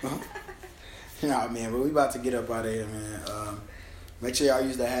 Nah, man, but we about to get up out of here, man. Make sure y'all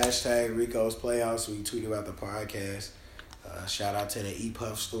use the hashtag Rico's Playhouse so we tweet about the podcast. Shout out to the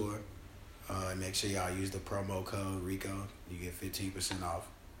ePuff store. Make sure y'all use the promo code Rico. You get 15% off.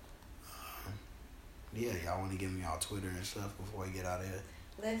 Yeah, y'all want to give me y'all Twitter and stuff before we get out of here?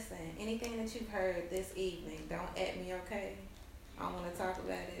 Listen, anything that you've heard this evening, don't at me, okay? I don't want to talk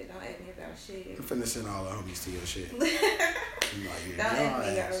about it. Don't ask me about shit. I'm finna send all the homies to your shit. Don't ask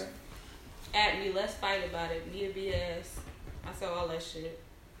me, yo. At me, let's fight about it. Me or BS. I saw all that shit.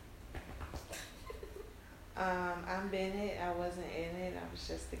 I'm Bennett. I wasn't in it. I was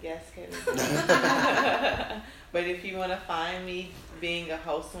just the guest caterer. But if you want to find me being a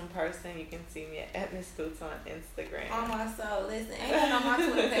wholesome person, you can see me at Miss Boots on Instagram. Oh my soul, listen, ain't nothing on my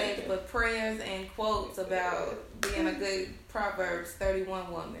Twitter page but prayers and quotes about being a good Proverbs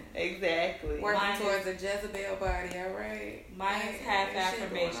 31 woman. Exactly. Working towards a Jezebel body, all right? Mine is half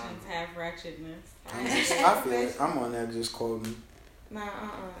affirmations, half wretchedness. I feel it. I'm on there just quoting Nah,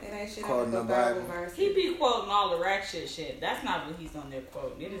 it ain't shit quoting on the Bible verse. He be quoting all the ratchet shit. That's not what he's on there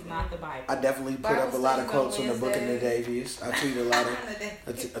quoting. It is not the Bible. I definitely put up a lot of quotes on the Book of the Davies. I tweet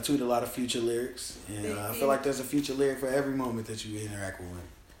a lot of future lyrics, and I feel like there's a future lyric for every moment that you interact with.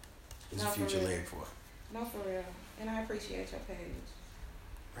 There's a future lyric for it. No, for real. And I appreciate your page.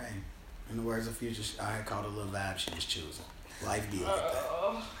 Right. In the words of Future, I had called a little vibe she was choosing. Life be like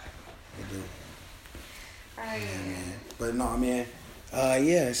that. They do. Right. Yeah, man. But no, man.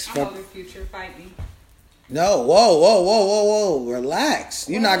 Yes. I'm over Future. Fight me. No, whoa. Relax.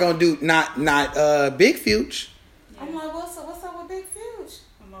 You're not gonna do not Big Future. Yeah. I'm like, what's up with Big Future?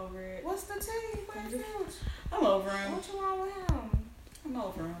 I'm over it. What's the tea for Big Future? I'm over him. What you wrong with him? I'm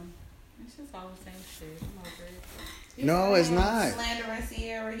over him. It's just all the same shit. I'm over it. No, it's not. Slandering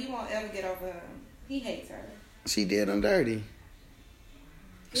Sierra. He won't ever get over her. He hates her. She did him dirty.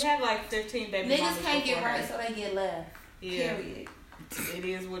 He had like 15 baby mamas. Niggas can't get right, so they get left. Yeah. Period. It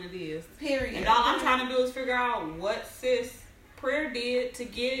is what it is. Period. And all I'm trying to do is figure out what sis Prayer did to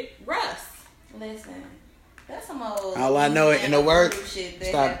get Russ. Listen, that's some old. All I know in the words,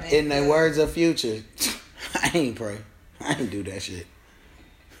 in the words of Future, I ain't pray. I ain't do that shit.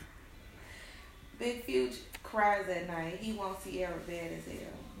 Big Future cries at night. He wants Sierra bad as hell.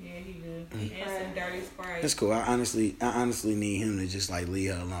 Yeah, he do. He has some dirty Sprite. That's cool. I honestly need him to just like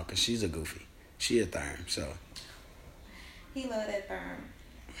leave her alone because she's a goofy. She a therm, so. He love that therm.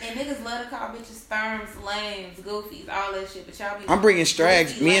 And niggas love to call bitches therms, lames, goofies, all that shit. But y'all be. I'm bringing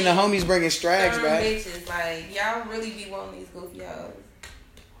strags. Me and the homies bringing strags back. Bitches, like y'all really be wanting these goofy hoes.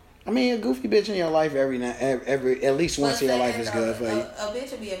 I mean, a goofy bitch in your life every at least once in your life is good for you. A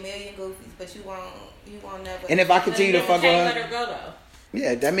bitch will be a million goofies, but you won't never. And if I continue to fuck with her, let her go though.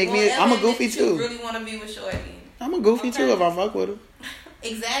 Yeah, that make me. I'm a goofy too. You really want to be with Shorty? I'm a goofy too if I fuck with her.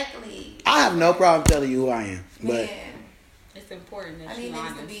 Exactly. I have no problem telling you who I am, but. Man. It's important that you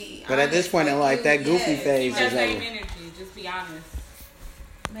honest. To be but at this point in life, that goofy phase is over. Same energy. Just be honest.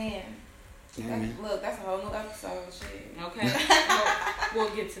 Man. Look, that's a whole new episode. Shit. Okay. we'll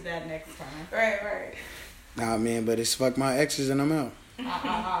get to that next time. Right. Nah, man, but it's fuck my exes and I'm out.